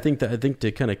anyways, I think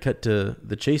to kind of cut to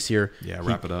the chase here. Yeah,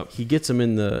 wrap it up. He gets them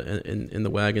in the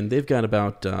wagon. They've got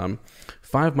about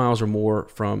 5 miles or more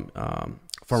from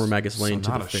Farmer Maggot's lane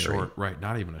to the ferry.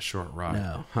 Not even a short ride.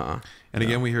 No. And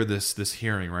again, we hear this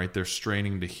hearing, right? They're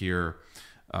straining to hear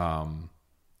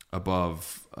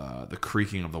above the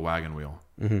creaking of the wagon wheel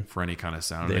for any kind of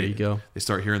sound. There you go. They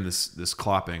start hearing this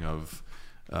clopping of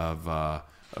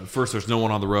first there's no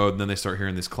one on the road, and then they start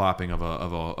hearing this clopping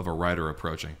of a rider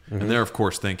approaching. And they're of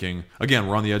course thinking, again,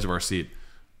 we're on the edge of our seat.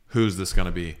 Who's this going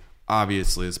to be?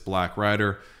 Obviously, it's Black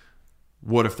Rider.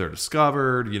 What if they're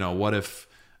discovered? What if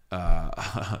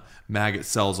Maggot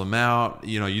sells them out?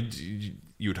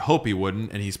 You'd hope he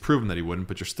wouldn't, and he's proven that he wouldn't,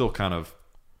 but you're still kind of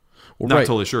not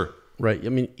totally sure. Right. I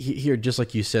mean, here, just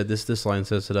like you said, this line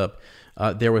sets it up.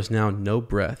 There was now no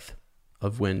breath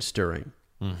of wind stirring.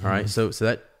 All right. So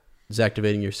that is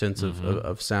activating your sense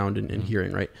of sound and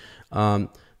hearing, right?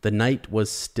 The night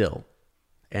was still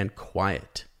and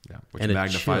quiet. Yeah, which and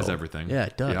magnifies everything. Yeah,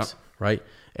 it does. Yep. Right.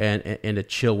 And a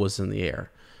chill was in the air.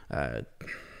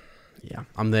 Yeah,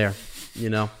 I'm there.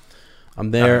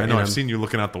 I'm there. I know. I've seen you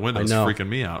looking out the window. It's freaking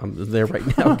me out. I'm there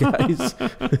right now, guys.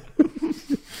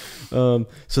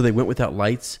 So they went without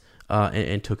lights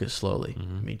and took it slowly. I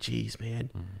mean, geez, man.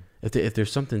 If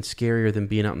there's something scarier than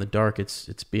being out in the dark,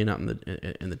 it's being out in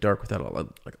the dark without a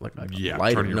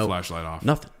light, turning your flashlight off.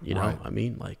 Nothing. You know, Right. I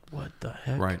mean, like, what the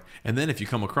heck? Right. And then if you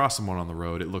come across someone on the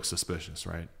road, it looks suspicious,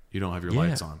 right? You don't have your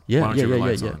lights on. Yeah, Why don't you have your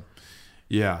lights yeah. on?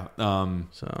 Yeah.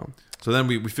 So then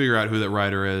we figure out who that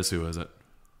rider is. Who is it?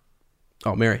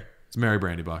 oh, Mary. It's Mary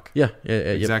Brandybuck. Yeah.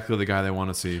 Exactly the guy they want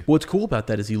to see. What's cool about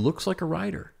that is he looks like a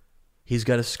rider. He's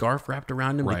got a scarf wrapped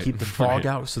around him to Right. keep the fog Right.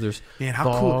 out. So there's Man, how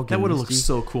fog cool. That and would have looked misty.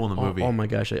 so cool in the movie. Oh my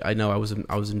gosh. I know. I was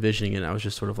envisioning it. And I was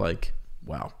just sort of like,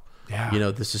 wow. Yeah.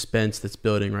 The suspense that's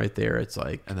building right there. It's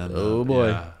like, And then oh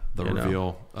boy. the You know?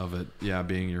 reveal of it. Yeah,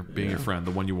 being your friend,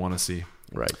 the one you want to see.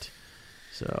 Right.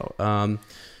 So,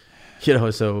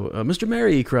 Mr.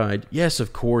 Mary, he cried. Yes,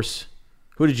 of course.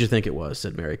 Who did you think it was?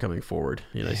 Said Mary, coming forward.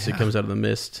 So he comes out of the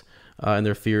mist, and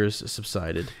their fears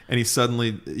subsided. And he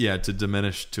suddenly, to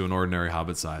diminish to an ordinary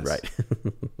hobbit size. Right.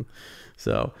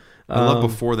 So, I love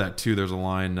before that too. There's a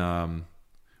line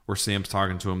where Sam's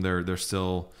talking to him. They're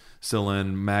still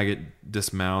in. Maggot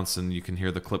dismounts, and you can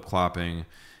hear the clip clopping.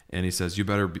 And he says, "You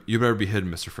better be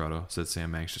hidden, Mr. Frodo," said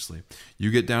Sam anxiously.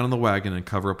 "You get down in the wagon and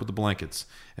cover up with the blankets,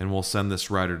 and we'll send this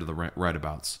rider to the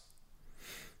rightabouts."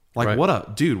 Like, Right. what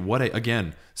a,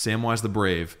 again, Samwise the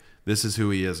Brave, this is who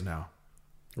he is now.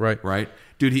 right.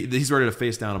 Dude, he's ready to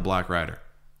face down a black rider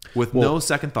with no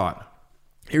second thought.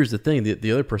 Here's the thing.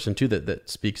 The other person, too, that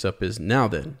speaks up is, "Now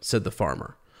then," said the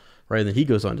farmer. Right. And then he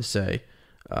goes on to say,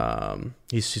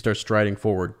 he starts striding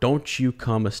forward. "Don't you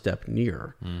come a step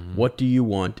nearer. What do you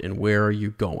want and where are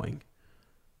you going?"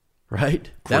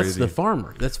 Right? That's Crazy. the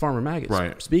farmer. That's Farmer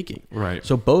Maggot speaking. Right.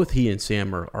 So both he and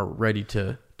Sam are ready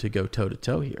to go toe to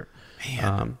toe here.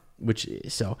 Man.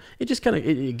 It just kind of,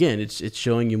 again, it's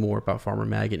showing you more about Farmer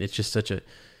Maggot. It's just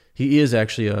he is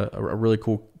actually a really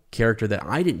cool character that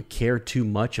I didn't care too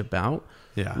much about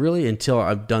really until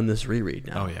I've done this reread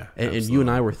now. Oh, yeah. And you and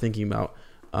I were thinking about,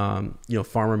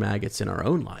 Farmer Maggots in our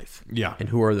own life. Yeah. And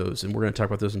who are those? And we're going to talk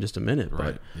about those in just a minute.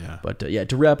 Right. But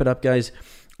to wrap it up, guys,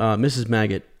 Mrs.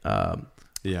 Maggot.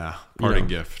 Parting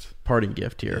gift. Parting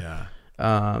gift here.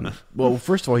 Yeah. Well,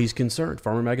 first of all, he's concerned.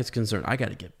 Farmer Maggot's concerned. I got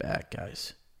to get back,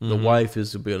 guys. The wife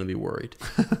is going to be worried.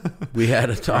 We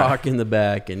had a talk in the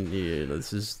back, and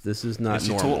this is not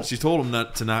normal. She told him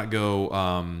not to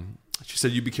go. She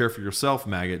said, "You be careful yourself,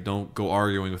 Maggot. Don't go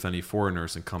arguing with any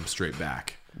foreigners and come straight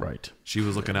back." Right. She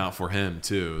was looking out for him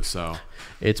too. So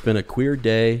it's been a queer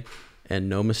day, and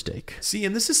no mistake. See,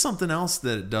 and this is something else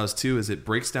that it does too. Is it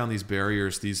breaks down these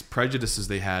barriers, these prejudices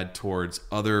they had towards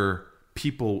other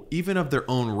people, even of their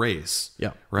own race.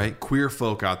 Yeah. Right. Queer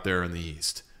folk out there in the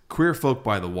East. Queer folk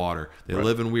by the water. They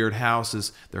live in weird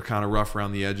houses. They're kind of rough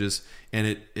around the edges. And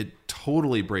it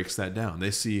totally breaks that down.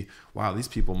 They see, wow, these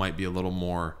people might be a little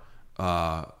more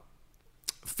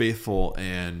faithful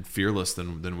and fearless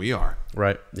than we are.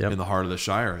 Right. Yep. In the heart of the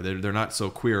Shire. They're not so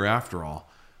queer after all.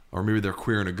 Or maybe they're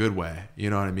queer in a good way. You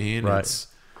know what I mean? Right.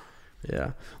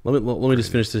 Yeah. Let me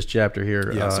just finish this chapter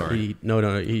here. Yeah, sorry.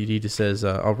 He just says,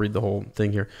 I'll read the whole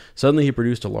thing here. Suddenly he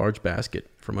produced a large basket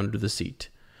from under the seat.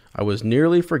 "I was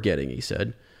nearly forgetting," he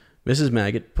said. "Mrs.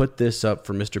 Maggot, put this up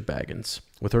for Mr. Baggins,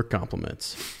 with her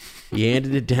compliments." He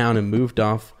handed it down and moved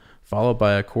off, followed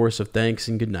by a chorus of thanks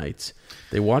and good nights.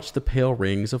 They watched the pale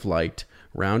rings of light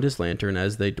round his lantern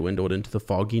as they dwindled into the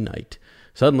foggy night.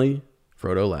 Suddenly,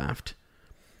 Frodo laughed.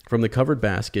 From the covered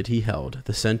basket he held,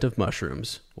 the scent of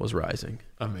mushrooms was rising.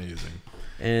 Amazing.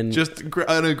 And Just a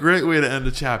great way to end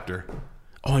a chapter.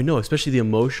 oh, I know, especially the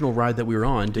emotional ride that we were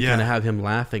on to kind of have him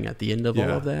laughing at the end of all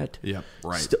of that. Yeah,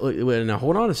 right. Now,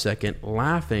 hold on a second.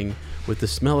 Laughing with the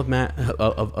smell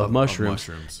of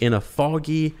mushrooms in a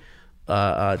foggy,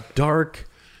 dark,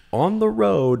 on the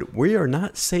road. We are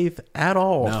not safe at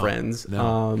all, friends.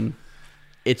 No.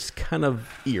 It's kind of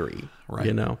eerie,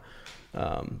 right.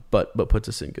 But puts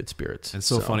us in good spirits. It's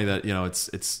so funny that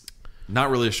it's not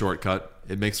really a shortcut.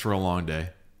 It makes for a long day,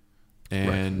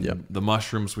 and the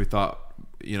mushrooms we thought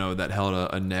that held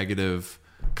a negative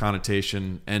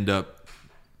connotation end up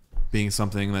being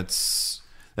something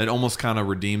that almost kind of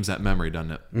redeems that memory,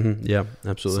 doesn't it? Mm-hmm. Yeah,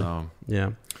 absolutely. So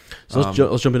yeah. So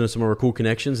let's jump into some of our cool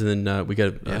connections, and then we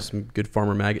got some good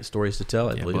Farmer Maggot stories to tell,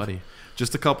 I believe. Buddy.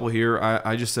 Just a couple here.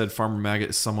 I just said Farmer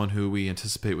Maggot is someone who we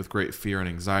anticipate with great fear and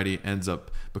anxiety ends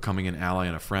up becoming an ally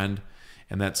and a friend.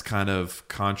 And that's kind of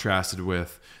contrasted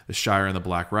with the Shire and the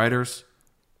Black Riders.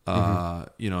 So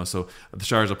the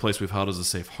Shire is a place we've held as a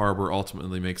safe harbor,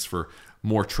 ultimately makes for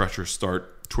more treacherous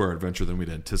start to our adventure than we'd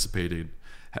anticipated,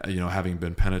 having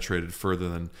been penetrated further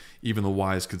than even the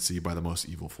wise could see by the most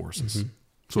evil forces.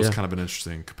 So it's kind of an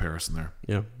interesting comparison there.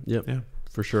 Yeah,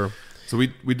 for sure. So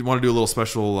we want to do a little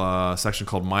special section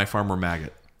called My Farmer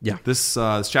Maggot. Yeah. This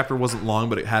chapter wasn't long,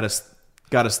 but it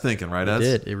got us thinking, right,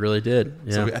 Ez? It really did.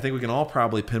 Yeah. So I think we can all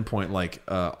probably pinpoint like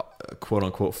a quote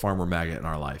unquote farmer maggot in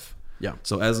our life. Yeah.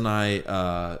 So Ez and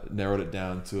I narrowed it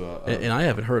down to and I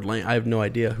haven't heard Lane. I have no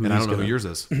idea who. And I don't know who yours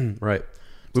is. Right.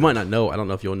 We might not know. I don't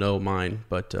know if you'll know mine,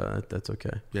 but that's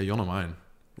okay. Yeah, you'll know mine.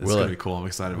 It's Really? gonna be cool. I'm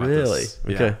excited about Really? this.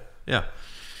 Okay. Yeah.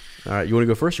 All right. You want to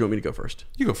go first? Or you want me to go first?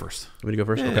 You go first. You want me to go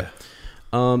first? Yeah.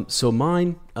 Okay. So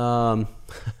mine.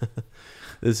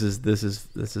 This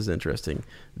is interesting.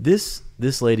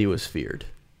 This lady was feared.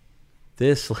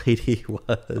 This lady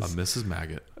was Mrs.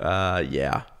 Maggot.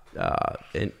 Yeah.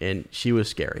 And she was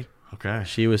scary. Okay.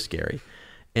 She was scary.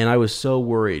 And I was so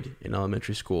worried in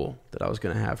elementary school that I was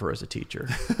going to have her as a teacher.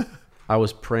 I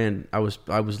was praying. I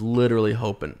was literally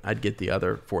hoping I'd get the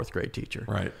other fourth grade teacher.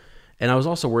 Right. And I was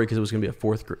also worried because it was going to be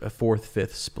a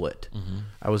fourth-fifth split.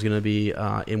 I was going to be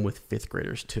in with fifth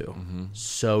graders too.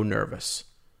 So nervous.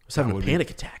 I was having a panic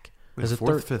attack. As a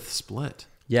fifth split.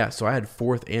 Yeah, so I had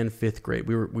fourth and fifth grade.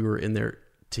 We were in there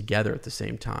together at the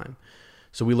same time.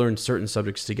 So we learned certain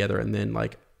subjects together, and then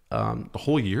the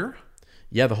whole year.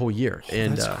 Yeah, the whole year.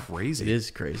 And that's crazy. It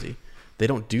is crazy. They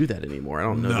don't do that anymore. I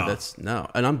don't know that that's And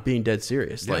I'm being dead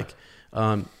serious. Yeah. Like,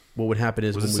 what would happen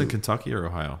is Was this in Kentucky or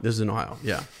Ohio? This is in Ohio.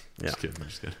 Yeah. Just kidding.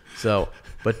 So,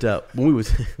 but when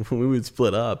we would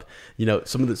split up,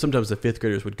 sometimes the fifth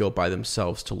graders would go by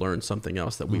themselves to learn something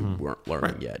else that we weren't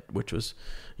learning yet, which was,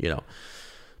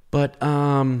 But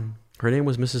her name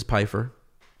was Mrs. Pfeiffer,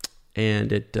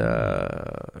 and it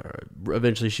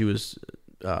eventually she was,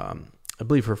 I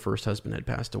believe her first husband had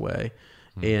passed away,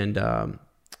 and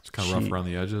it's kind of rough around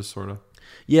the edges, sort of.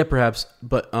 Yeah, perhaps,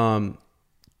 but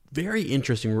very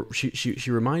interesting.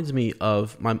 She reminds me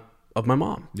of my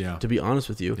mom. Yeah. To be honest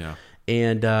with you. Yeah.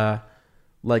 And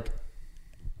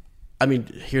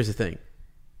here's the thing.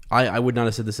 I would not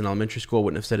have said this in elementary school. I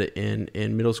wouldn't have said it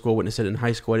in middle school. I wouldn't have said it in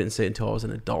high school. I didn't say it until I was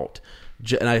an adult.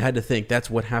 And I had to think that's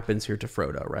what happens here to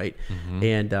Frodo, right?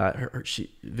 And eventually,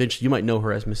 you might know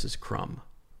her as Mrs. Crumb.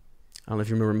 I don't know if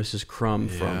you remember Mrs. Crumb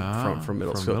from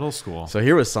middle school. So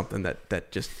here was something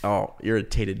that just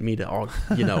irritated me to all,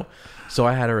 So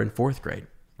I had her in fourth grade,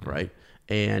 right?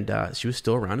 And she was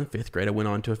still around in fifth grade. I went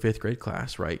on to a fifth grade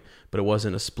class, right? But it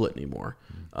wasn't a split anymore,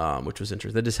 which was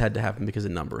interesting. That just had to happen because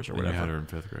of numbers or whatever. You had her in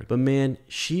fifth grade. But man,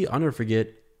 I'll never forget,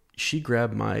 she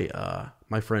grabbed my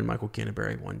friend Michael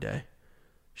Canterbury one day.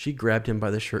 She grabbed him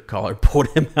by the shirt collar, pulled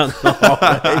him out of the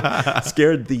hallway,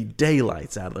 scared the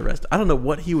daylights out of the rest. I don't know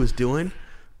what he was doing,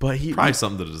 but probably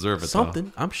something to deserve it.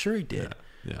 Something, though. I'm sure he did.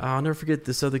 Yeah. I'll never forget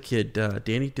this other kid,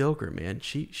 Danny Dilger. Man,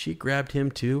 she grabbed him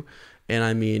too, and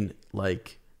I mean,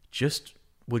 like, just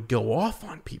would go off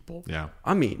on people. Yeah.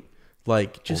 I mean,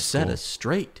 like, just set us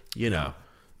straight. Yeah.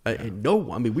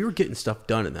 We were getting stuff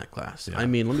done in that class. Yeah. I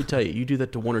mean, let me tell you, you do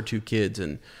that to one or two kids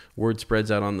and word spreads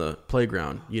out on the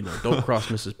playground, don't cross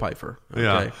Mrs. Pfeiffer. Okay?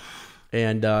 Yeah.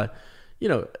 And,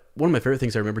 one of my favorite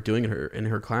things I remember doing in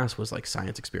her class was like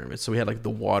science experiments. So we had like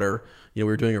the water, we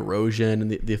were doing erosion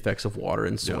and the effects of water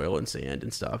and soil and sand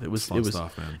and stuff. It was fun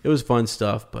stuff, man. It was fun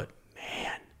stuff, but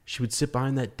man, she would sit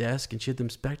behind that desk and she had them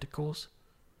spectacles.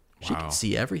 Wow. She could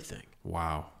see everything.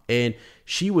 Wow. And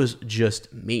she was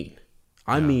just mean.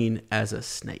 I mean, as a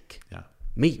snake. Yeah.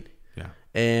 Mean. Yeah.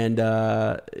 And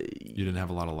you didn't have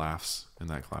a lot of laughs in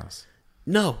that class.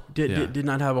 No, did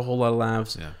not have a whole lot of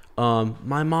laughs. Yeah.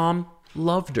 My mom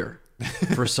loved her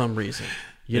for some reason.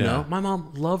 You know, my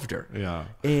mom loved her. Yeah.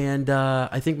 And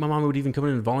I think my mom would even come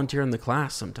in and volunteer in the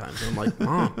class sometimes. And I'm like,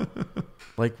 Mom,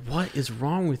 like, what is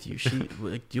wrong with you? She,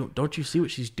 like, don't you see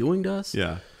what she's doing to us?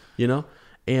 Yeah.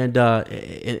 And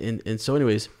so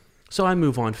anyways, so I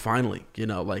move on finally,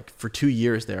 like for 2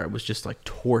 years there, it was just like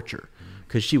torture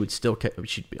because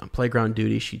she'd be on playground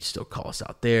duty. She'd still call us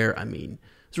out there. I mean,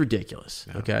 it's ridiculous.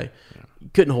 Yeah. Okay. Yeah. You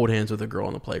couldn't hold hands with a girl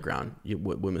on the playground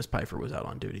when Miss Pfeiffer was out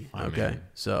on duty. Okay.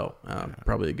 So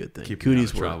probably a good thing.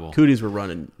 Cooties were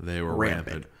running. They were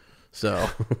rampant. So,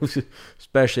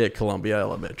 especially at Columbia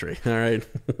Elementary. All right,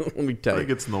 let me tell you, It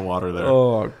gets in the water there.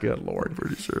 oh good lord, I'm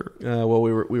pretty sure. well,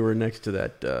 we were next to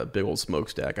that big old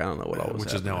smokestack. I don't know what all was Which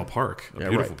is happening. now a park, a Yeah,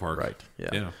 beautiful right, park. right, yeah.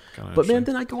 kinda But man, interesting.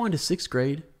 then I go on to 6th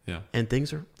grade, Yeah. and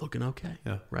things are looking okay.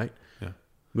 Yeah. Right. Yeah.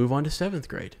 Move on to 7th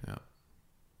grade. Yeah.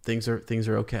 Things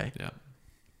are okay. Yeah.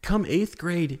 Come 8th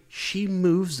grade, she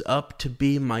moves up to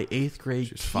be my 8th grade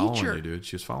She's teacher. following you, dude.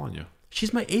 She's following you.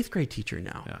 She's my 8th grade teacher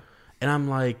now. Yeah. And I'm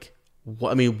like,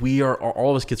 what? I mean, we are, all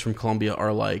of us kids from Columbia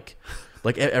are like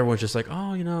everyone's just like,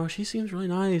 oh, you know, she seems really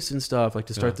nice and stuff, like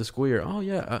to start the school year. Oh,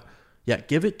 yeah. Yeah,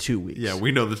 give it 2 weeks. Yeah,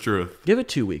 we know the truth. Give it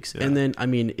 2 weeks. Yeah. And then, I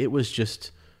mean, it was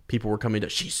just, people were coming to,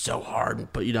 she's so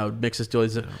hard, but, you know, mixes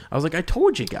deals. I was like, I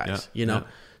told you guys, Yeah. you know. Yeah.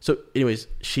 So anyways,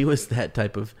 she was that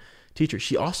type of teacher.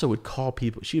 She also would call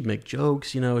people, she would make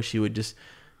jokes, you know, she would just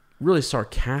really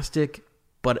sarcastic,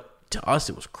 but to us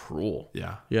it was cruel.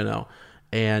 Yeah. You know.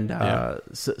 And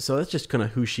so that's just kind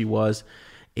of who she was.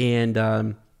 And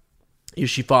you know,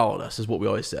 she followed us, is what we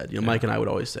always said. You know, Mike and I would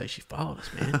always say, she followed us,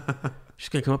 man. She's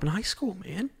going to come up in high school,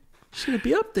 man. She's going to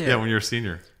be up there. Yeah, when you're a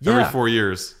senior. Yeah. Every 4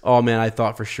 years. Oh man, I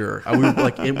thought for sure. We were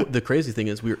like, and the crazy thing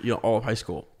is, we were, you know, all of high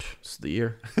school. This is the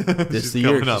year. This is the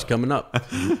year. She's coming up.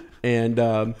 And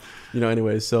you know,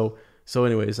 anyways, so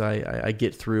anyways, I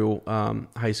get through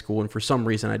high school, and for some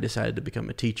reason, I decided to become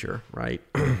a teacher. Right?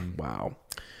 Wow.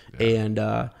 Yeah. And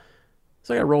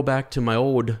so I got to roll back to my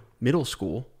old middle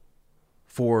school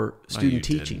for student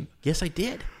teaching. Didn't. Yes, I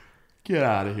did. Get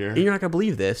out of here. And you're not gonna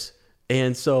believe this.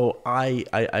 And so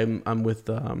I'm with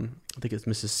I think it's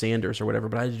Mrs. Sanders or whatever,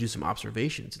 but I had to do some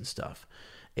observations and stuff.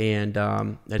 And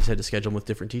I just had to schedule them with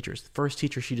different teachers. The first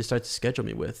teacher she decided to schedule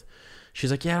me with,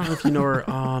 she's like, yeah, I don't know if you know her,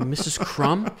 Mrs.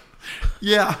 Crum.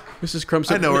 Yeah. Mrs. Crum.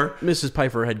 So I know her. Mrs.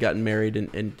 Pfeiffer had gotten married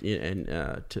and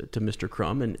to Mr.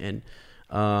 Crum, and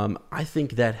I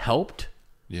think that helped.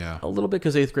 Yeah. A little bit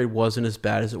because 8th grade wasn't as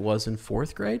bad as it was in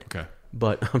 4th grade. Okay.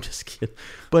 But I'm just kidding.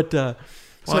 But Well,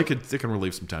 so it can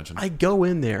relieve some tension. I go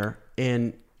in there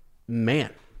and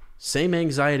man, same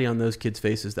anxiety on those kids'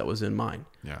 faces that was in mine.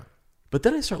 Yeah. But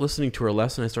then I start listening to her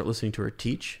lesson. I start listening to her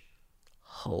teach.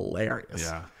 Hilarious.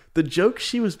 Yeah. The jokes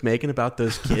she was making about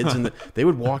those kids, and they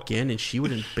would walk in and she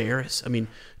would embarrass. I mean,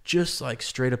 just like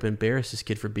straight up embarrass this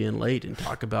kid for being late and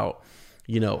talk about,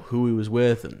 you know, who he was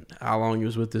with and how long he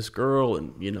was with this girl.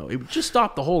 And, you know, it would just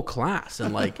stop the whole class.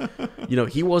 And like, you know,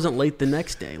 he wasn't late the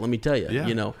next day. Let me tell you, Yeah.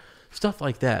 you know, stuff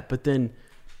like that. But then,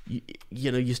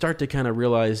 you know, you start to kind of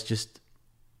realize just,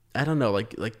 I don't know,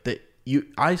 like that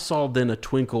I saw then a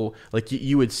twinkle, like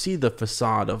you would see the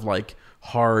facade of like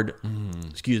hard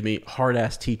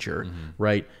ass teacher,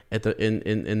 right? At the,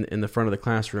 in the front of the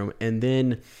classroom. And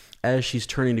then as she's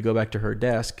turning to go back to her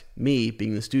desk, me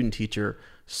being the student teacher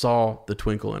saw the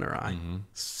twinkle in her eye,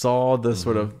 saw the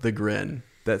sort of the grin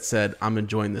that said, I'm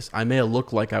enjoying this. I may have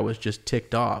looked like I was just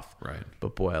ticked off, Right.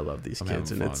 but boy, I love these kids.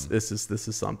 having And fun. this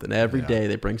is something. Every day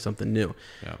they bring something new.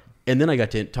 Yeah. And then I got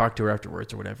to talk to her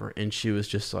afterwards or whatever. And she was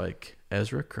just like,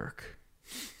 Ezra Kirk,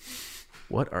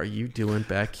 what are you doing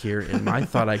back here? And I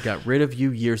thought I got rid of you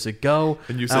years ago.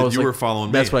 And you I said was you like, were following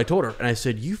me. That's what I told her. And I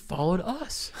said, you followed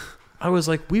us. I was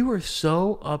like, we were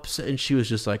so upset. And she was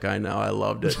just like, I know, I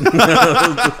loved it.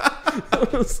 I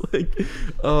was like,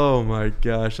 oh my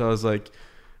gosh. I was like,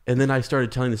 and then I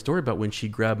started telling the story about when she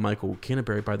grabbed Michael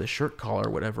Canterbury by the shirt collar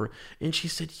or whatever. And she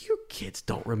said, you kids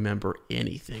don't remember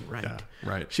anything, right? Yeah,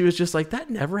 right. She was just like, that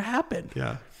never happened.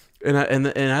 Yeah. And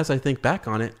as I think back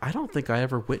on it, I don't think I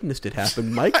ever witnessed it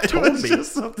happen. Mike told was me.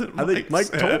 just something I think Mike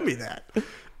said. told me that.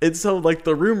 And so like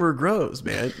the rumor grows,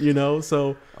 man, you know?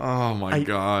 So Oh my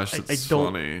gosh. It's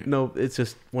funny. No, it's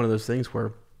just one of those things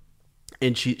where,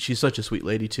 and she's such a sweet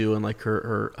lady too. And like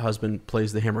her husband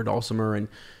plays the hammer dulcimer, and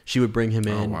she would bring him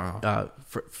in. wow.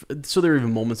 So there were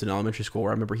even moments in elementary school where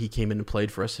I remember he came in and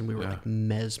played for us, and we were like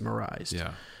mesmerized.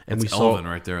 Yeah. And That's we saw Elvin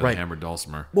right there, the hammer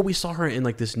dulcimer. Well, we saw her in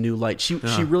like this new light. She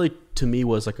really, to me,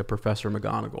 was like a Professor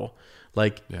McGonagall.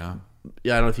 Like, Yeah. I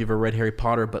don't know if you've ever read Harry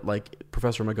Potter, but like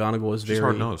Professor McGonagall is She's very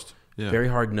hard-nosed. Yeah. very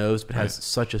hard nosed, but has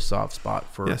such a soft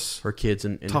spot for Yes. her kids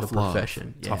and Tough her love.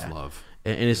 profession. Tough Yeah. love.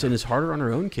 And it's harder on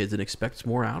her own kids and expects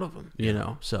more out of them, you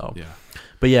know. So, Yeah.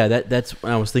 But yeah, that's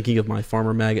when I was thinking of my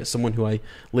farmer maggot, someone who I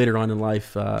later on in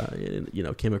life, you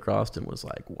know, came across and was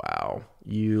like, "Wow,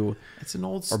 you It's an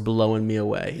old are blowing me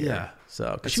away." Here. Yeah.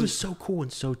 So, because she was so cool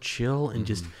and so chill, and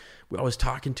just I was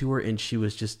talking to her, and she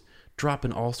was just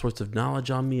dropping all sorts of knowledge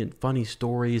on me and funny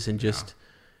stories, and just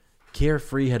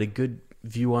carefree, had a good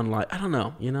view on life. I don't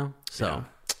know, you know. So.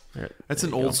 That's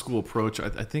an old school approach. I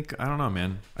think, I don't know,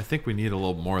 man. I think we need a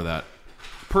little more of that.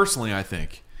 Personally, I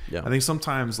think. Yeah. I think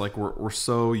sometimes like we're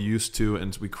so used to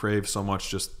and we crave so much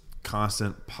just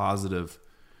constant positive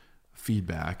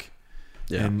feedback.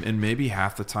 Yeah. And maybe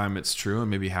half the time it's true and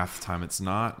maybe half the time it's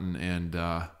not. And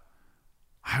I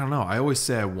don't know. I always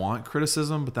say I want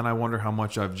criticism, but then I wonder how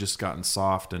much I've just gotten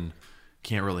soft and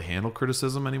can't really handle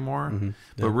criticism anymore. Mm-hmm. Yeah.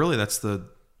 But really that's the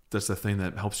thing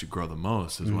that helps you grow the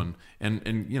most is when,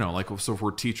 and you know, like, so if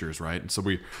we're teachers, right? And so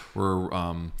we're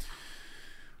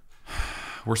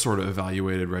sort of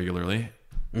evaluated regularly.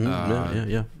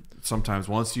 Yeah. Sometimes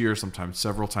once a year, sometimes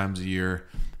several times a year.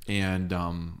 And,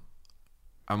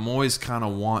 I'm always kind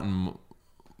of wanting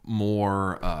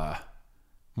more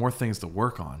things to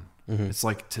work on. It's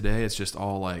like today, it's just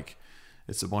all like,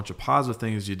 it's a bunch of positive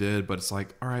things you did, but it's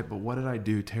like, all right, but what did I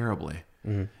do terribly?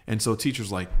 And so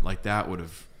teachers like that would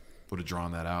have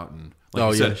drawn that out and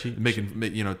like you said,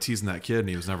 teasing that kid, and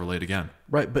he was never late again.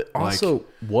 Right, but also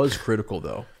was critical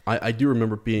though. I do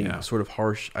remember being sort of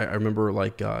harsh. I remember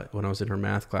like when I was in her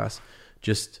math class,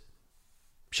 just.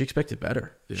 She expected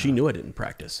better. Yeah. She knew I didn't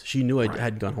practice. She knew I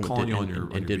hadn't gone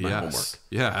home and did my homework.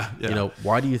 Yeah. You know,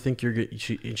 why do you think you're good?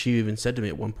 She even said to me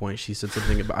at one point, she said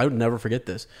something about, I would never forget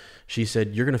this. She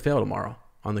said, "You're going to fail tomorrow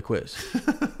on the quiz."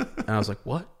 And I was like,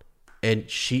 "What?" And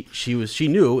she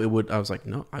knew it would. I was like,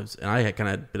 "No." and I had kind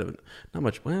of a bit of not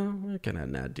much. Well, I kind of had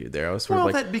an attitude there. I was sort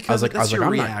of like, that's your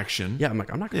reaction. I'm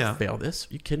like, I'm not going to fail this.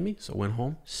 Are you kidding me? So I went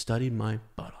home, studied my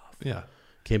butt off. Yeah.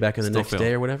 Came back in the next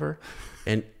day or whatever,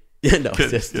 and. Yeah, no,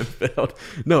 failed.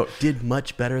 No, did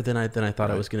much better than I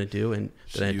thought I was going to do, and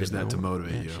then I used that to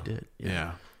motivate you. She did.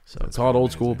 Yeah. So it's called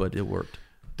old school, but it worked.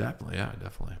 Definitely.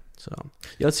 So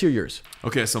let's hear yours.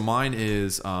 Okay, so mine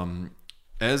is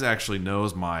Ez actually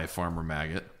knows my farmer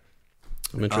maggot.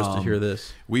 I'm interested to hear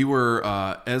this. We were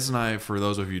Ez and I, for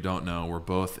those of you who don't know, we're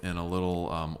both in a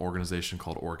little organization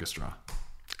called Orchestra.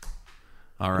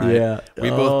 All right. Yeah.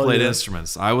 We both played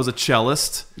instruments. I was a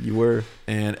cellist. You were.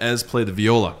 And Ez played the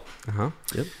viola.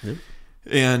 Yep.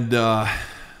 And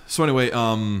so anyway,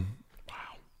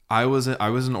 I was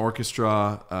in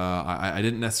orchestra. I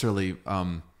didn't necessarily.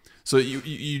 So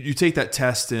you take that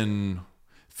test in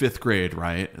 5th grade,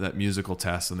 right? That musical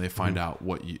test, and they find out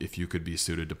if you could be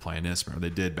suited to play an instrument. Or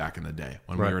they did back in the day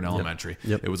when we were in elementary.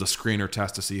 Yep. It was a screener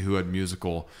test to see who had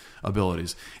musical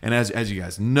abilities. And as you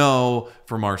guys know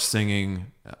from our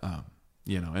singing,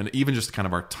 and even just kind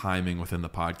of our timing within the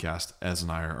podcast, Ez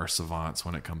and I are savants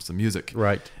when it comes to music.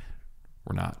 Right.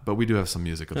 We're not, but we do have some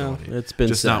music ability. Well, it's been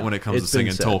just said. Not when it comes to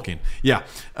singing Tolkien. Yeah.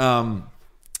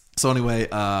 So anyway,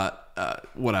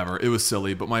 whatever. It was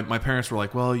silly, but my parents were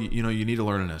like, "Well, you need to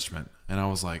learn an instrument," and I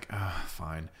was like,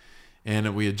 "Fine."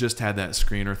 And we had just had that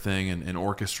screener thing in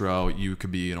orchestra. You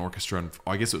could be in orchestra, and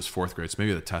I guess it was 4th grade, so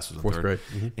maybe the test was in 3rd grade.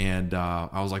 And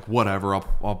I was like, "Whatever,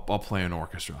 I'll play an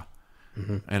orchestra."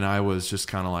 And I was just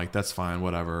kind of like, "That's fine,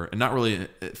 whatever," and not really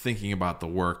thinking about the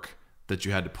work that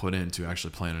you had to put into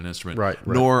actually playing an instrument, right.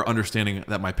 Nor understanding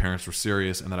that my parents were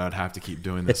serious and that I'd have to keep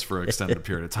doing this for an extended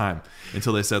period of time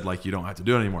until they said, like, you don't have to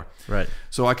do it anymore. Right.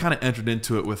 So I kind of entered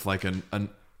into it with like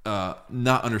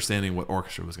not understanding what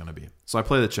orchestra was going to be. So I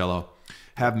play the cello,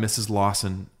 have Mrs.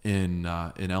 Lawson in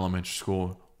elementary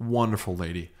school, wonderful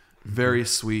lady, very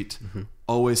sweet,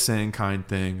 always saying kind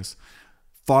things,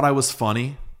 thought I was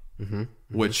funny,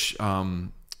 which,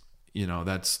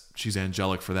 she's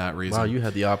angelic for that reason. Wow, you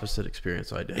had the opposite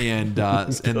experience I did. And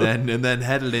then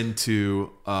headed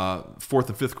into 4th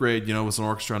and 5th grade, was an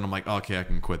orchestra, and I'm like, okay, I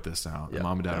can quit this now. And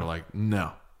Mom and Dad are like,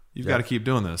 no, you've got to keep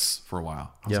doing this for a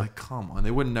while. I was like, come on.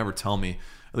 They wouldn't never tell me,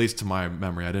 at least to my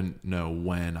memory, I didn't know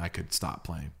when I could stop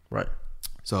playing. Right.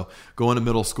 So going to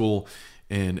middle school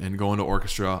and going to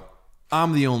orchestra,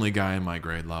 I'm the only guy in my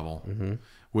grade level,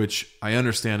 which I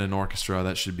understand in orchestra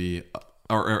that should be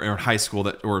or in high school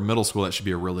or middle school, that should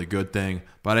be a really good thing.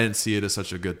 But I didn't see it as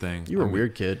such a good thing. You were a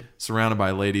weird kid. Surrounded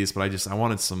by ladies, but I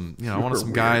wanted some,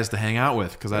 guys to hang out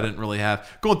with because I didn't really have,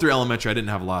 going through elementary, I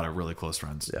didn't have a lot of really close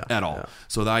friends at all. Yeah.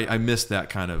 So I missed that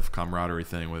kind of camaraderie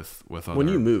thing with other, when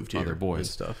you moved here, other boys and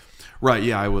stuff. Right.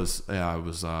 Yeah. I was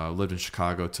lived in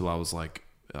Chicago till I was like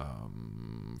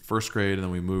 1st grade, and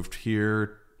then we moved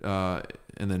here, and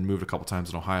then moved a couple times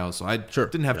in Ohio. So I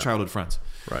didn't have childhood friends.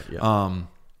 Right. Yeah.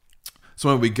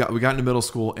 So we got into middle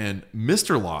school, and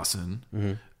Mr. Lawson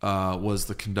was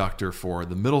the conductor for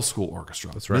the middle school orchestra.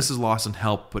 That's right. Mrs. Lawson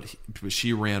helped, but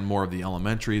she ran more of the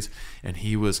elementaries, and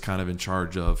he was kind of in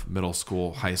charge of middle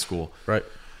school, high school. Right.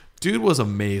 Dude was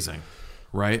amazing,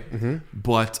 right?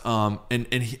 But and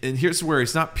here's where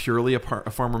he's not purely a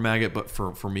farmer maggot, but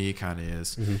for me, he kind of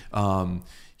is.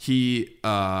 He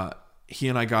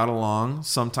and I got along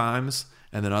sometimes.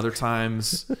 And then other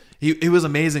times, he was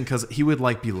amazing because he would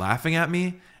like be laughing at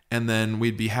me, and then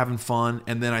we'd be having fun,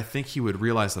 and then I think he would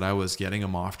realize that I was getting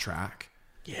him off track,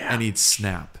 and he'd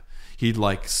snap. he'd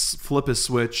like flip his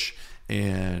switch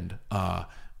and or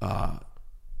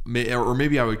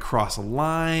maybe I would cross a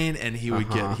line and he would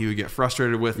get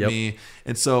frustrated with me.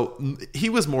 And so he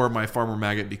was more of my farmer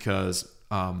maggot because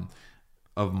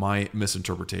of my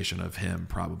misinterpretation of him,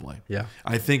 probably. Yeah.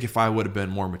 I think if I would have been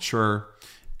more mature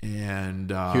and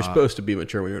you're supposed to be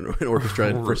mature when you're in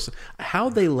orchestra. How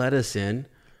they let us in,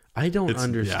 I don't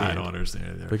understand. Yeah, I don't understand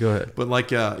it either. But go ahead. But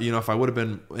like, if I would have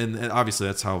been, and obviously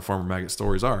that's how farmer maggot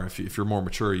stories are. If you're more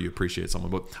mature, you appreciate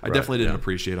someone. But I definitely didn't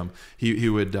appreciate him.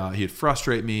 He'd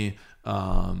frustrate me.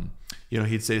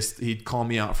 He'd call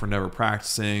me out for never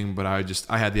practicing, but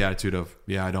I had the attitude of,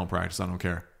 I don't practice, I don't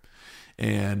care.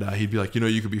 And he'd be like,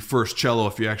 you could be first cello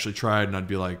if you actually tried. And I'd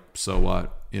be like, so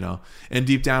what? And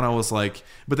deep down I was like,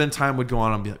 but then time would go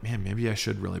on and I'd be like, man, maybe I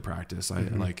should really practice.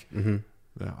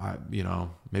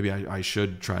 Maybe I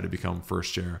should try to become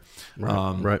first chair.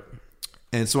 Right.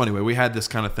 And so anyway, we had this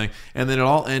kind of thing. And then it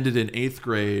all ended in 8th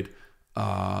grade.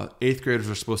 8th graders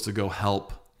are supposed to go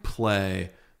help play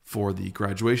for the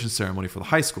graduation ceremony for the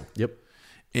high school. Yep.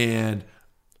 And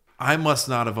I must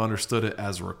not have understood it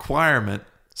as a requirement,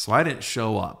 so I didn't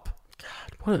show up.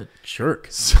 God, what a jerk.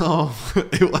 So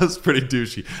it was pretty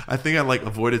douchey. I think I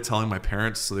avoided telling my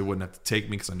parents so they wouldn't have to take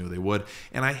me because I knew they would.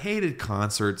 And I hated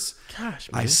concerts.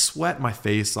 Gosh, man. I sweat my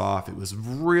face off. It was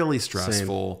really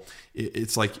stressful.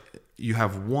 It's like you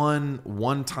have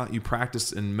one time you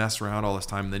practice and mess around all this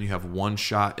time, and then you have one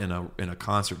shot in a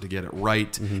concert to get it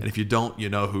right. And if you don't,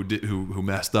 who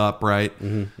messed up, right?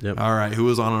 Yep. All right, who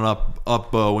was on an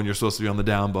up bow when you're supposed to be on the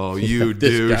down bow? You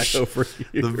douche. The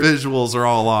visuals are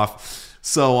all off.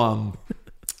 So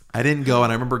I didn't go,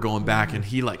 and I remember going back, and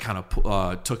he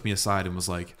took me aside and was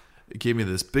like, gave me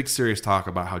this big serious talk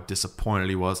about how disappointed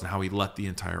he was and how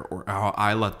how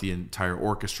I let the entire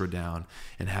orchestra down,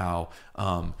 and how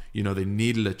they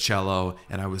needed a cello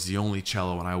and I was the only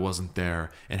cello and I wasn't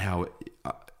there, and how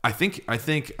I think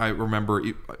I remember,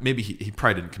 maybe he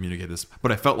probably didn't communicate this,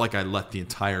 but I felt like I let the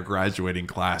entire graduating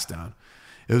class down.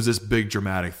 It was this big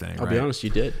dramatic thing. I'll be honest, you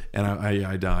did. And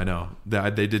I know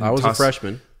that they didn't. I was a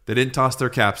freshman. They didn't toss their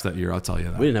caps that year. I'll tell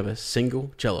you that. We didn't have a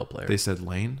single cello player. They said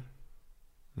Lane.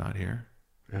 Not here.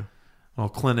 Yeah. Well,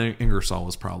 Clint Ingersoll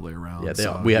was probably around.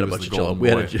 Yeah, we had a bunch of cello. We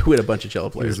had a bunch of cello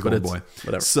players. He was a golden boy.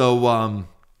 Whatever. So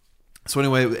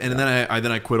anyway, and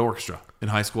then I quit orchestra. In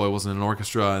high school, I wasn't in an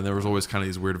orchestra, and there was always kind of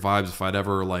these weird vibes. If I'd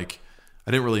ever I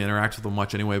didn't really interact with them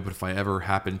much anyway. But if I ever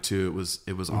happened to,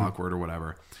 it was awkward or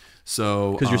whatever.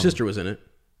 So because your sister was in it.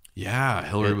 Yeah,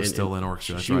 Hillary was still in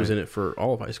orchestra. She was in it for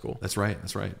all of high school. That's right.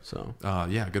 So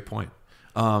good point.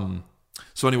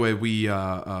 So anyway,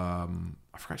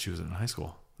 I forgot she was in high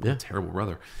school. Yeah. Terrible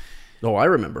brother. Oh, I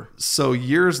remember. So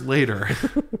years later,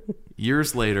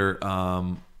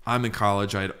 I'm in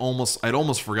college. I'd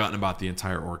almost forgotten about the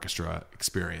entire orchestra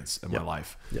experience in my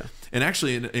life. Yeah. And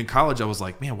actually in college, I was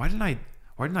like, man, why didn't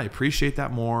I appreciate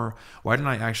that more? Why didn't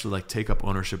I actually take up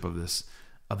ownership of this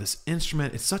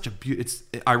instrument? It's such a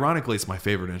ironically, it's my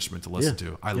favorite instrument to listen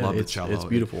to. I love the cello. It's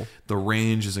beautiful. The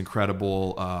range is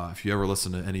incredible. If you ever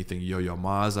listen to anything Yo-Yo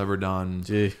Ma's ever done,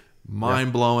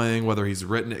 mind blowing. Whether he's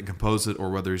written it and composed it, or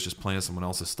whether he's just playing someone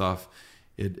else's stuff,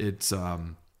 it's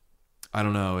I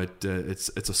don't know.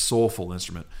 It's a soulful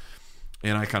instrument,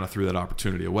 and I kind of threw that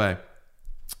opportunity away,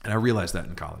 and I realized that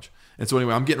in college. And so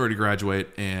anyway, I'm getting ready to graduate,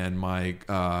 and my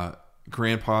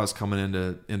grandpa's coming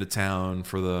into town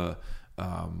for the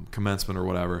commencement or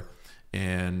whatever,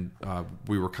 and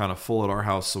we were kind of full at our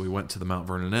house, so we went to the Mount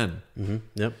Vernon Inn.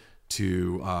 Yep.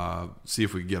 To see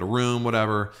if we could get a room,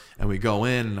 whatever. And we go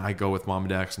in, and I go with mom and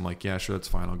dad, 'cause I'm like, yeah, sure, that's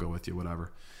fine, I'll go with you,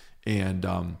 whatever. And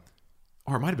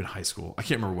or it might have been high school. I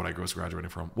can't remember what I was graduating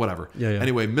from. Whatever. Yeah.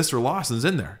 Anyway, Mr. Lawson's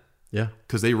in there. Yeah.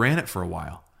 Because they ran it for a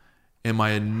while, and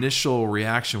my initial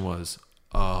reaction was,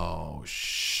 oh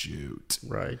shoot.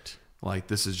 Right. Like,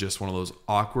 this is just one of those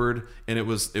awkward, and it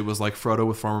was like Frodo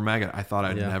with Farmer Maggot. I thought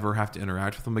I'd never have to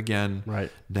interact with him again.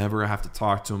 Right. Never have to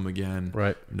talk to him again.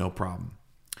 Right. No problem.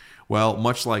 Well,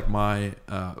 much like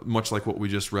what we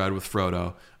just read with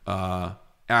Frodo,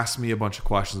 asked me a bunch of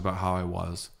questions about how I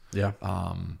was. Yeah.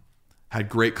 Had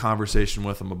great conversation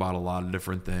with him about a lot of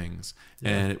different things. Yeah.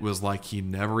 And it was like he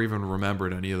never even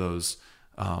remembered any of those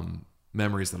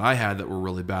memories that I had that were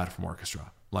really bad from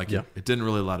orchestra. Like it didn't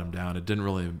really let him down. It didn't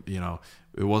really,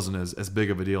 it wasn't as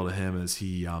big of a deal to him as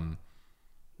he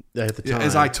at the time,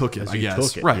 as I took it, I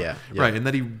guess. Right. Yeah. Right. And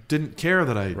that he didn't care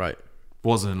that I right.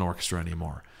 wasn't in orchestra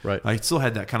anymore. Right. I still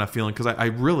had that kind of feeling because I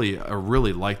really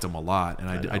liked him a lot, and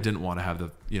I didn't want to have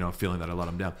the feeling that I let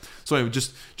him down. So anyway,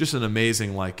 just an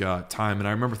amazing time. And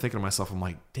I remember thinking to myself, I'm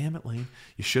like, damn it, Lane,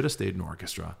 you should have stayed in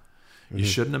orchestra. You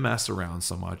shouldn't have messed around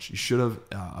so much. You should have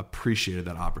appreciated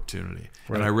that opportunity.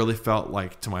 Right. And I really felt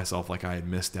like to myself like I had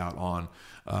missed out on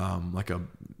like a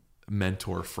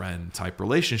mentor friend type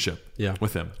relationship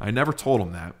with him. I never told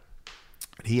him that.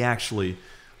 He actually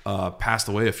passed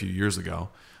away a few years ago.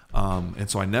 And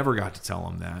so I never got to tell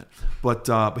him that, but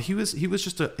he was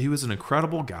an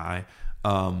incredible guy.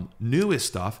 Knew his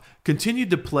stuff, continued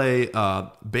to play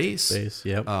bass.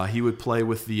 Yep. He would play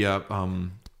with the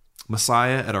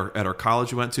Messiah at our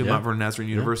college we went to, Mount Vernon Nazarene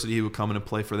University. He would come in and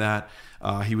play for that.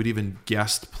 He would even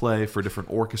guest play for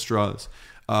different orchestras.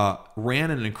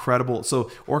 Ran an incredible. So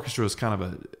orchestra is kind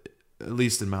of at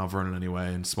least in Mount Vernon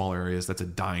anyway, in small areas, that's a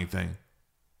dying thing.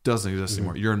 Doesn't exist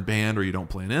anymore. You're in band or you don't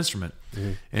play an instrument.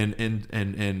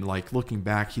 And like looking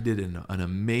back, he did an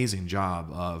amazing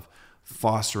job of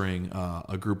fostering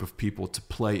a group of people to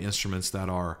play instruments that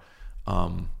are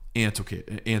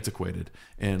antiquated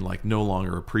and like no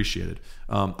longer appreciated.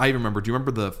 I remember, do you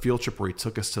remember the field trip where he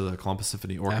took us to the Columbus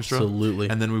Symphony Orchestra? Absolutely.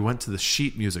 And then we went to the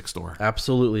sheet music store.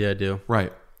 Absolutely, I do.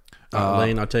 Right.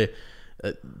 Lane, I'll tell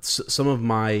you, some of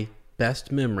my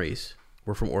best memories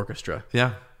were from orchestra.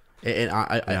 Yeah. And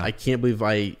I can't believe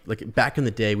like back in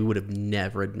the day, we would have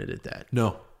never admitted that.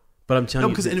 No. But I'm telling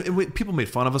you. Because people made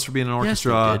fun of us for being in an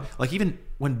orchestra. Yes, like even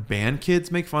when band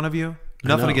kids make fun of you,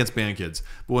 nothing against band kids,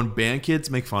 but when band kids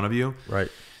make fun of you, right,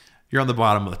 you're on the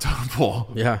bottom of the totem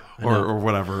pole. Yeah. Or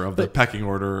whatever of the pecking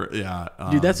order. Yeah.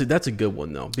 Dude, that's a good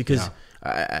one though, because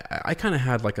I kind of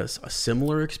had like a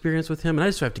similar experience with him. And I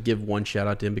just have to give one shout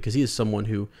out to him because he is someone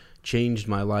who changed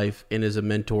my life and is a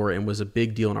mentor and was a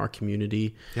big deal in our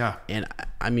community. Yeah. And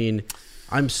I mean,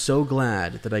 I'm so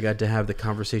glad that I got to have the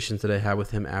conversations that I had with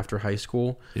him after high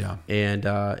school. Yeah. And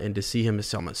to see him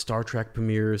at Star Trek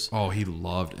premieres. Oh, he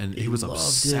loved, and he was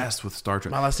obsessed with Star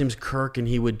Trek. My last name's Kirk, and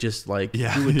he would just like,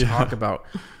 he would talk about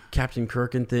Captain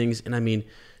Kirk and things. And I mean,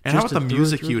 and how about the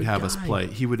music he would have us play?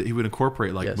 He would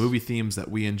incorporate like movie themes that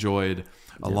we enjoyed,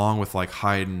 along with like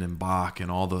Haydn and Bach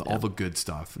and all the good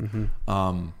stuff.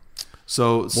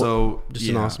 So just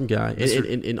an awesome guy,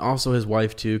 and also his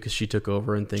wife too, because she took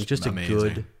over and things. Just amazing. A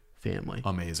good family,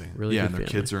 amazing, really. Yeah, good and their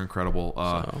family. kids are incredible.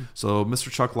 So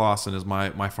Mr. Chuck Lawson is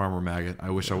my farmer maggot. I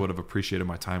wish I would have appreciated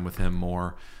my time with him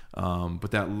more.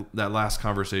 But that last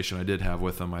conversation I did have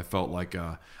with him, I felt like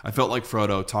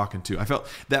Frodo talking to. I felt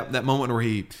that moment where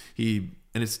he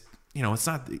and it's. You know, it's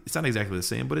not exactly the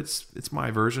same, but it's my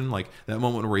version. Like that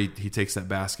moment where he takes that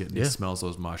basket and he smells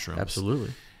those mushrooms.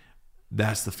 Absolutely.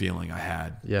 That's the feeling I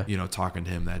had, you know, talking to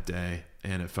him that day.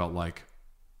 And it felt like,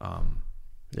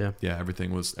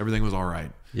 everything was all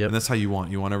right. Yep. And that's how you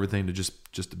want everything to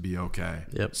just to be okay.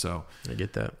 Yep. So I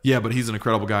get that. Yeah. But he's an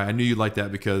incredible guy. I knew you'd like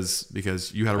that because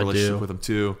you had a relationship with him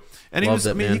too. And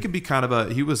he could be kind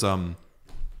of he was a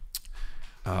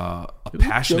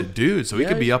passionate dude. So he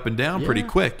could be up and down pretty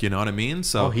quick. You know what I mean?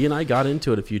 So he and I got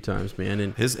into it a few times, man.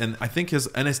 And I think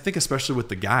especially with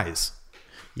the guys,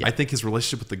 I think his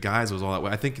relationship with the guys was all that way.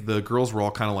 I think the girls were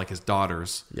all kind of like his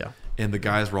daughters. Yeah. And the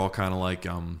guys were all kind of like,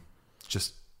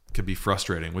 just could be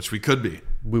frustrating, which we could be.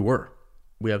 We were.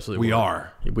 We absolutely we were.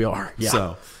 are. We are. Yeah.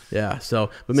 So. Yeah. So,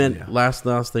 but man, last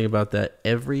thing about that,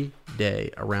 every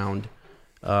day around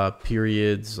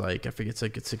periods, like I think it's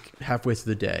like halfway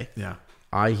through the day. Yeah.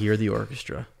 I hear the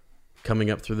orchestra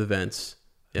coming up through the vents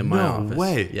in my office. No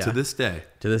way. Yeah. To this day.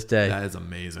 That is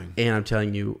amazing. And I'm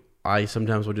telling you, I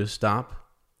sometimes will just stop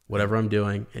whatever I'm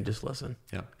doing and just listen.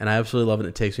 Yeah. And I absolutely love it.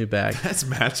 It takes me back. That's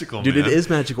magical, dude. Man. It is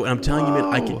magical. And I'm telling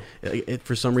you, man,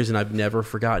 for some reason, I've never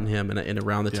forgotten him. And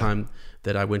around the time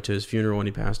that I went to his funeral when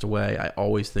he passed away, I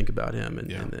always think about him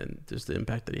and just the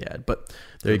impact that he had. But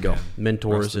there you go.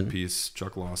 Mentors. Rest in peace,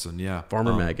 Chuck Lawson. Yeah.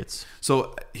 Farmer maggots.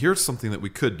 So here's something that we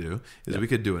could do is we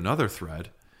could do another thread.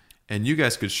 And you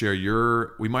guys could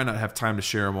share we might not have time to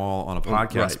share them all on a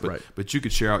podcast, but you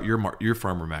could share out your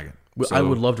farmer maggot. So, I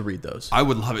would love to read those. I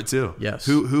would love it too. Yes.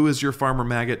 Who is your farmer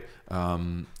maggot?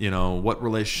 You know, what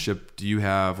relationship do you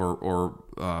have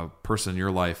or person in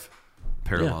your life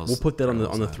parallels? We'll put that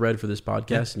on the thread for this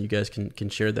podcast, and you guys can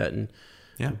share that and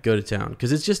go to town,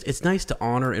 because it's nice to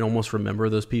honor and almost remember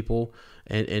those people,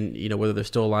 and you know, whether they're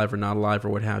still alive or not alive or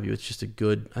what have you. It's just I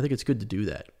think it's good to do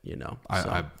that. You know,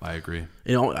 I agree.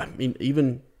 You know, I mean,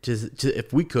 even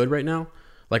if we could right now,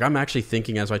 like I'm actually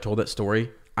thinking as I told that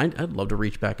story, I'd love to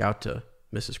reach back out to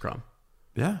Mrs. Crum.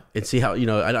 Yeah. And see how, you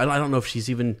know, I don't know if she's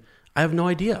even, I have no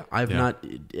idea. I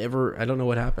don't know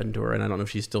what happened to her, and I don't know if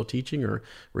she's still teaching or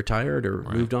retired or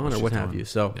moved on or what have you.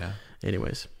 So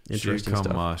anyways, interesting stuff.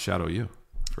 Come shadow you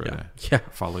for a day. Yeah.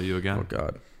 Follow you again. Oh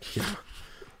God. Yeah.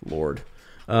 Lord.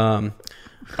 All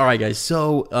right, guys.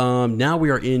 So now we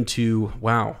are into,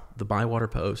 the Bywater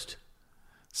Post.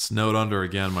 Snowed under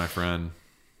again, my friend.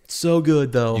 So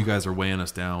good though. You guys are weighing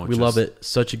us down. We love it.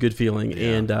 Such a good feeling.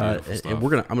 Yeah, and beautiful stuff.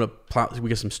 I'm gonna plow. We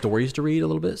got some stories to read a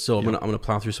little bit, so I'm gonna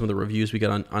plow through some of the reviews we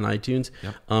got on iTunes.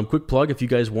 Yep. Quick plug: if you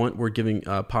guys want, we're giving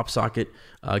Pop Socket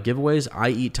giveaways. I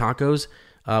Eat Tacos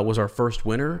was our first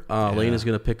winner. Lane is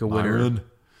gonna pick a winner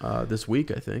this week,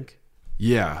 I think.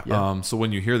 Yeah. So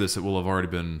when you hear this, it will have already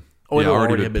been. Oh, yeah, it'll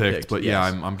already already been have been picked. picked, But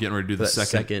yes. I'm getting ready to do the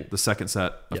second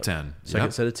set of 10.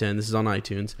 Second set of 10. This is on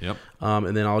iTunes. Yep.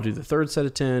 And then I'll do the third set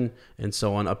of 10 and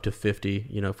so on up to 50,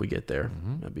 if we get there.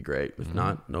 That'd be great. If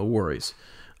not, no worries.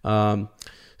 So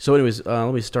anyways,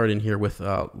 let me start in here with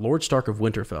Lord Stark of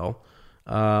Winterfell,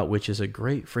 which is a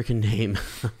great freaking name.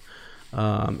 And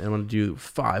I'm going to do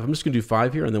 5. I'm just going to do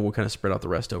 5 here, and then we'll kind of spread out the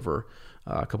rest over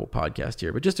a couple podcasts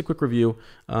here. But just a quick review.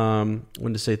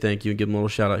 Wanted to say thank you and give him a little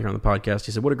shout out here on the podcast.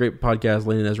 He said, what a great podcast.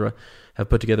 Lane and Ezra have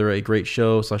put together a great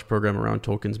show / program around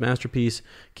Tolkien's masterpiece.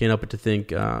 Can't help but to think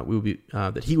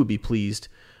that he would be pleased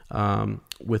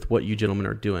with what you gentlemen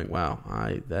are doing. Wow.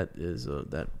 That's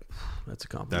a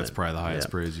compliment. That's probably the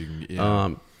highest praise you can get.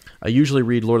 Yeah. I usually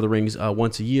read Lord of the Rings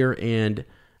once a year, and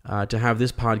to have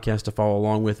this podcast to follow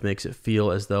along with makes it feel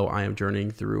as though I am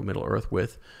journeying through Middle Earth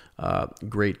with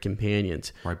great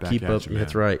companions. Right back keep at up, you, man.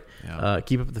 That's right. Yeah.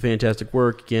 Keep up the fantastic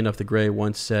work. Gandalf the Grey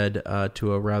once said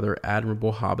to a rather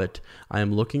admirable hobbit, I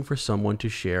am looking for someone to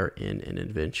share in an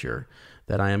adventure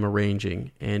that I am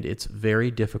arranging, and it's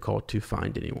very difficult to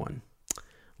find anyone.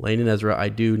 Lane and Ezra, I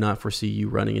do not foresee you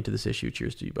running into this issue.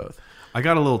 Cheers to you both. I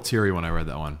got a little teary when I read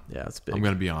that one. Yeah, it's big. I'm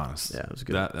going to be honest. Yeah, it was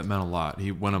good. That meant a lot.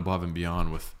 He went above and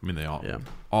beyond with, they all, Yeah.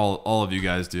 all of you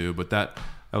guys do, but that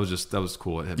was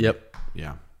cool. It hit me. Yep.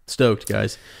 Yeah. Stoked,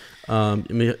 guys.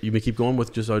 You may keep going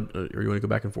with just, or you want to go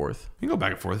back and forth? You can go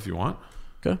back and forth if you want.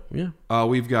 Okay, yeah.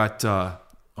 We've got, oh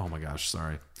my gosh,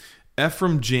 sorry.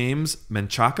 Ephraim James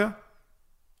Menchaca.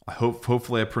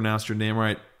 Hopefully I pronounced your name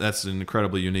right. That's an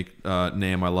incredibly unique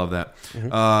name. I love that.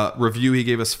 Review, he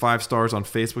gave us 5 stars on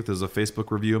Facebook. There's a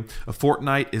Facebook review. A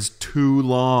fortnight is too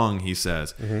long, he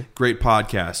says. Great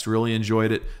podcast. Really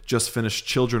enjoyed it. Just finished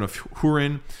Children of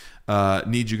Hurin.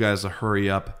 Need you guys to hurry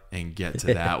up and get to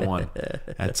that one.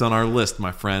 That's on our list,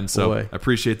 my friend. So Boy. I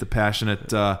appreciate the passionate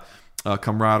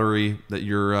camaraderie that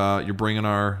you're bringing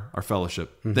our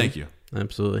fellowship. Thank you.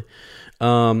 Absolutely.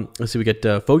 Let's see. We got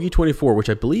Fogey24, which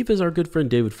I believe is our good friend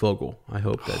David Fogel. I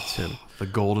hope that's him. The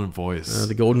golden voice.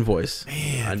 The golden voice.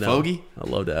 Man, I know. Fogey? I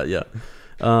love that. Yeah.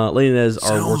 Lane and Ez are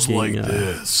Sounds working. like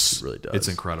this. It really does. It's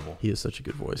incredible. He has such a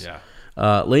good voice.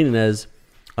 Yeah. Lane and Ez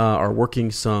are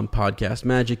working some podcast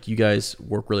magic. You guys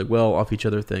work really well off each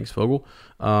other. Thanks, Fogel.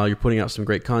 You're putting out some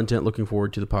great content. Looking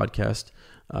forward to the podcast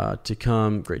to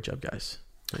come. Great job, guys.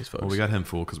 Thanks, folks. Well, we got him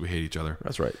fooled because we hate each other.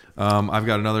 That's right. I've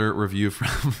got another review from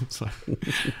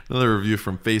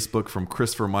Facebook from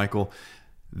Christopher Michael.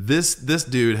 This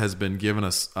dude has been giving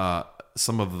us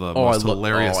some of the most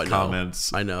hilarious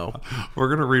comments. I know. We're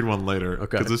gonna read one later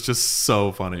because Okay. it's just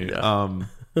so funny. Yeah.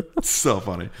 So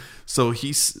funny. So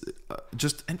he's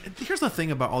and here's the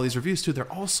thing about all these reviews too. They're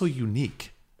all so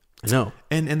unique. I know.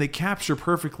 And they capture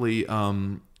perfectly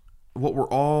what we're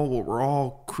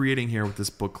all creating here with this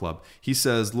book club. He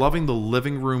says, loving the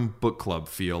living room book club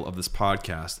feel of this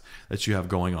podcast that you have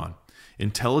going on.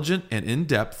 Intelligent and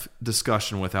in-depth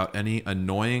discussion without any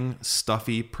annoying,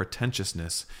 stuffy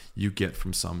pretentiousness you get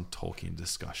from some Tolkien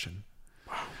discussion.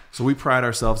 Wow. So we pride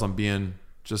ourselves on being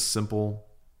just simple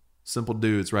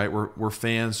dudes, right? We're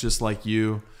fans just like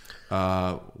you.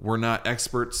 We're not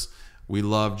experts. We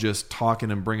love just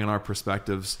talking and bringing our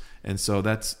perspectives. And so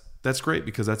that's great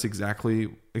because it's exactly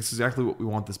what we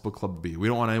want this book club to be. We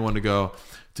don't want anyone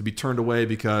to be turned away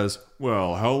because,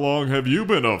 well, how long have you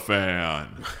been a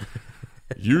fan?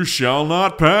 You shall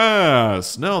not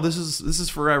pass. No, this is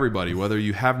for everybody, whether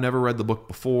you have never read the book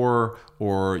before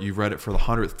or you've read it for the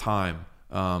 100th time.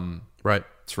 Right.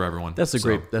 It's for everyone. That's a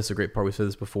great part. We've said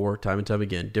this before, time and time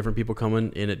again. Different people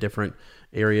coming in at different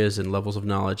areas and levels of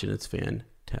knowledge, and it's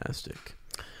fantastic.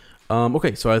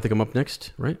 Okay, so I think I'm up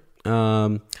next, right?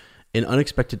 An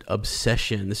Unexpected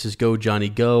Obsession. This is Go Johnny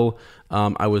Go.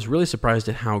 I was really surprised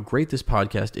at how great this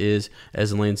podcast is,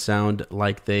 as Elaine sound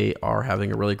like they are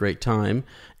having a really great time,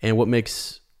 and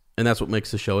that's what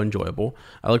makes the show enjoyable.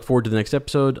 I look forward to the next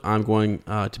episode. I'm going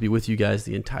to be with you guys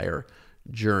the entire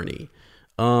journey.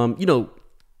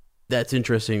 That's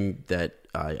interesting that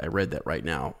I read that right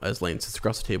now as Lane sits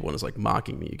across the table and is like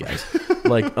mocking me, you guys.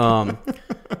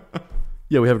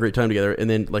 Yeah, we have a great time together. And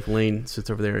then Lane sits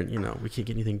over there and, we can't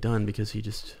get anything done because he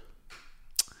just...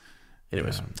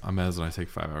 Anyways. Yeah, I'm as and I take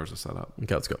 5 hours to set up.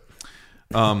 Okay, let's go.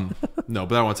 No,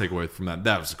 but I don't want to take away from that.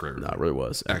 That was a great review. No, it really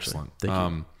was. Excellent. Thank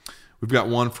you. We've got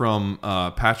one from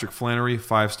Patrick Flannery,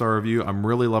 5-star review. I'm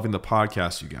really loving the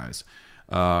podcast, you guys.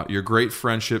 Your great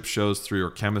friendship shows through your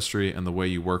chemistry and the way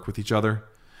you work with each other.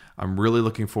 I'm really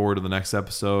looking forward to the next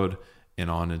episode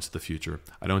and on into the future.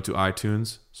 I don't do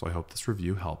iTunes, so I hope this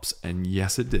review helps. And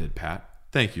yes, it did, Pat.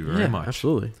 Thank you very much.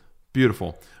 Absolutely.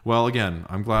 Beautiful. Well, again,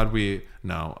 I'm glad we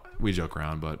joke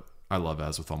around, but I love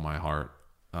Ez with all my heart.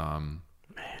 Man.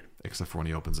 Except for when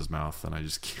he opens his mouth, and I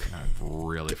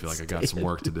really feel like I got some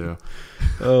work to do.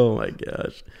 Oh my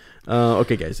gosh.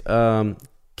 Okay, guys.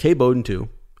 K. Bowden 2.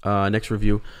 Next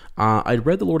review. I'd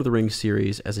read the Lord of the Rings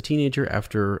series as a teenager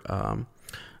after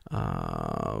the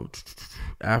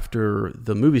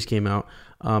movies came out.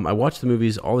 I watched the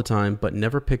movies all the time, but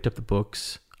never picked up the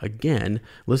books again.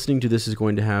 Listening to this is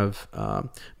going to have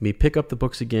me pick up the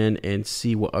books again and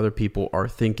see what other people are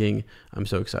thinking. I'm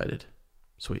so excited.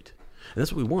 Sweet. And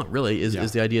that's what we want, really, is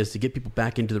the idea is to get people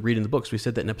back into the reading the books. We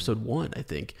said that in episode 1, I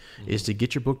think, is to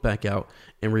get your book back out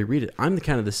and reread it. I'm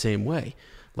kind of the same way.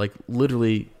 Like,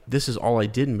 literally, this is all I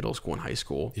did in middle school and high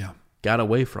school. Yeah. Got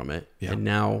away from it, and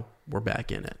now we're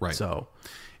back in it. Right. So,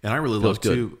 and I really love,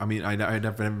 too, I mean,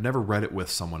 I've never read it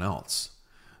with someone else.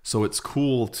 So it's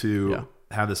cool to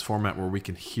have this format where we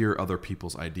can hear other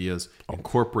people's ideas,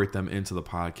 incorporate them into the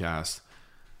podcast.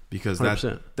 Because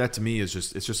that to me is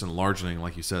just enlarging,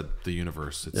 like you said, the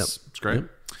universe. It's great. Yep.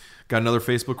 Got another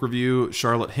Facebook review.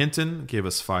 Charlotte Hinton gave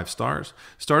us 5 stars.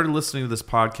 Started listening to this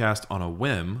podcast on a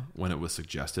whim when it was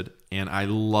suggested, and I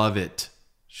love it,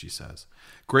 she says.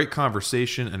 Great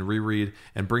conversation and reread,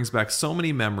 and brings back so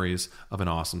many memories of an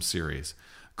awesome series.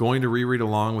 Going to reread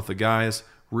along with the guys,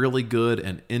 really good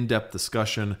and in-depth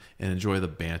discussion, and enjoy the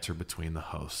banter between the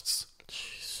hosts.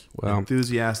 Jeez. Well,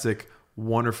 enthusiastic,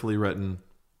 wonderfully written,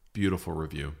 beautiful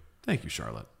review. Thank you,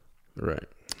 Charlotte. Right.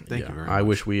 Thank you very much. I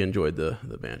wish we enjoyed the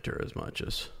banter as much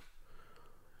as...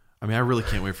 I mean, I really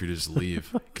can't wait for you to just leave.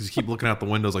 Because you keep looking out the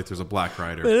windows like there's a Black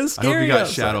Rider. It's I hope you got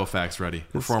outside. Shadowfax ready.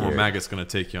 Reformer Maggot's going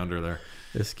to take you under there.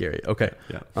 It's scary. Okay.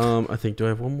 Yeah. I think, do I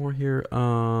have one more here?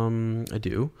 I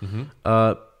do. Mm-hmm.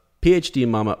 PhD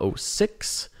Mama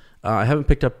 06. I haven't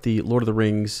picked up the Lord of the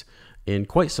Rings in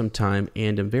quite some time,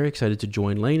 and I'm very excited to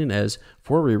join Lane and Ez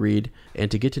for a reread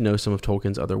and to get to know some of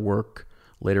Tolkien's other work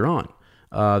later on.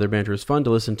 Their banter is fun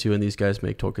to listen to, and these guys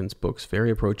make Tolkien's books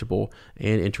very approachable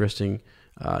and interesting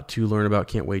to learn about.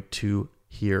 Can't wait to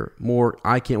hear more.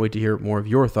 I can't wait to hear more of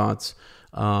your thoughts.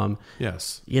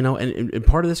 Yes. You know, and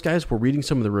part of this, guys, we're reading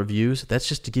some of the reviews. That's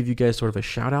just to give you guys sort of a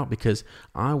shout out because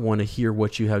I want to hear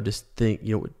what you have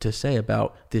to say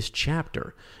about this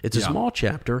chapter. It's a small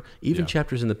chapter, even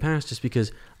chapters in the past, just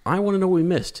because I want to know what we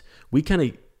missed.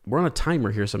 We're on a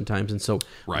timer here sometimes, and so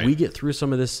we get through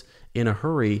some of this in a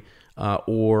hurry,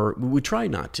 or we try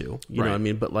not to. You know what I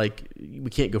mean? But like, we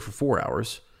can't go for 4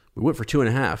 hours. We went for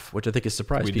 2.5, which I think has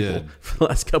surprised people for the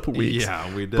last couple of weeks.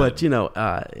 Yeah, we did. But, you know,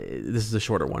 this is a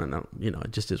shorter one, and, you know,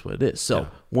 it just is what it is. So,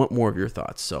 want more of your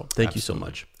thoughts. So, thank you so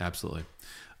much. Absolutely.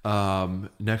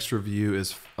 Next review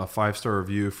is a 5-star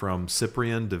review from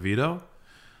Cyprian DeVito.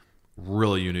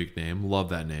 Really unique name. Love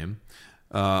that name.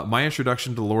 My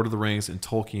introduction to Lord of the Rings and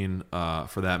Tolkien,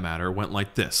 for that matter, went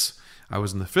like this. I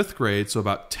was in the 5th grade, so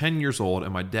about 10 years old,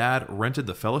 and my dad rented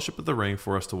The Fellowship of the Ring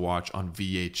for us to watch on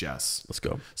VHS. Let's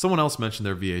go. Someone else mentioned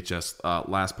their VHS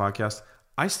last podcast.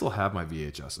 I still have my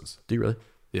VHSs. Do you really?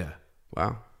 Yeah.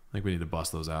 Wow. I think we need to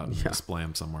bust those out and display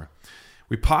them somewhere.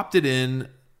 We popped it in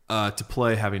to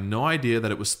play, having no idea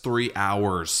that it was 3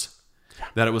 hours,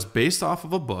 that it was based off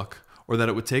of a book, or that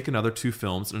it would take another 2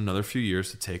 films and another few years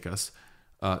to take us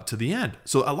to the end.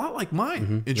 So a lot like my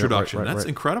introduction. That's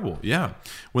incredible. Yeah.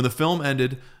 When the film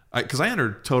ended, because I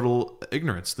entered total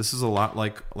ignorance. This is a lot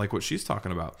like what she's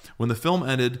talking about. When the film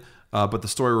ended, but the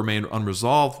story remained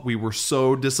unresolved, we were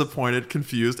so disappointed,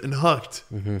 confused, and hooked.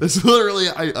 It's literally,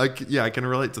 I can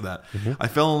relate to that. I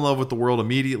fell in love with the world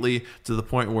immediately, to the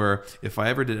point where if I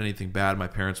ever did anything bad, my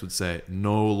parents would say,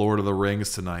 "No Lord of the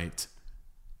Rings tonight."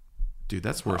 Dude,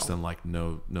 that's worse than like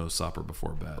no supper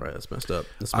before bed. Right, that's messed up.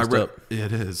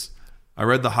 It is. I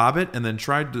read The Hobbit and then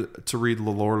tried to read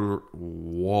The Lord of the...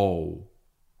 Whoa.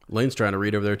 Lane's trying to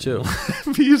read over there too.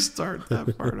 You start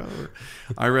that part over.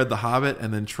 I read The Hobbit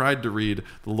and then tried to read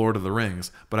The Lord of the Rings,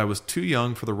 but I was too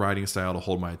young for the writing style to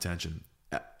hold my attention.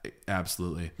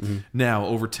 Absolutely. Now,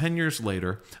 over 10 years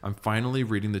later, I'm finally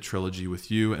reading the trilogy with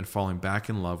you and falling back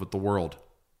in love with the world.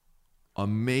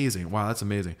 Amazing. Wow, that's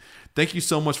amazing. Thank you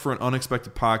so much for an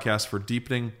unexpected podcast, for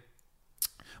deepening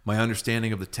my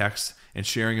understanding of the text and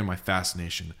sharing in my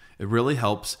fascination. It really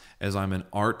helps, as I'm an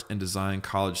art and design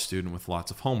college student with lots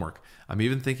of homework. I'm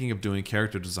even thinking of doing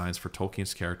character designs for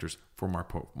Tolkien's characters for my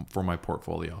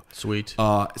portfolio. Sweet.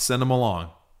 Send them along.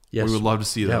 Yes. We would love to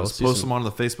see Yeah, those. let's see Post some them on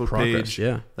the Facebook progress, page.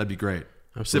 yeah. That'd be great.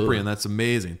 Absolutely. Cyprian, that's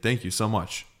amazing. Thank you so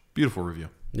much. Beautiful review.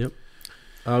 Yep.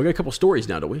 We got a couple stories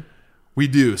now, don't we? We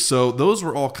do. So those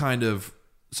were all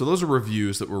so those are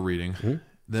reviews that we're reading. Mm-hmm.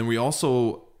 Then we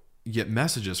also get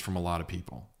messages from a lot of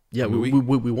people. Yeah, I mean,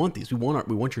 we want these. We want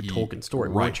your Tolkien story.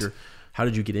 We want right. your how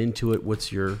did you get into it?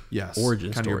 What's your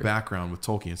origin kind story? of your background with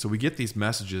Tolkien. So we get these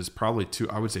messages probably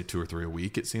I would say 2 or 3 a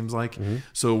week, it seems like. Mm-hmm.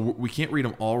 So we can't read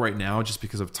them all right now just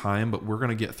because of time, but we're going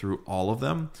to get through all of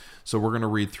them. So we're going to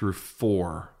read through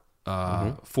 4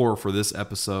 for this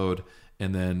episode.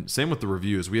 And then same with the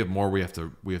reviews. We have more we have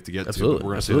to get Absolutely. to, but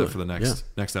we're going to save that for the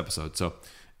next episode. So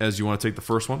Ez, you want to take the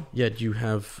first one? Yeah, do you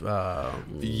have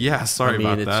Yeah, sorry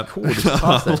about it's that. cool. Just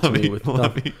toss that to me with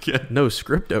get no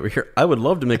script over here. I would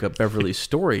love to make up Beverly's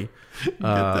story.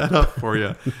 that up for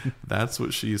you. That's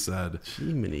what she said.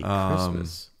 Jiminy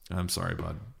Christmas. I'm sorry,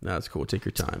 bud. No, it's cool. Take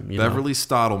your time. Beverly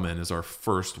Stottleman is our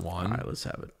first one. All right, let's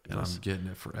have it. And I'm getting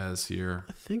it for Ez here.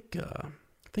 I think There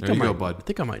I you might, go, bud. I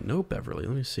think I might know Beverly.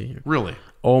 Let me see here. Really?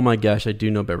 Oh my gosh, I do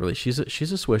know Beverly. She's a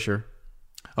swisher.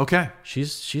 Okay.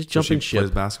 She's So jumping she ship.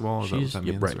 plays basketball? Is that what She's that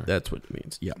yeah, means? right. or- That's what it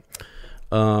means. Yeah.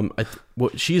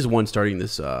 She's the one starting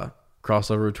this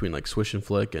crossover between like Swish and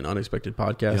Flick and Unexpected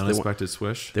Podcast. The Unexpected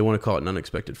Swish? They want to call it an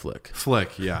Unexpected Flick.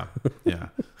 Flick, yeah. Yeah.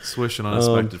 Swish and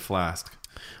Unexpected Flask.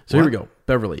 So here we go,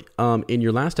 Beverly. In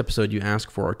your last episode, you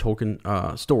asked for our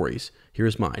Tolkien stories.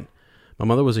 Here's mine. My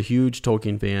mother was a huge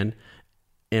Tolkien fan,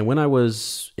 and when I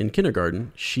was in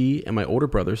kindergarten, she and my older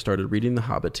brother started reading The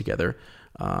Hobbit together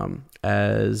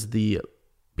as the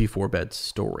before bed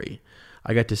story.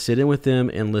 I got to sit in with them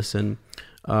and listen.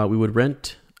 We would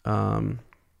rent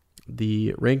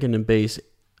the Rankin and Bass,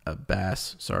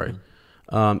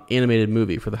 animated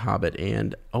movie for The Hobbit,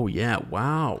 and oh yeah,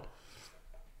 wow.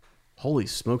 Holy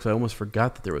smokes! I almost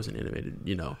forgot that there was an animated.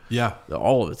 Yeah.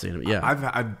 All of it's animated. Yeah, I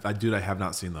have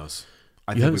not seen those.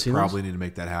 I haven't think seen we probably need to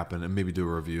make that happen and maybe do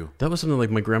a review. that was something like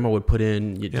my grandma would put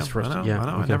in just for us. I know. Yeah, I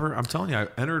know. okay. I'm telling you, I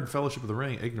entered Fellowship of the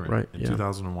Ring ignorant in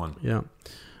 2001. Yeah.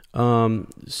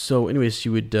 So, anyways, she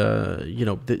would,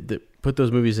 put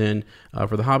those movies in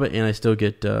for The Hobbit, and I still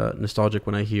get nostalgic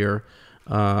when I hear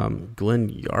Glenn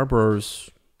Yarborough's.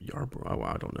 Oh,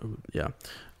 I don't know. Yeah.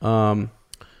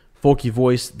 Folky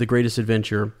voice, The Greatest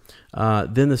Adventure.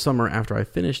 Then the summer after I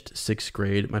finished 6th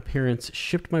grade, my parents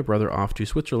shipped my brother off to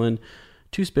Switzerland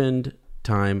to spend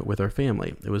time with our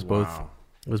family. It was both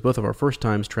of our first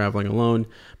times traveling alone.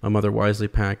 My mother wisely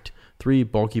packed 3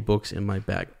 bulky books in my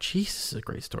bag. Jeez, this is a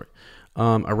great story.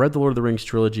 I read the Lord of the Rings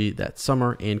trilogy that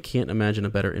summer and can't imagine a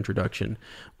better introduction.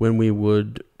 When we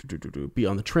would be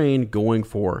on the train going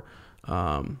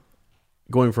from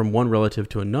one relative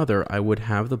to another, I would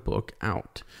have the book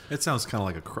out. It sounds kind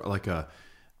of like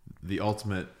the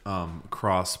ultimate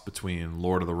cross between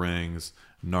Lord of the Rings,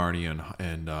 Narnia,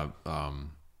 and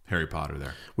Harry Potter.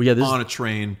 There, Well, yeah, on a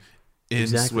train in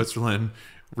Switzerland,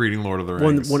 reading Lord of the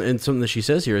One, Rings. and something that she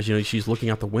says here is, she's looking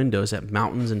out the windows at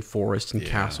mountains and forests and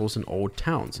castles and old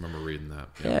towns. I remember reading that.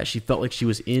 Yeah, she felt like she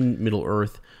was in Middle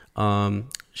Earth.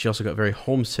 She also got very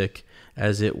homesick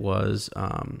as it was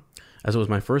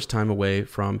my first time away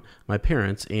from my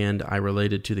parents, and I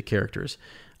related to the characters.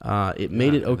 It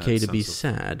made it okay to be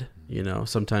sad,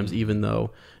 sometimes, even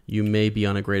though you may be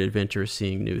on a great adventure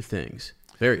seeing new things.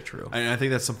 Very true. And I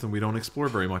think that's something we don't explore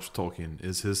very much with Tolkien,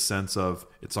 is his sense of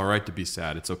it's all right to be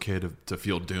sad. It's okay to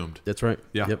feel doomed. That's right.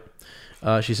 Yeah.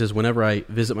 Yep. She says, whenever I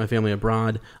visit my family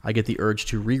abroad, I get the urge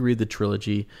to reread the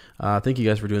trilogy. Thank you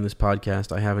guys for doing this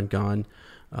podcast. I haven't gone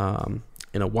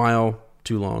in a while,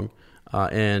 too long.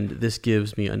 And this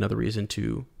gives me another reason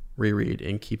to reread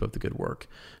and keep up the good work.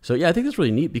 So, yeah, I think that's really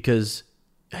neat because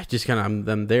just kind of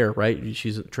I'm there, right?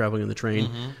 She's traveling in the train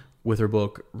with her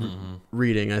book,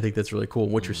 reading. I think that's really cool.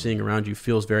 And what you're seeing around you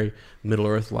feels very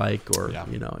Middle-earth-like, or,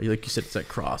 like you said, it's that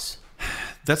cross.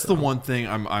 That's the one thing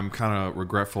I'm kind of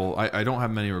regretful. I don't have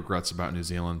many regrets about New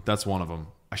Zealand. That's one of them.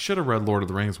 I should have read Lord of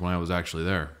the Rings when I was actually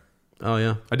there. Oh,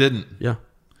 yeah. I didn't. Yeah.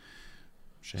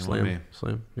 Shame on me.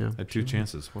 Slam. Yeah. I had 2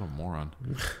 chances. What a moron.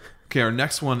 Okay, our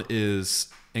next one is,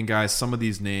 and guys, some of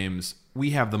these names,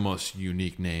 we have the most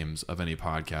unique names of any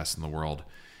podcast in the world.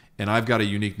 And I've got a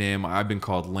unique name. I've been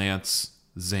called Lance,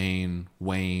 Zane,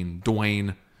 Wayne,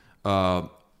 Dwayne.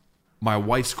 My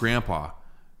wife's grandpa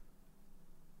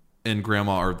and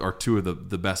grandma are 2 of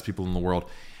the best people in the world.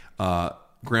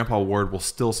 Grandpa Ward will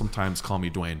still sometimes call me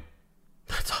Dwayne.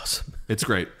 That's awesome. It's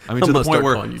great. I mean, to the point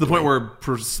where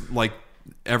like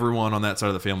everyone on that side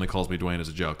of the family calls me Dwayne as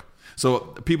a joke. So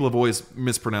people have always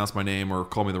mispronounced my name or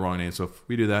called me the wrong name. So if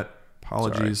we do that,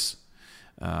 apologies.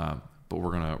 But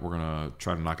we're gonna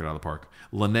try to knock it out of the park.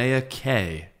 Linnea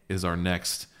K is our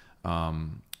next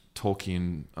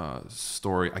Tolkien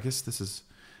story. I guess this is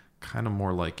kind of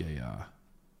more like a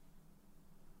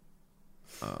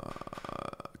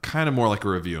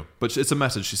review, but it's a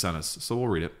message she sent us, so we'll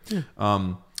read it. Yeah.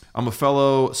 I'm a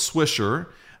fellow Swisher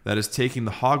that is taking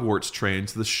the Hogwarts train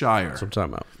to the Shire. That's what I'm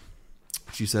talking about.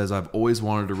 She says, I've always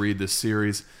wanted to read this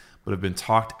series, but have been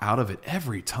talked out of it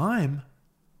every time.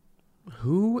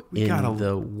 Who in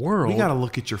the world? We got to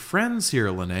look at your friends here,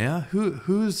 Linnea.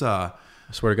 Who's I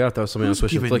swear to God, if that was something on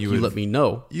Swish and Flick, you let me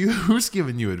know. Who's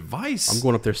giving you advice? I'm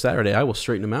going up there Saturday. I will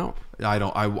straighten them out. I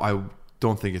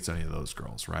don't think it's any of those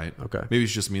girls, right? Okay. Maybe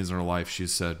she just means in her life she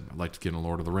said, I'd like to get in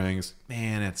Lord of the Rings.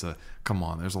 Man, come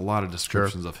on. There's a lot of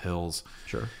descriptions of hills.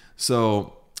 Sure.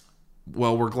 So,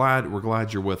 well, we're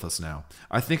glad you're with us now.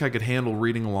 I think I could handle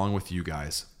reading along with you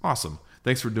guys. Awesome.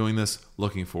 Thanks for doing this.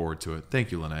 Looking forward to it.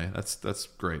 Thank you, Linnea. That's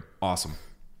great. Awesome.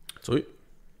 Sweet.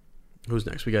 Who's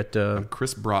next? We got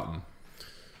Chris Broughton.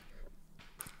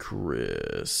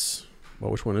 Chris. Well,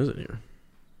 which one is it here?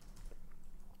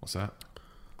 What's that?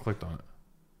 Clicked on it.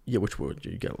 Yeah, which one?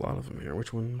 You got a lot of them here.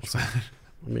 Which one? What's that?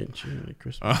 I mean,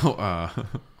 Chris. I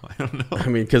don't know. I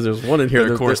mean, because there's one in here.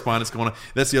 There's correspondence going on.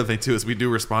 That's the other thing too, is we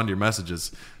do respond to your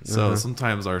messages. So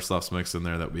sometimes our stuff's mixed in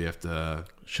there that we have to.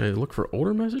 Should I look for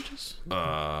older messages?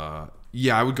 Yeah,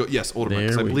 I would go. Yes, older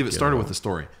because I believe it started with the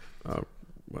story. Oh,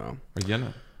 wow.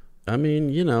 Again. I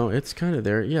mean, it's kind of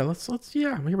there. Yeah, let's.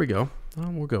 Yeah, here we go.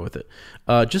 We'll go with it.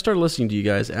 Just started listening to you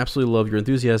guys. Absolutely love your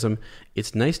enthusiasm.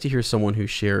 It's nice to hear someone who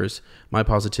shares my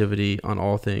positivity on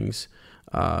all things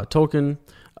Tolkien.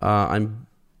 I'm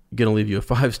going to leave you a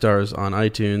 5 stars on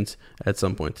iTunes at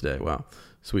some point today. Wow.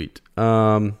 Sweet.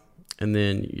 And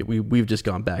then we've just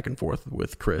gone back and forth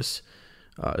with Chris.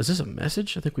 Is this a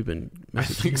message? I think we've been messaging I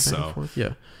think back so. And forth.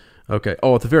 Yeah. Okay.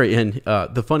 Oh, at the very end,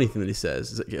 the funny thing that he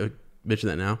says, mention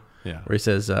that now? Yeah. Where he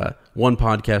says, one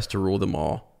podcast to rule them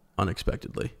all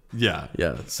unexpectedly. Yeah.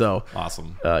 Yeah. So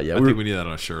awesome. Yeah. I think we need that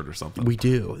on a shirt or something. We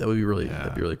do. That would be really,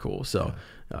 that'd be really cool. So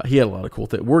he had a lot of cool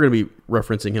things. We're going to be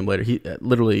referencing him later. He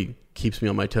literally keeps me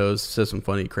on my toes, says some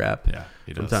funny crap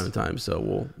he from does. time to time.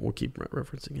 So we'll keep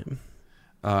referencing him.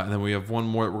 And then we have one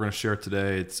more that we're going to share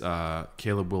today. It's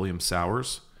Caleb William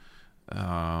Sowers.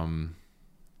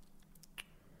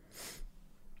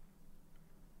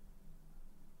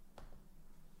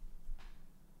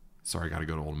 Sorry, I got to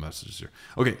go to old messages here.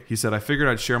 Okay, he said, I figured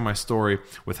I'd share my story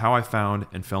with how I found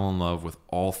and fell in love with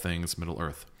all things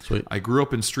Middle-earth. Sweet. I grew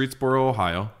up in Streetsboro,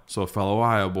 Ohio, so a fellow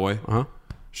Ohio boy,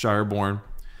 Shire born.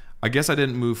 I guess I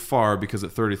didn't move far because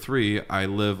at 33, I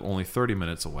live only 30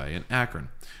 minutes away in Akron.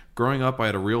 Growing up, I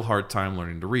had a real hard time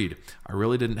learning to read. I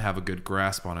really didn't have a good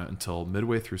grasp on it until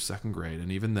midway through 2nd grade,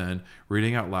 and even then,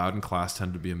 reading out loud in class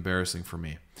tended to be embarrassing for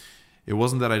me. It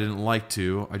wasn't that I didn't like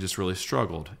to, I just really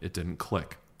struggled. It didn't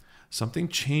click. Something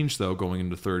changed, though, going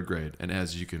into 3rd grade, and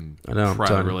as you can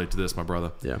probably relate to this, my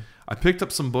brother. Yeah. I picked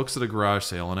up some books at a garage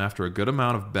sale, and after a good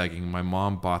amount of begging, my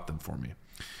mom bought them for me.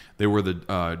 They were the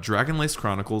Dragonlance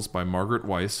Chronicles by Margaret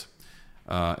Weiss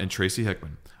and Tracy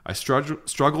Hickman. I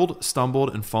struggled,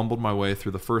 stumbled, and fumbled my way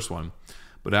through the first one,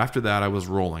 but after that, I was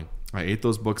rolling. I ate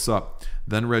those books up,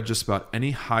 then read just about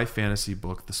any high fantasy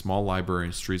book the small library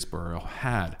in Streetsboro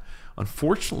had.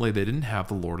 Unfortunately, they didn't have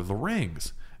The Lord of the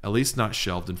Rings. At least not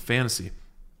shelved in fantasy,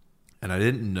 and I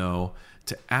didn't know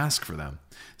to ask for them.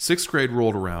 6th grade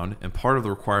rolled around, and part of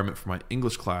the requirement for my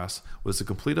English class was to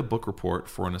complete a book report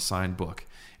for an assigned book,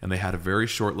 and they had a very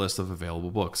short list of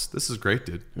available books. This is great,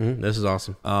 dude. This is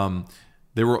awesome.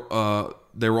 They were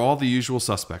all the usual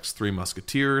suspects: Three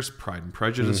Musketeers, Pride and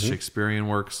Prejudice, Shakespearean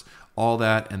works, all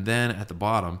that, and then at the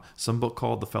bottom, some book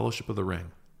called The Fellowship of the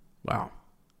Ring. Wow.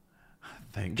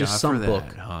 Thank just God some for book.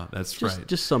 that. Huh? That's right. Right.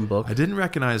 Just some book. I didn't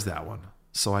recognize that one,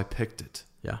 so I picked it.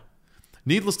 Yeah.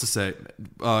 Needless to say,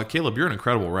 Caleb, you're an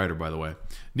incredible writer, by the way.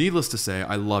 Needless to say,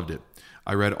 I loved it.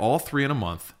 I read all 3 in a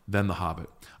month, then The Hobbit.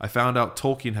 I found out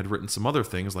Tolkien had written some other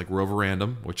things like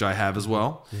Roverandom, which I have as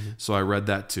well, so I read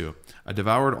that too. I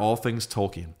devoured all things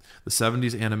Tolkien. The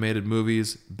 70s animated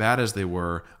movies, bad as they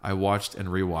were, I watched and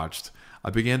rewatched. I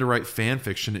began to write fan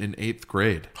fiction in 8th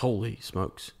grade. Holy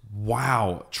smokes.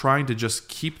 Wow, trying to just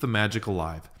keep the magic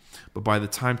alive. But by the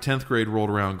time 10th grade rolled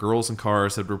around, girls and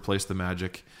cars had replaced the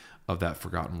magic of that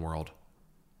forgotten world.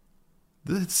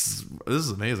 This is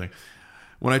amazing.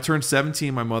 When I turned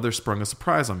 17, my mother sprung a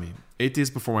surprise on me. 8 days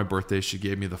before my birthday, she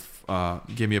gave me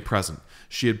a present.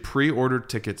 She had pre-ordered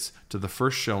tickets to the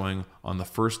first showing on the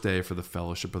first day for the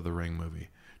Fellowship of the Ring movie.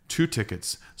 2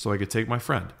 tickets so I could take my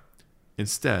friend.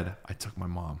 Instead, I took my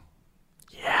mom.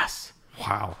 Yes.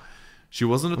 Wow. She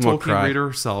wasn't a Tolkien reader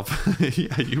herself.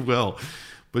 Yeah, you will.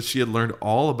 But she had learned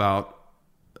all about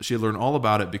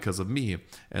it because of me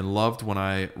and loved when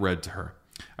I read to her.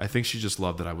 I think she just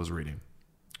loved that I was reading.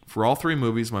 For all 3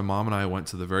 movies, my mom and I went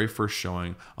to the very first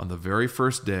showing on the very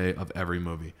first day of every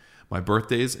movie. My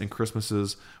birthdays and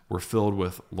Christmases were filled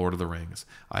with Lord of the Rings.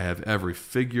 I have every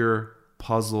figure,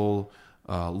 puzzle,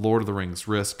 Lord of the Rings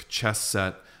Risk, chess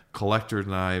set, collector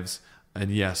knives,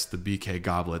 and yes, the BK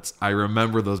goblets. I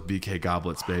remember those BK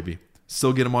goblets, baby.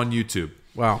 Still get them on YouTube.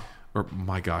 Wow. Or,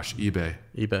 my gosh, eBay.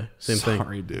 Same thing.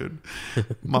 Sorry, dude.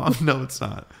 Mom, no, it's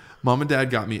not. Mom and Dad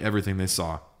got me everything they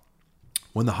saw.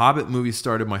 When the Hobbit movie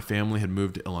started, my family had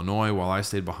moved to Illinois while I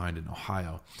stayed behind in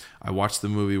Ohio. I watched the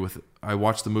movie with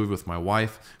my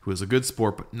wife, who is a good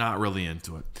sport but not really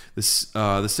into it.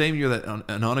 The same year that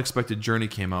An Unexpected Journey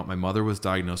came out, my mother was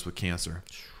diagnosed with cancer.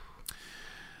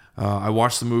 I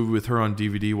watched the movie with her on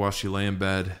DVD while she lay in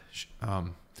bed.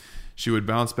 She would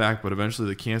bounce back, but eventually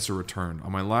the cancer returned.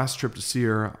 On my last trip to see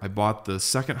her, I bought the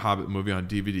second Hobbit movie on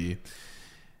DVD,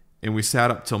 and we sat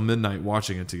up till midnight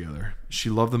watching it together. She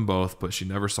loved them both, but she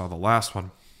never saw the last one.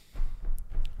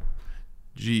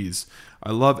 Jeez,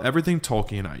 I love everything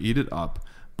Tolkien. I eat it up.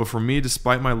 But for me,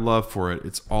 despite my love for it,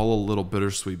 it's all a little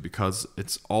bittersweet because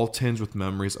it's all tinged with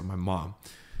memories of my mom.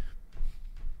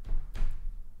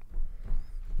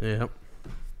 Yep.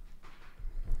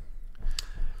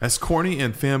 As corny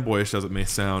and fanboyish as it may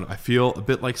sound, I feel a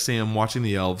bit like Sam watching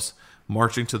the elves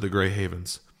marching to the Grey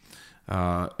Havens.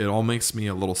 It all makes me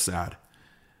a little sad.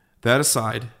 That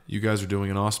aside, you guys are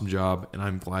doing an awesome job, and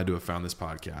I'm glad to have found this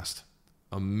podcast.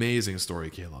 Amazing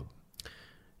story, Caleb.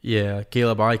 Yeah,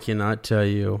 Caleb, I cannot tell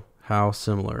you how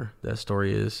similar that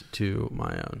story is to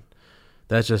my own.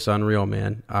 That's just unreal,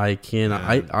 man. I cannot.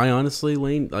 I honestly,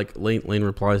 Lane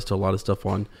replies to a lot of stuff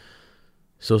on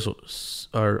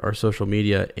our social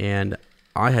media, and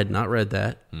I had not read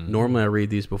that. Mm-hmm. Normally, I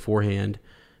read these beforehand,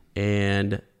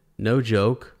 and no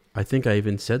joke, I think I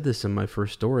even said this in my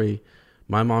first story.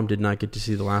 My mom did not get to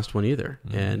see the last one either,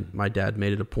 and my dad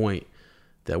made it a point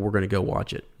that we're going to go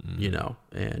watch it,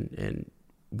 and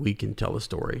we can tell the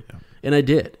story. Yeah. And I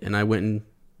did, and I went and,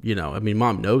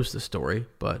 Mom knows the story,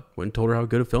 but went and told her how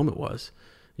good a film it was,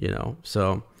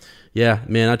 So, yeah,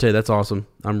 man, I tell you, that's awesome.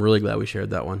 I'm really glad we shared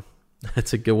that one.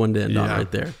 That's a good one to end on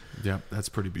right there. Yeah, that's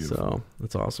pretty beautiful. So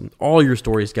that's awesome. All your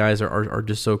stories, guys, are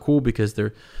just so cool because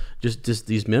they're just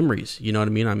these memories. You know what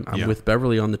I mean? I'm with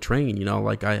Beverly on the train.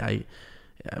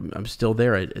 I'm still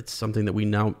there. It's something that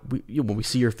when we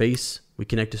see your face, we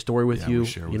connect a story with you.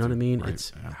 You know what I mean? Right.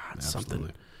 It's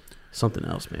something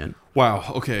else, man. Wow.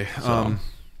 Okay.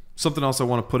 Something else I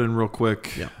want to put in real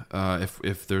quick,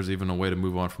 if there's even a way to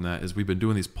move on from that, is we've been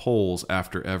doing these polls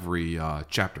after every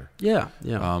chapter. Yeah.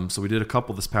 So we did a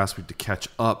couple this past week to catch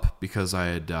up because I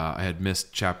had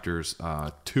missed chapters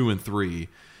 2 and 3.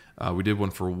 We did one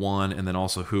for 1, and then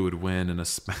also who would win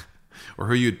or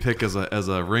who you'd pick as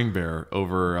a ring bearer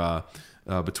over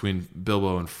between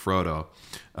Bilbo and Frodo.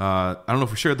 I don't know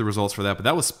if we shared the results for that, but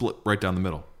that was split right down the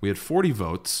middle. We had 40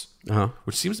 votes.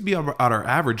 Which seems to be about our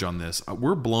average on this.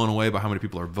 We're blown away by how many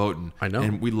people are voting. I know,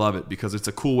 and we love it because it's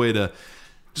a cool way to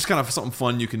just kind of something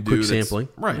fun you can do. Quick sampling,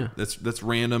 right? Yeah. That's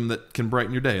random that can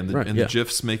brighten your day, and the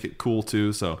GIFs make it cool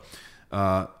too. So,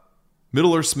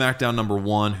 Middle Earth SmackDown number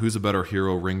 1. Who's a better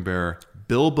hero? Ring bearer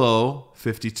Bilbo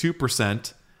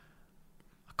 52%.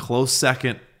 Close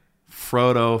second,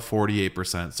 Frodo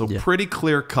 48%. So pretty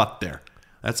clear cut there.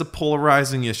 That's a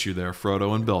polarizing issue there,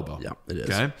 Frodo and Bilbo. Yeah, it is.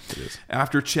 Okay? It is.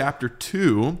 After chapter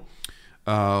 2,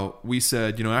 we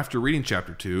said, after reading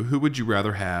chapter 2, who would you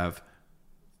rather have...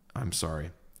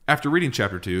 After reading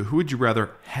chapter 2, who would you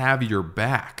rather have your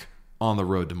back on the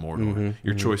road to Mordor?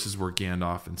 Your choices were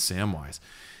Gandalf and Samwise.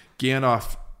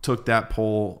 Gandalf took that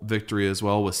poll victory as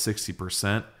well with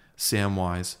 60%.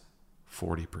 Samwise,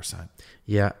 40%.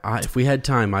 Yeah, if we had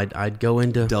time, I'd go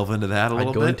into... Delve into that a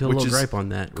little bit. I'd go into a little gripe on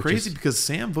that. Crazy because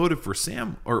Sam voted for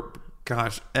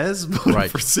Ez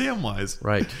voted for Samwise.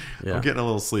 Right, yeah. I'm getting a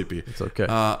little sleepy. It's okay.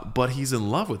 But he's in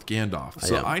love with Gandalf.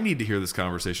 So I need to hear this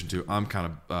conversation too. I'm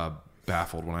kind of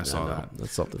baffled when I saw that.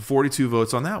 That's something. 42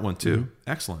 votes on that one too.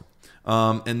 Excellent.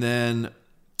 And then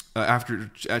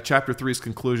after chapter 3's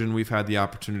conclusion, we've had the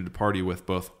opportunity to party with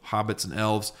both hobbits and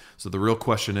elves. So the real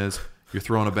question is, you're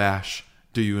throwing a bash.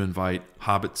 Do you invite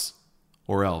hobbits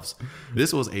or elves?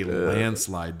 This was a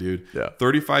landslide, dude. Yeah.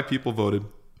 35 people voted.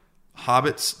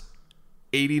 Hobbits,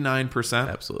 89%.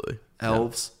 Absolutely.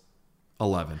 Elves,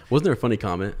 11. Wasn't there a funny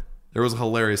comment? There was a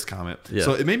hilarious comment. Yeah.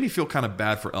 So it made me feel kind of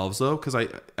bad for elves, though, because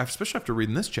especially after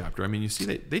reading this chapter, you see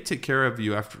they take care of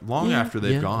you after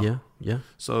they've gone. Yeah.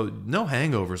 So no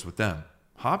hangovers with them.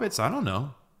 Hobbits, I don't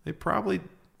know. They probably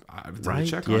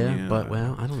check on you. But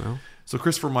I don't know. So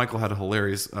Christopher Michael had a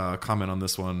hilarious comment on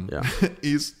this one. Yeah.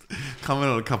 He's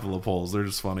commented on a couple of polls. They're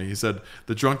just funny. He said,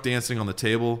 the drunk dancing on the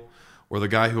table or the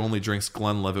guy who only drinks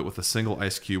Glenlivet with a single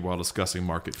ice cube while discussing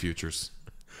market futures.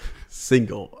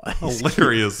 Single.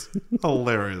 Hilarious.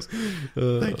 Hilarious.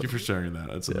 Thank you for sharing that.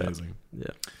 That's amazing. Yeah.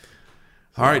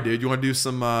 All right, dude. You want to do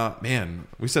some, man,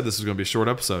 we said this was going to be a short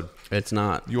episode. It's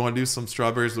not. You want to do some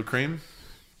strawberries with cream?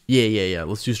 Yeah.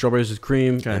 Let's do strawberries with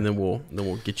cream, Okay. and then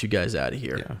we'll get you guys out of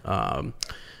here. Yeah.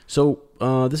 So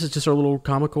this is just our little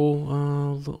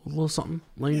comical little something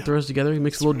Lane throws together. He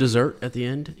makes a little dessert at the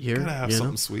end here. Gotta have you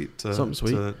know? something sweet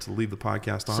to leave the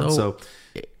podcast on. So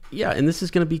yeah, and this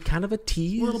is going to be kind of a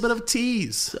tease. A little bit of a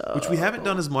tease, which we haven't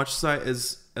done as much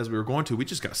as we were going to. We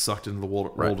just got sucked into the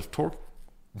world of torque.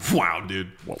 Wow,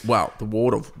 dude. Wow, the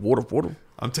world of water.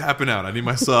 I'm tapping out. I need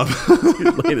my sub.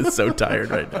 Lane is so tired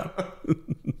right now.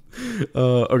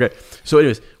 Okay, so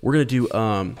anyways, we're gonna do.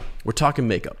 We're talking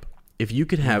makeup. If you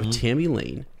could have Tammy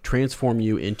Lane transform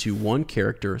you into one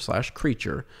character /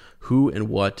 creature, who and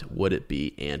what would it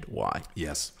be and why?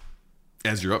 Yes.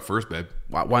 As you're up first, babe.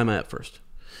 Why am I up first?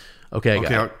 Okay, I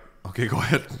got it. Okay, go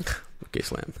ahead. Okay,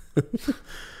 slam.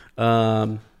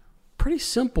 Pretty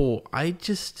simple. I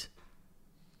just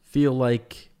feel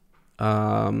like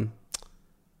a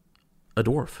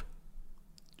dwarf.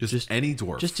 Just any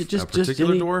dwarf. just a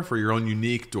particular any- dwarf or your own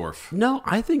unique dwarf. No,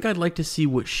 I think I'd like to see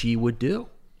what she would do.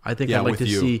 I think Yeah, I'd like with to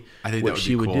you. see I think that what would she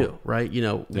be would cool. do, right? You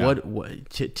know, Yeah.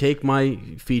 take my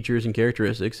features and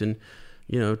characteristics and,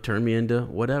 you know, turn me into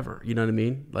whatever. You know what I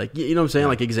mean? Like, you know what I'm saying?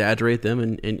 Like, exaggerate them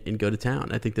and go to town.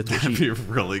 I think that's what That'd be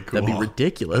really cool. that'd be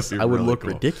ridiculous. That'd be I would really look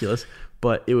cool. ridiculous,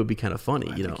 but it would be kind of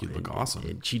funny, you know. think you'd look and- awesome.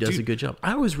 And she does Dude. a good job.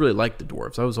 I always really liked the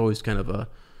dwarves. I was always kind of a,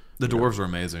 The dwarves are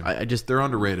amazing. I just, They're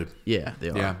underrated. yeah, they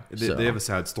are. Yeah, So, they have a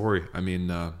sad story. I mean,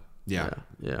 Yeah.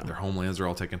 their homelands are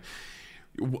all taken.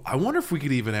 I wonder if we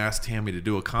could even ask Tammy to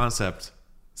do a concept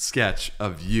sketch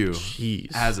of you Jeez.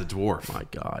 as a dwarf. My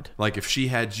God. Like if she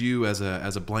had you as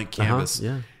a blank canvas,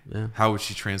 Yeah. how would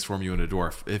she transform you into a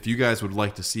dwarf? If you guys would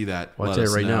like to see that, Well, I'd let tell us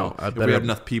you right know. now, I If bet we I- had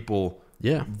enough people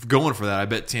Yeah. going for that, I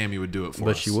bet Tammy would do it for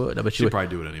Bet us. she would. I bet she She'd would. probably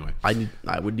do it anyway.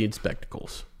 I would need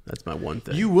spectacles. That's my one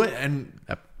thing. You would, and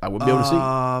I would be able to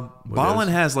see. Ballin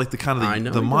has like the kind I of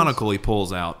know the he does. monocle he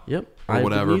pulls out. Yep. Or I would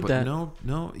whatever. need But that.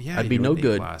 no, yeah. I'd be you no would need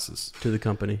good glasses. to the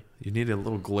company. You need a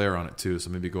little glare on it too, so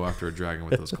maybe go after a dragon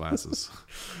with those glasses.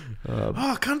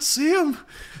 I can't see him.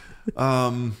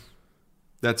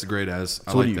 That's great as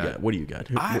I So what like do you that. got? What do you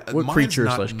got? What Mine's creature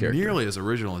not / character? nearly as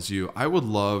original as you. I would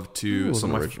love to. Ooh, So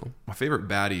an my, original. my favorite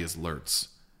baddie is Lurtz.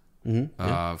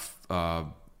 Mm-hmm.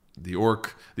 The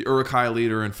orc, the Uruk-hai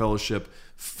leader in Fellowship,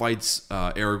 fights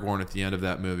Aragorn at the end of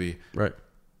that movie, Right.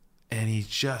 and he's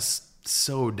just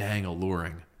so dang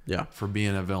alluring. Yeah. For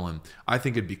being a villain, I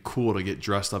think it'd be cool to get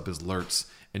dressed up as Lurtz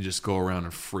and just go around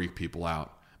and freak people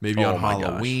out. Maybe Oh on my gosh.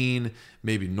 Halloween,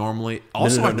 maybe normally.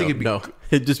 Also, No, I think it'd be no.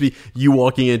 It'd just be you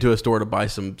walking into a store to buy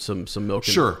some milk and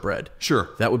Sure. bread. Sure.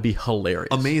 That would be hilarious.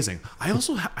 amazing. I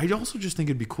also just think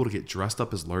it'd be cool to get dressed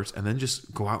up as Lurtz and then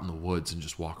just go out in the woods and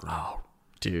just walk around Oh,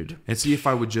 dude. and see if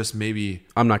I would just maybe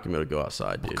I'm not gonna be able to go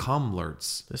outside, dude. become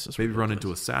Lurtz. This is maybe run into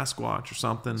a Sasquatch or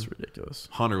something. It's ridiculous.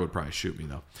 Hunter would probably shoot me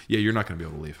though. Yeah, you're not going to be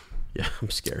able to leave. Yeah, I'm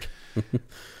scared.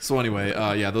 So anyway,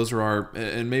 those are our,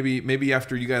 and maybe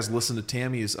after you guys listen to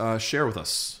Tammy's, share with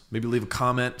us. Maybe leave a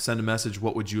comment, send a message.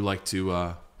 What would you like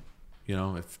to,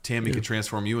 if Tammy could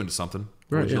transform you into something,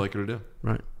 what Right, would you yeah. like her to do?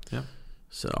 Right. Yeah.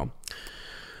 So,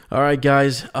 all right,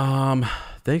 guys.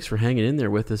 Thanks for hanging in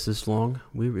there with us this long.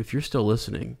 If you're still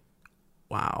listening,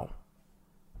 wow,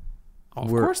 Oh,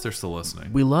 of We're- course they're still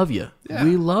listening. we love you. Yeah.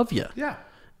 We love you. Yeah.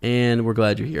 And we're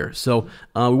glad you're here. So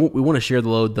we want to share the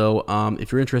load, though.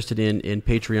 If you're interested in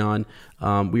Patreon,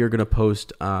 we are going to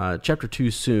post Chapter 2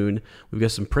 soon. We've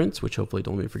got some prints, which hopefully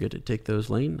don't let me forget to take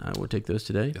those, Lane. I will take those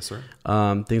today. Yes, sir.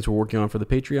 Things we're working on for the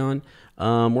Patreon.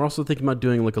 We're also thinking about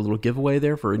doing like a little giveaway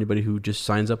there for anybody who just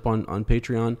signs up on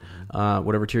Patreon,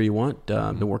 whatever tier you want.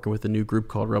 I've been working with a new group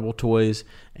called Rebel Toys,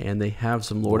 and they have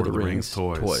some Lord of the Rings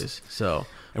toys. So...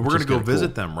 And we're which going is to go kinda visit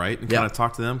cool. them, right? And Yeah. kind of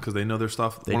talk to them because they know their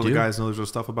stuff. They One of do. the guys knows their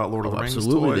stuff about Lord of the Rings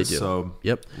Absolutely, toys. they do. So,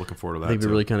 Yep. looking forward to that. I think it'd too.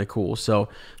 be really kind of cool. So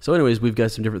anyways, we've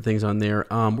got some different things on there.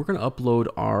 We're going to upload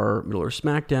our Middle Earth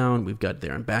Smackdown. We've got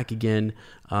There and Back Again.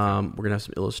 We're going to have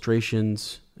some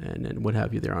illustrations and what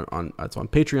have you there on it's on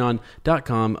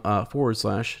patreon.com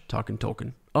 /Talking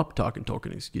Tolkien. Talking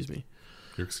Tolkien, excuse me.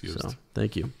 You're excused. So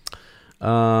thank you.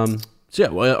 Also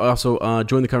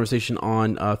join the conversation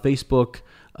on Facebook.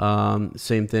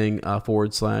 Same thing, / Up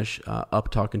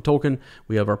Talking Tolkien.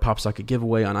 We have our Pop Socket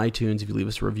giveaway on iTunes. If you leave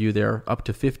us a review there, up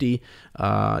to 50, you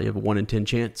have a 1 in 10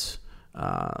 chance.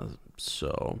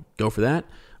 So go for that.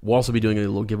 We'll also be doing a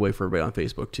little giveaway for everybody on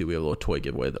Facebook too. We have a little toy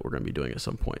giveaway that we're going to be doing at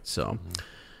some point. So,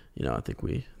 I think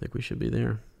we should be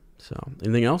there. So,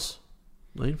 anything else,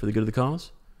 Lane, for the good of the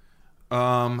cause?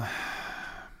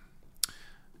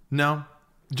 No.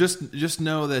 Just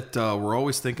know that we're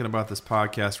always thinking about this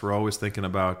podcast. We're always thinking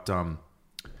about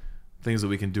things that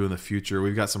we can do in the future.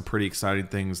 We've got some pretty exciting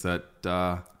things that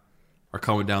are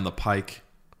coming down the pike.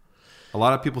 A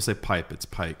lot of people say pipe. It's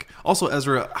pike. Also,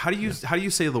 Ezra, how do you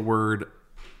say the word?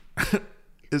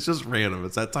 It's just random.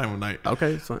 It's that time of night.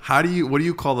 Okay. Fine. What do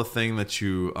you call the thing that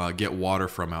you get water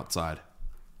from outside?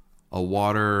 A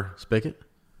water spigot?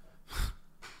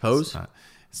 Hose?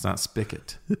 It's not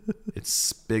spigot. It's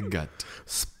spigot.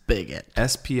 Spigot.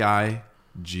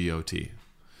 S-P-I-G-O-T.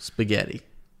 Spaghetti.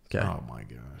 Okay. Oh my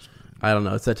gosh. I don't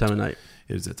know. It's that time of night.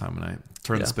 It is that time of night.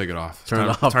 Turn the spigot off. Turn it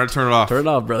off. Turn it off. Turn it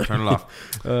off, brother. Turn it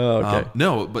off. Okay.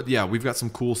 No, but yeah, we've got some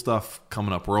cool stuff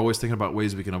coming up. We're always thinking about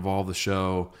ways we can evolve the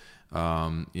show.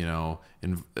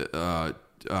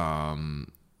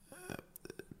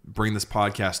 Bring this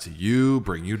podcast to you,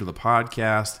 bring you to the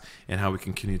podcast, and how we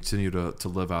can continue to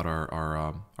live out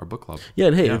our book club. Yeah,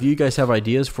 and hey, if you guys have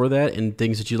ideas for that and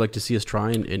things that you'd like to see us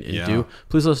try and do,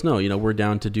 please let us know. We're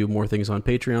down to do more things on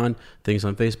Patreon, things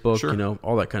on Facebook, sure.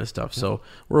 All that kind of stuff. Yeah. So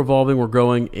we're evolving, we're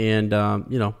growing, and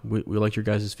we like your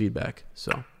guys' feedback.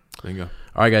 So there you go.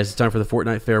 All right, guys, it's time for the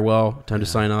Fortnite farewell. Time to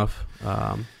sign off.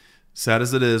 Sad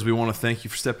as it is, we want to thank you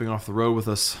for stepping off the road with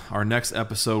us. Our next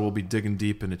episode will be digging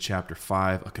deep into Chapter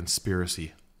 5, A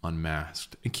Conspiracy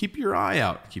Unmasked. And keep your eye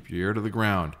out, keep your ear to the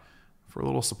ground for a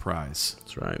little surprise.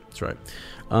 That's right.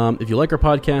 If you like our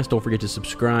podcast, don't forget to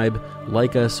subscribe,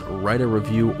 like us, write a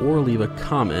review, or leave a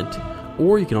comment.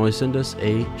 Or you can always send us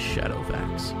a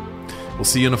Shadowfax. We'll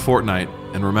see you in a fortnight.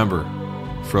 And remember,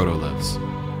 Frodo lives.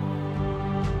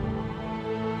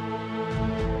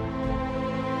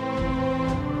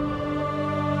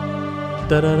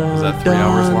 Was that 3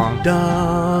 hours long?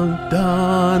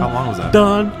 How long was that?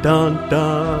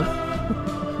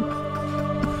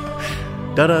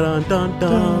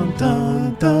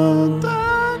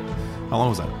 How long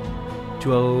was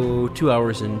that? 2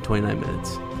 hours and 29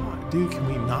 minutes. Dude, can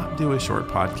we not do a short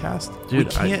podcast? Dude,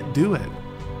 we can't do it.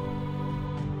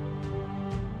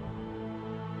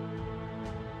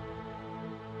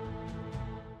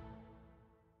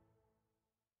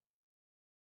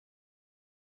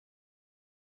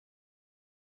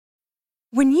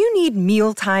 When you need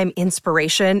mealtime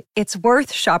inspiration, it's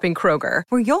worth shopping Kroger,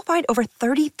 where you'll find over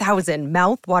 30,000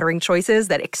 mouth-watering choices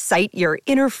that excite your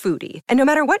inner foodie. And no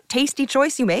matter what tasty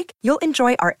choice you make, you'll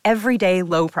enjoy our everyday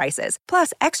low prices,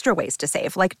 plus extra ways to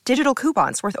save, like digital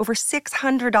coupons worth over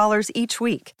 $600 each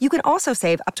week. You can also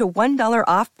save up to $1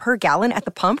 off per gallon at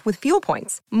the pump with fuel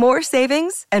points. More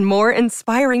savings and more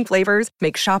inspiring flavors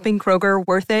make shopping Kroger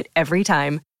worth it every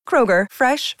time. Kroger,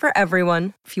 fresh for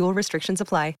everyone. Fuel restrictions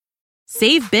apply.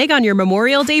 Save big on your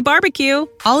Memorial Day barbecue,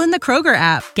 all in the Kroger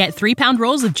app. Get 3-pound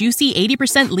rolls of juicy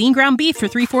 80% lean ground beef for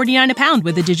 $3.49 a pound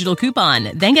with a digital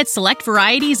coupon. Then get select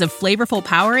varieties of flavorful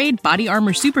Powerade, Body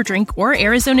Armor Super Drink, or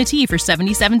Arizona tea for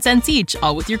 77 cents each,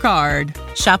 all with your card.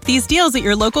 Shop these deals at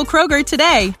your local Kroger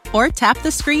today, or tap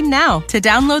the screen now to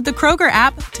download the Kroger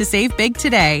app to save big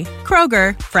today.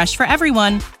 Kroger, fresh for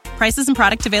everyone. Prices and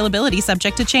product availability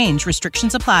subject to change.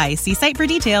 Restrictions apply. See site for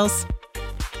details.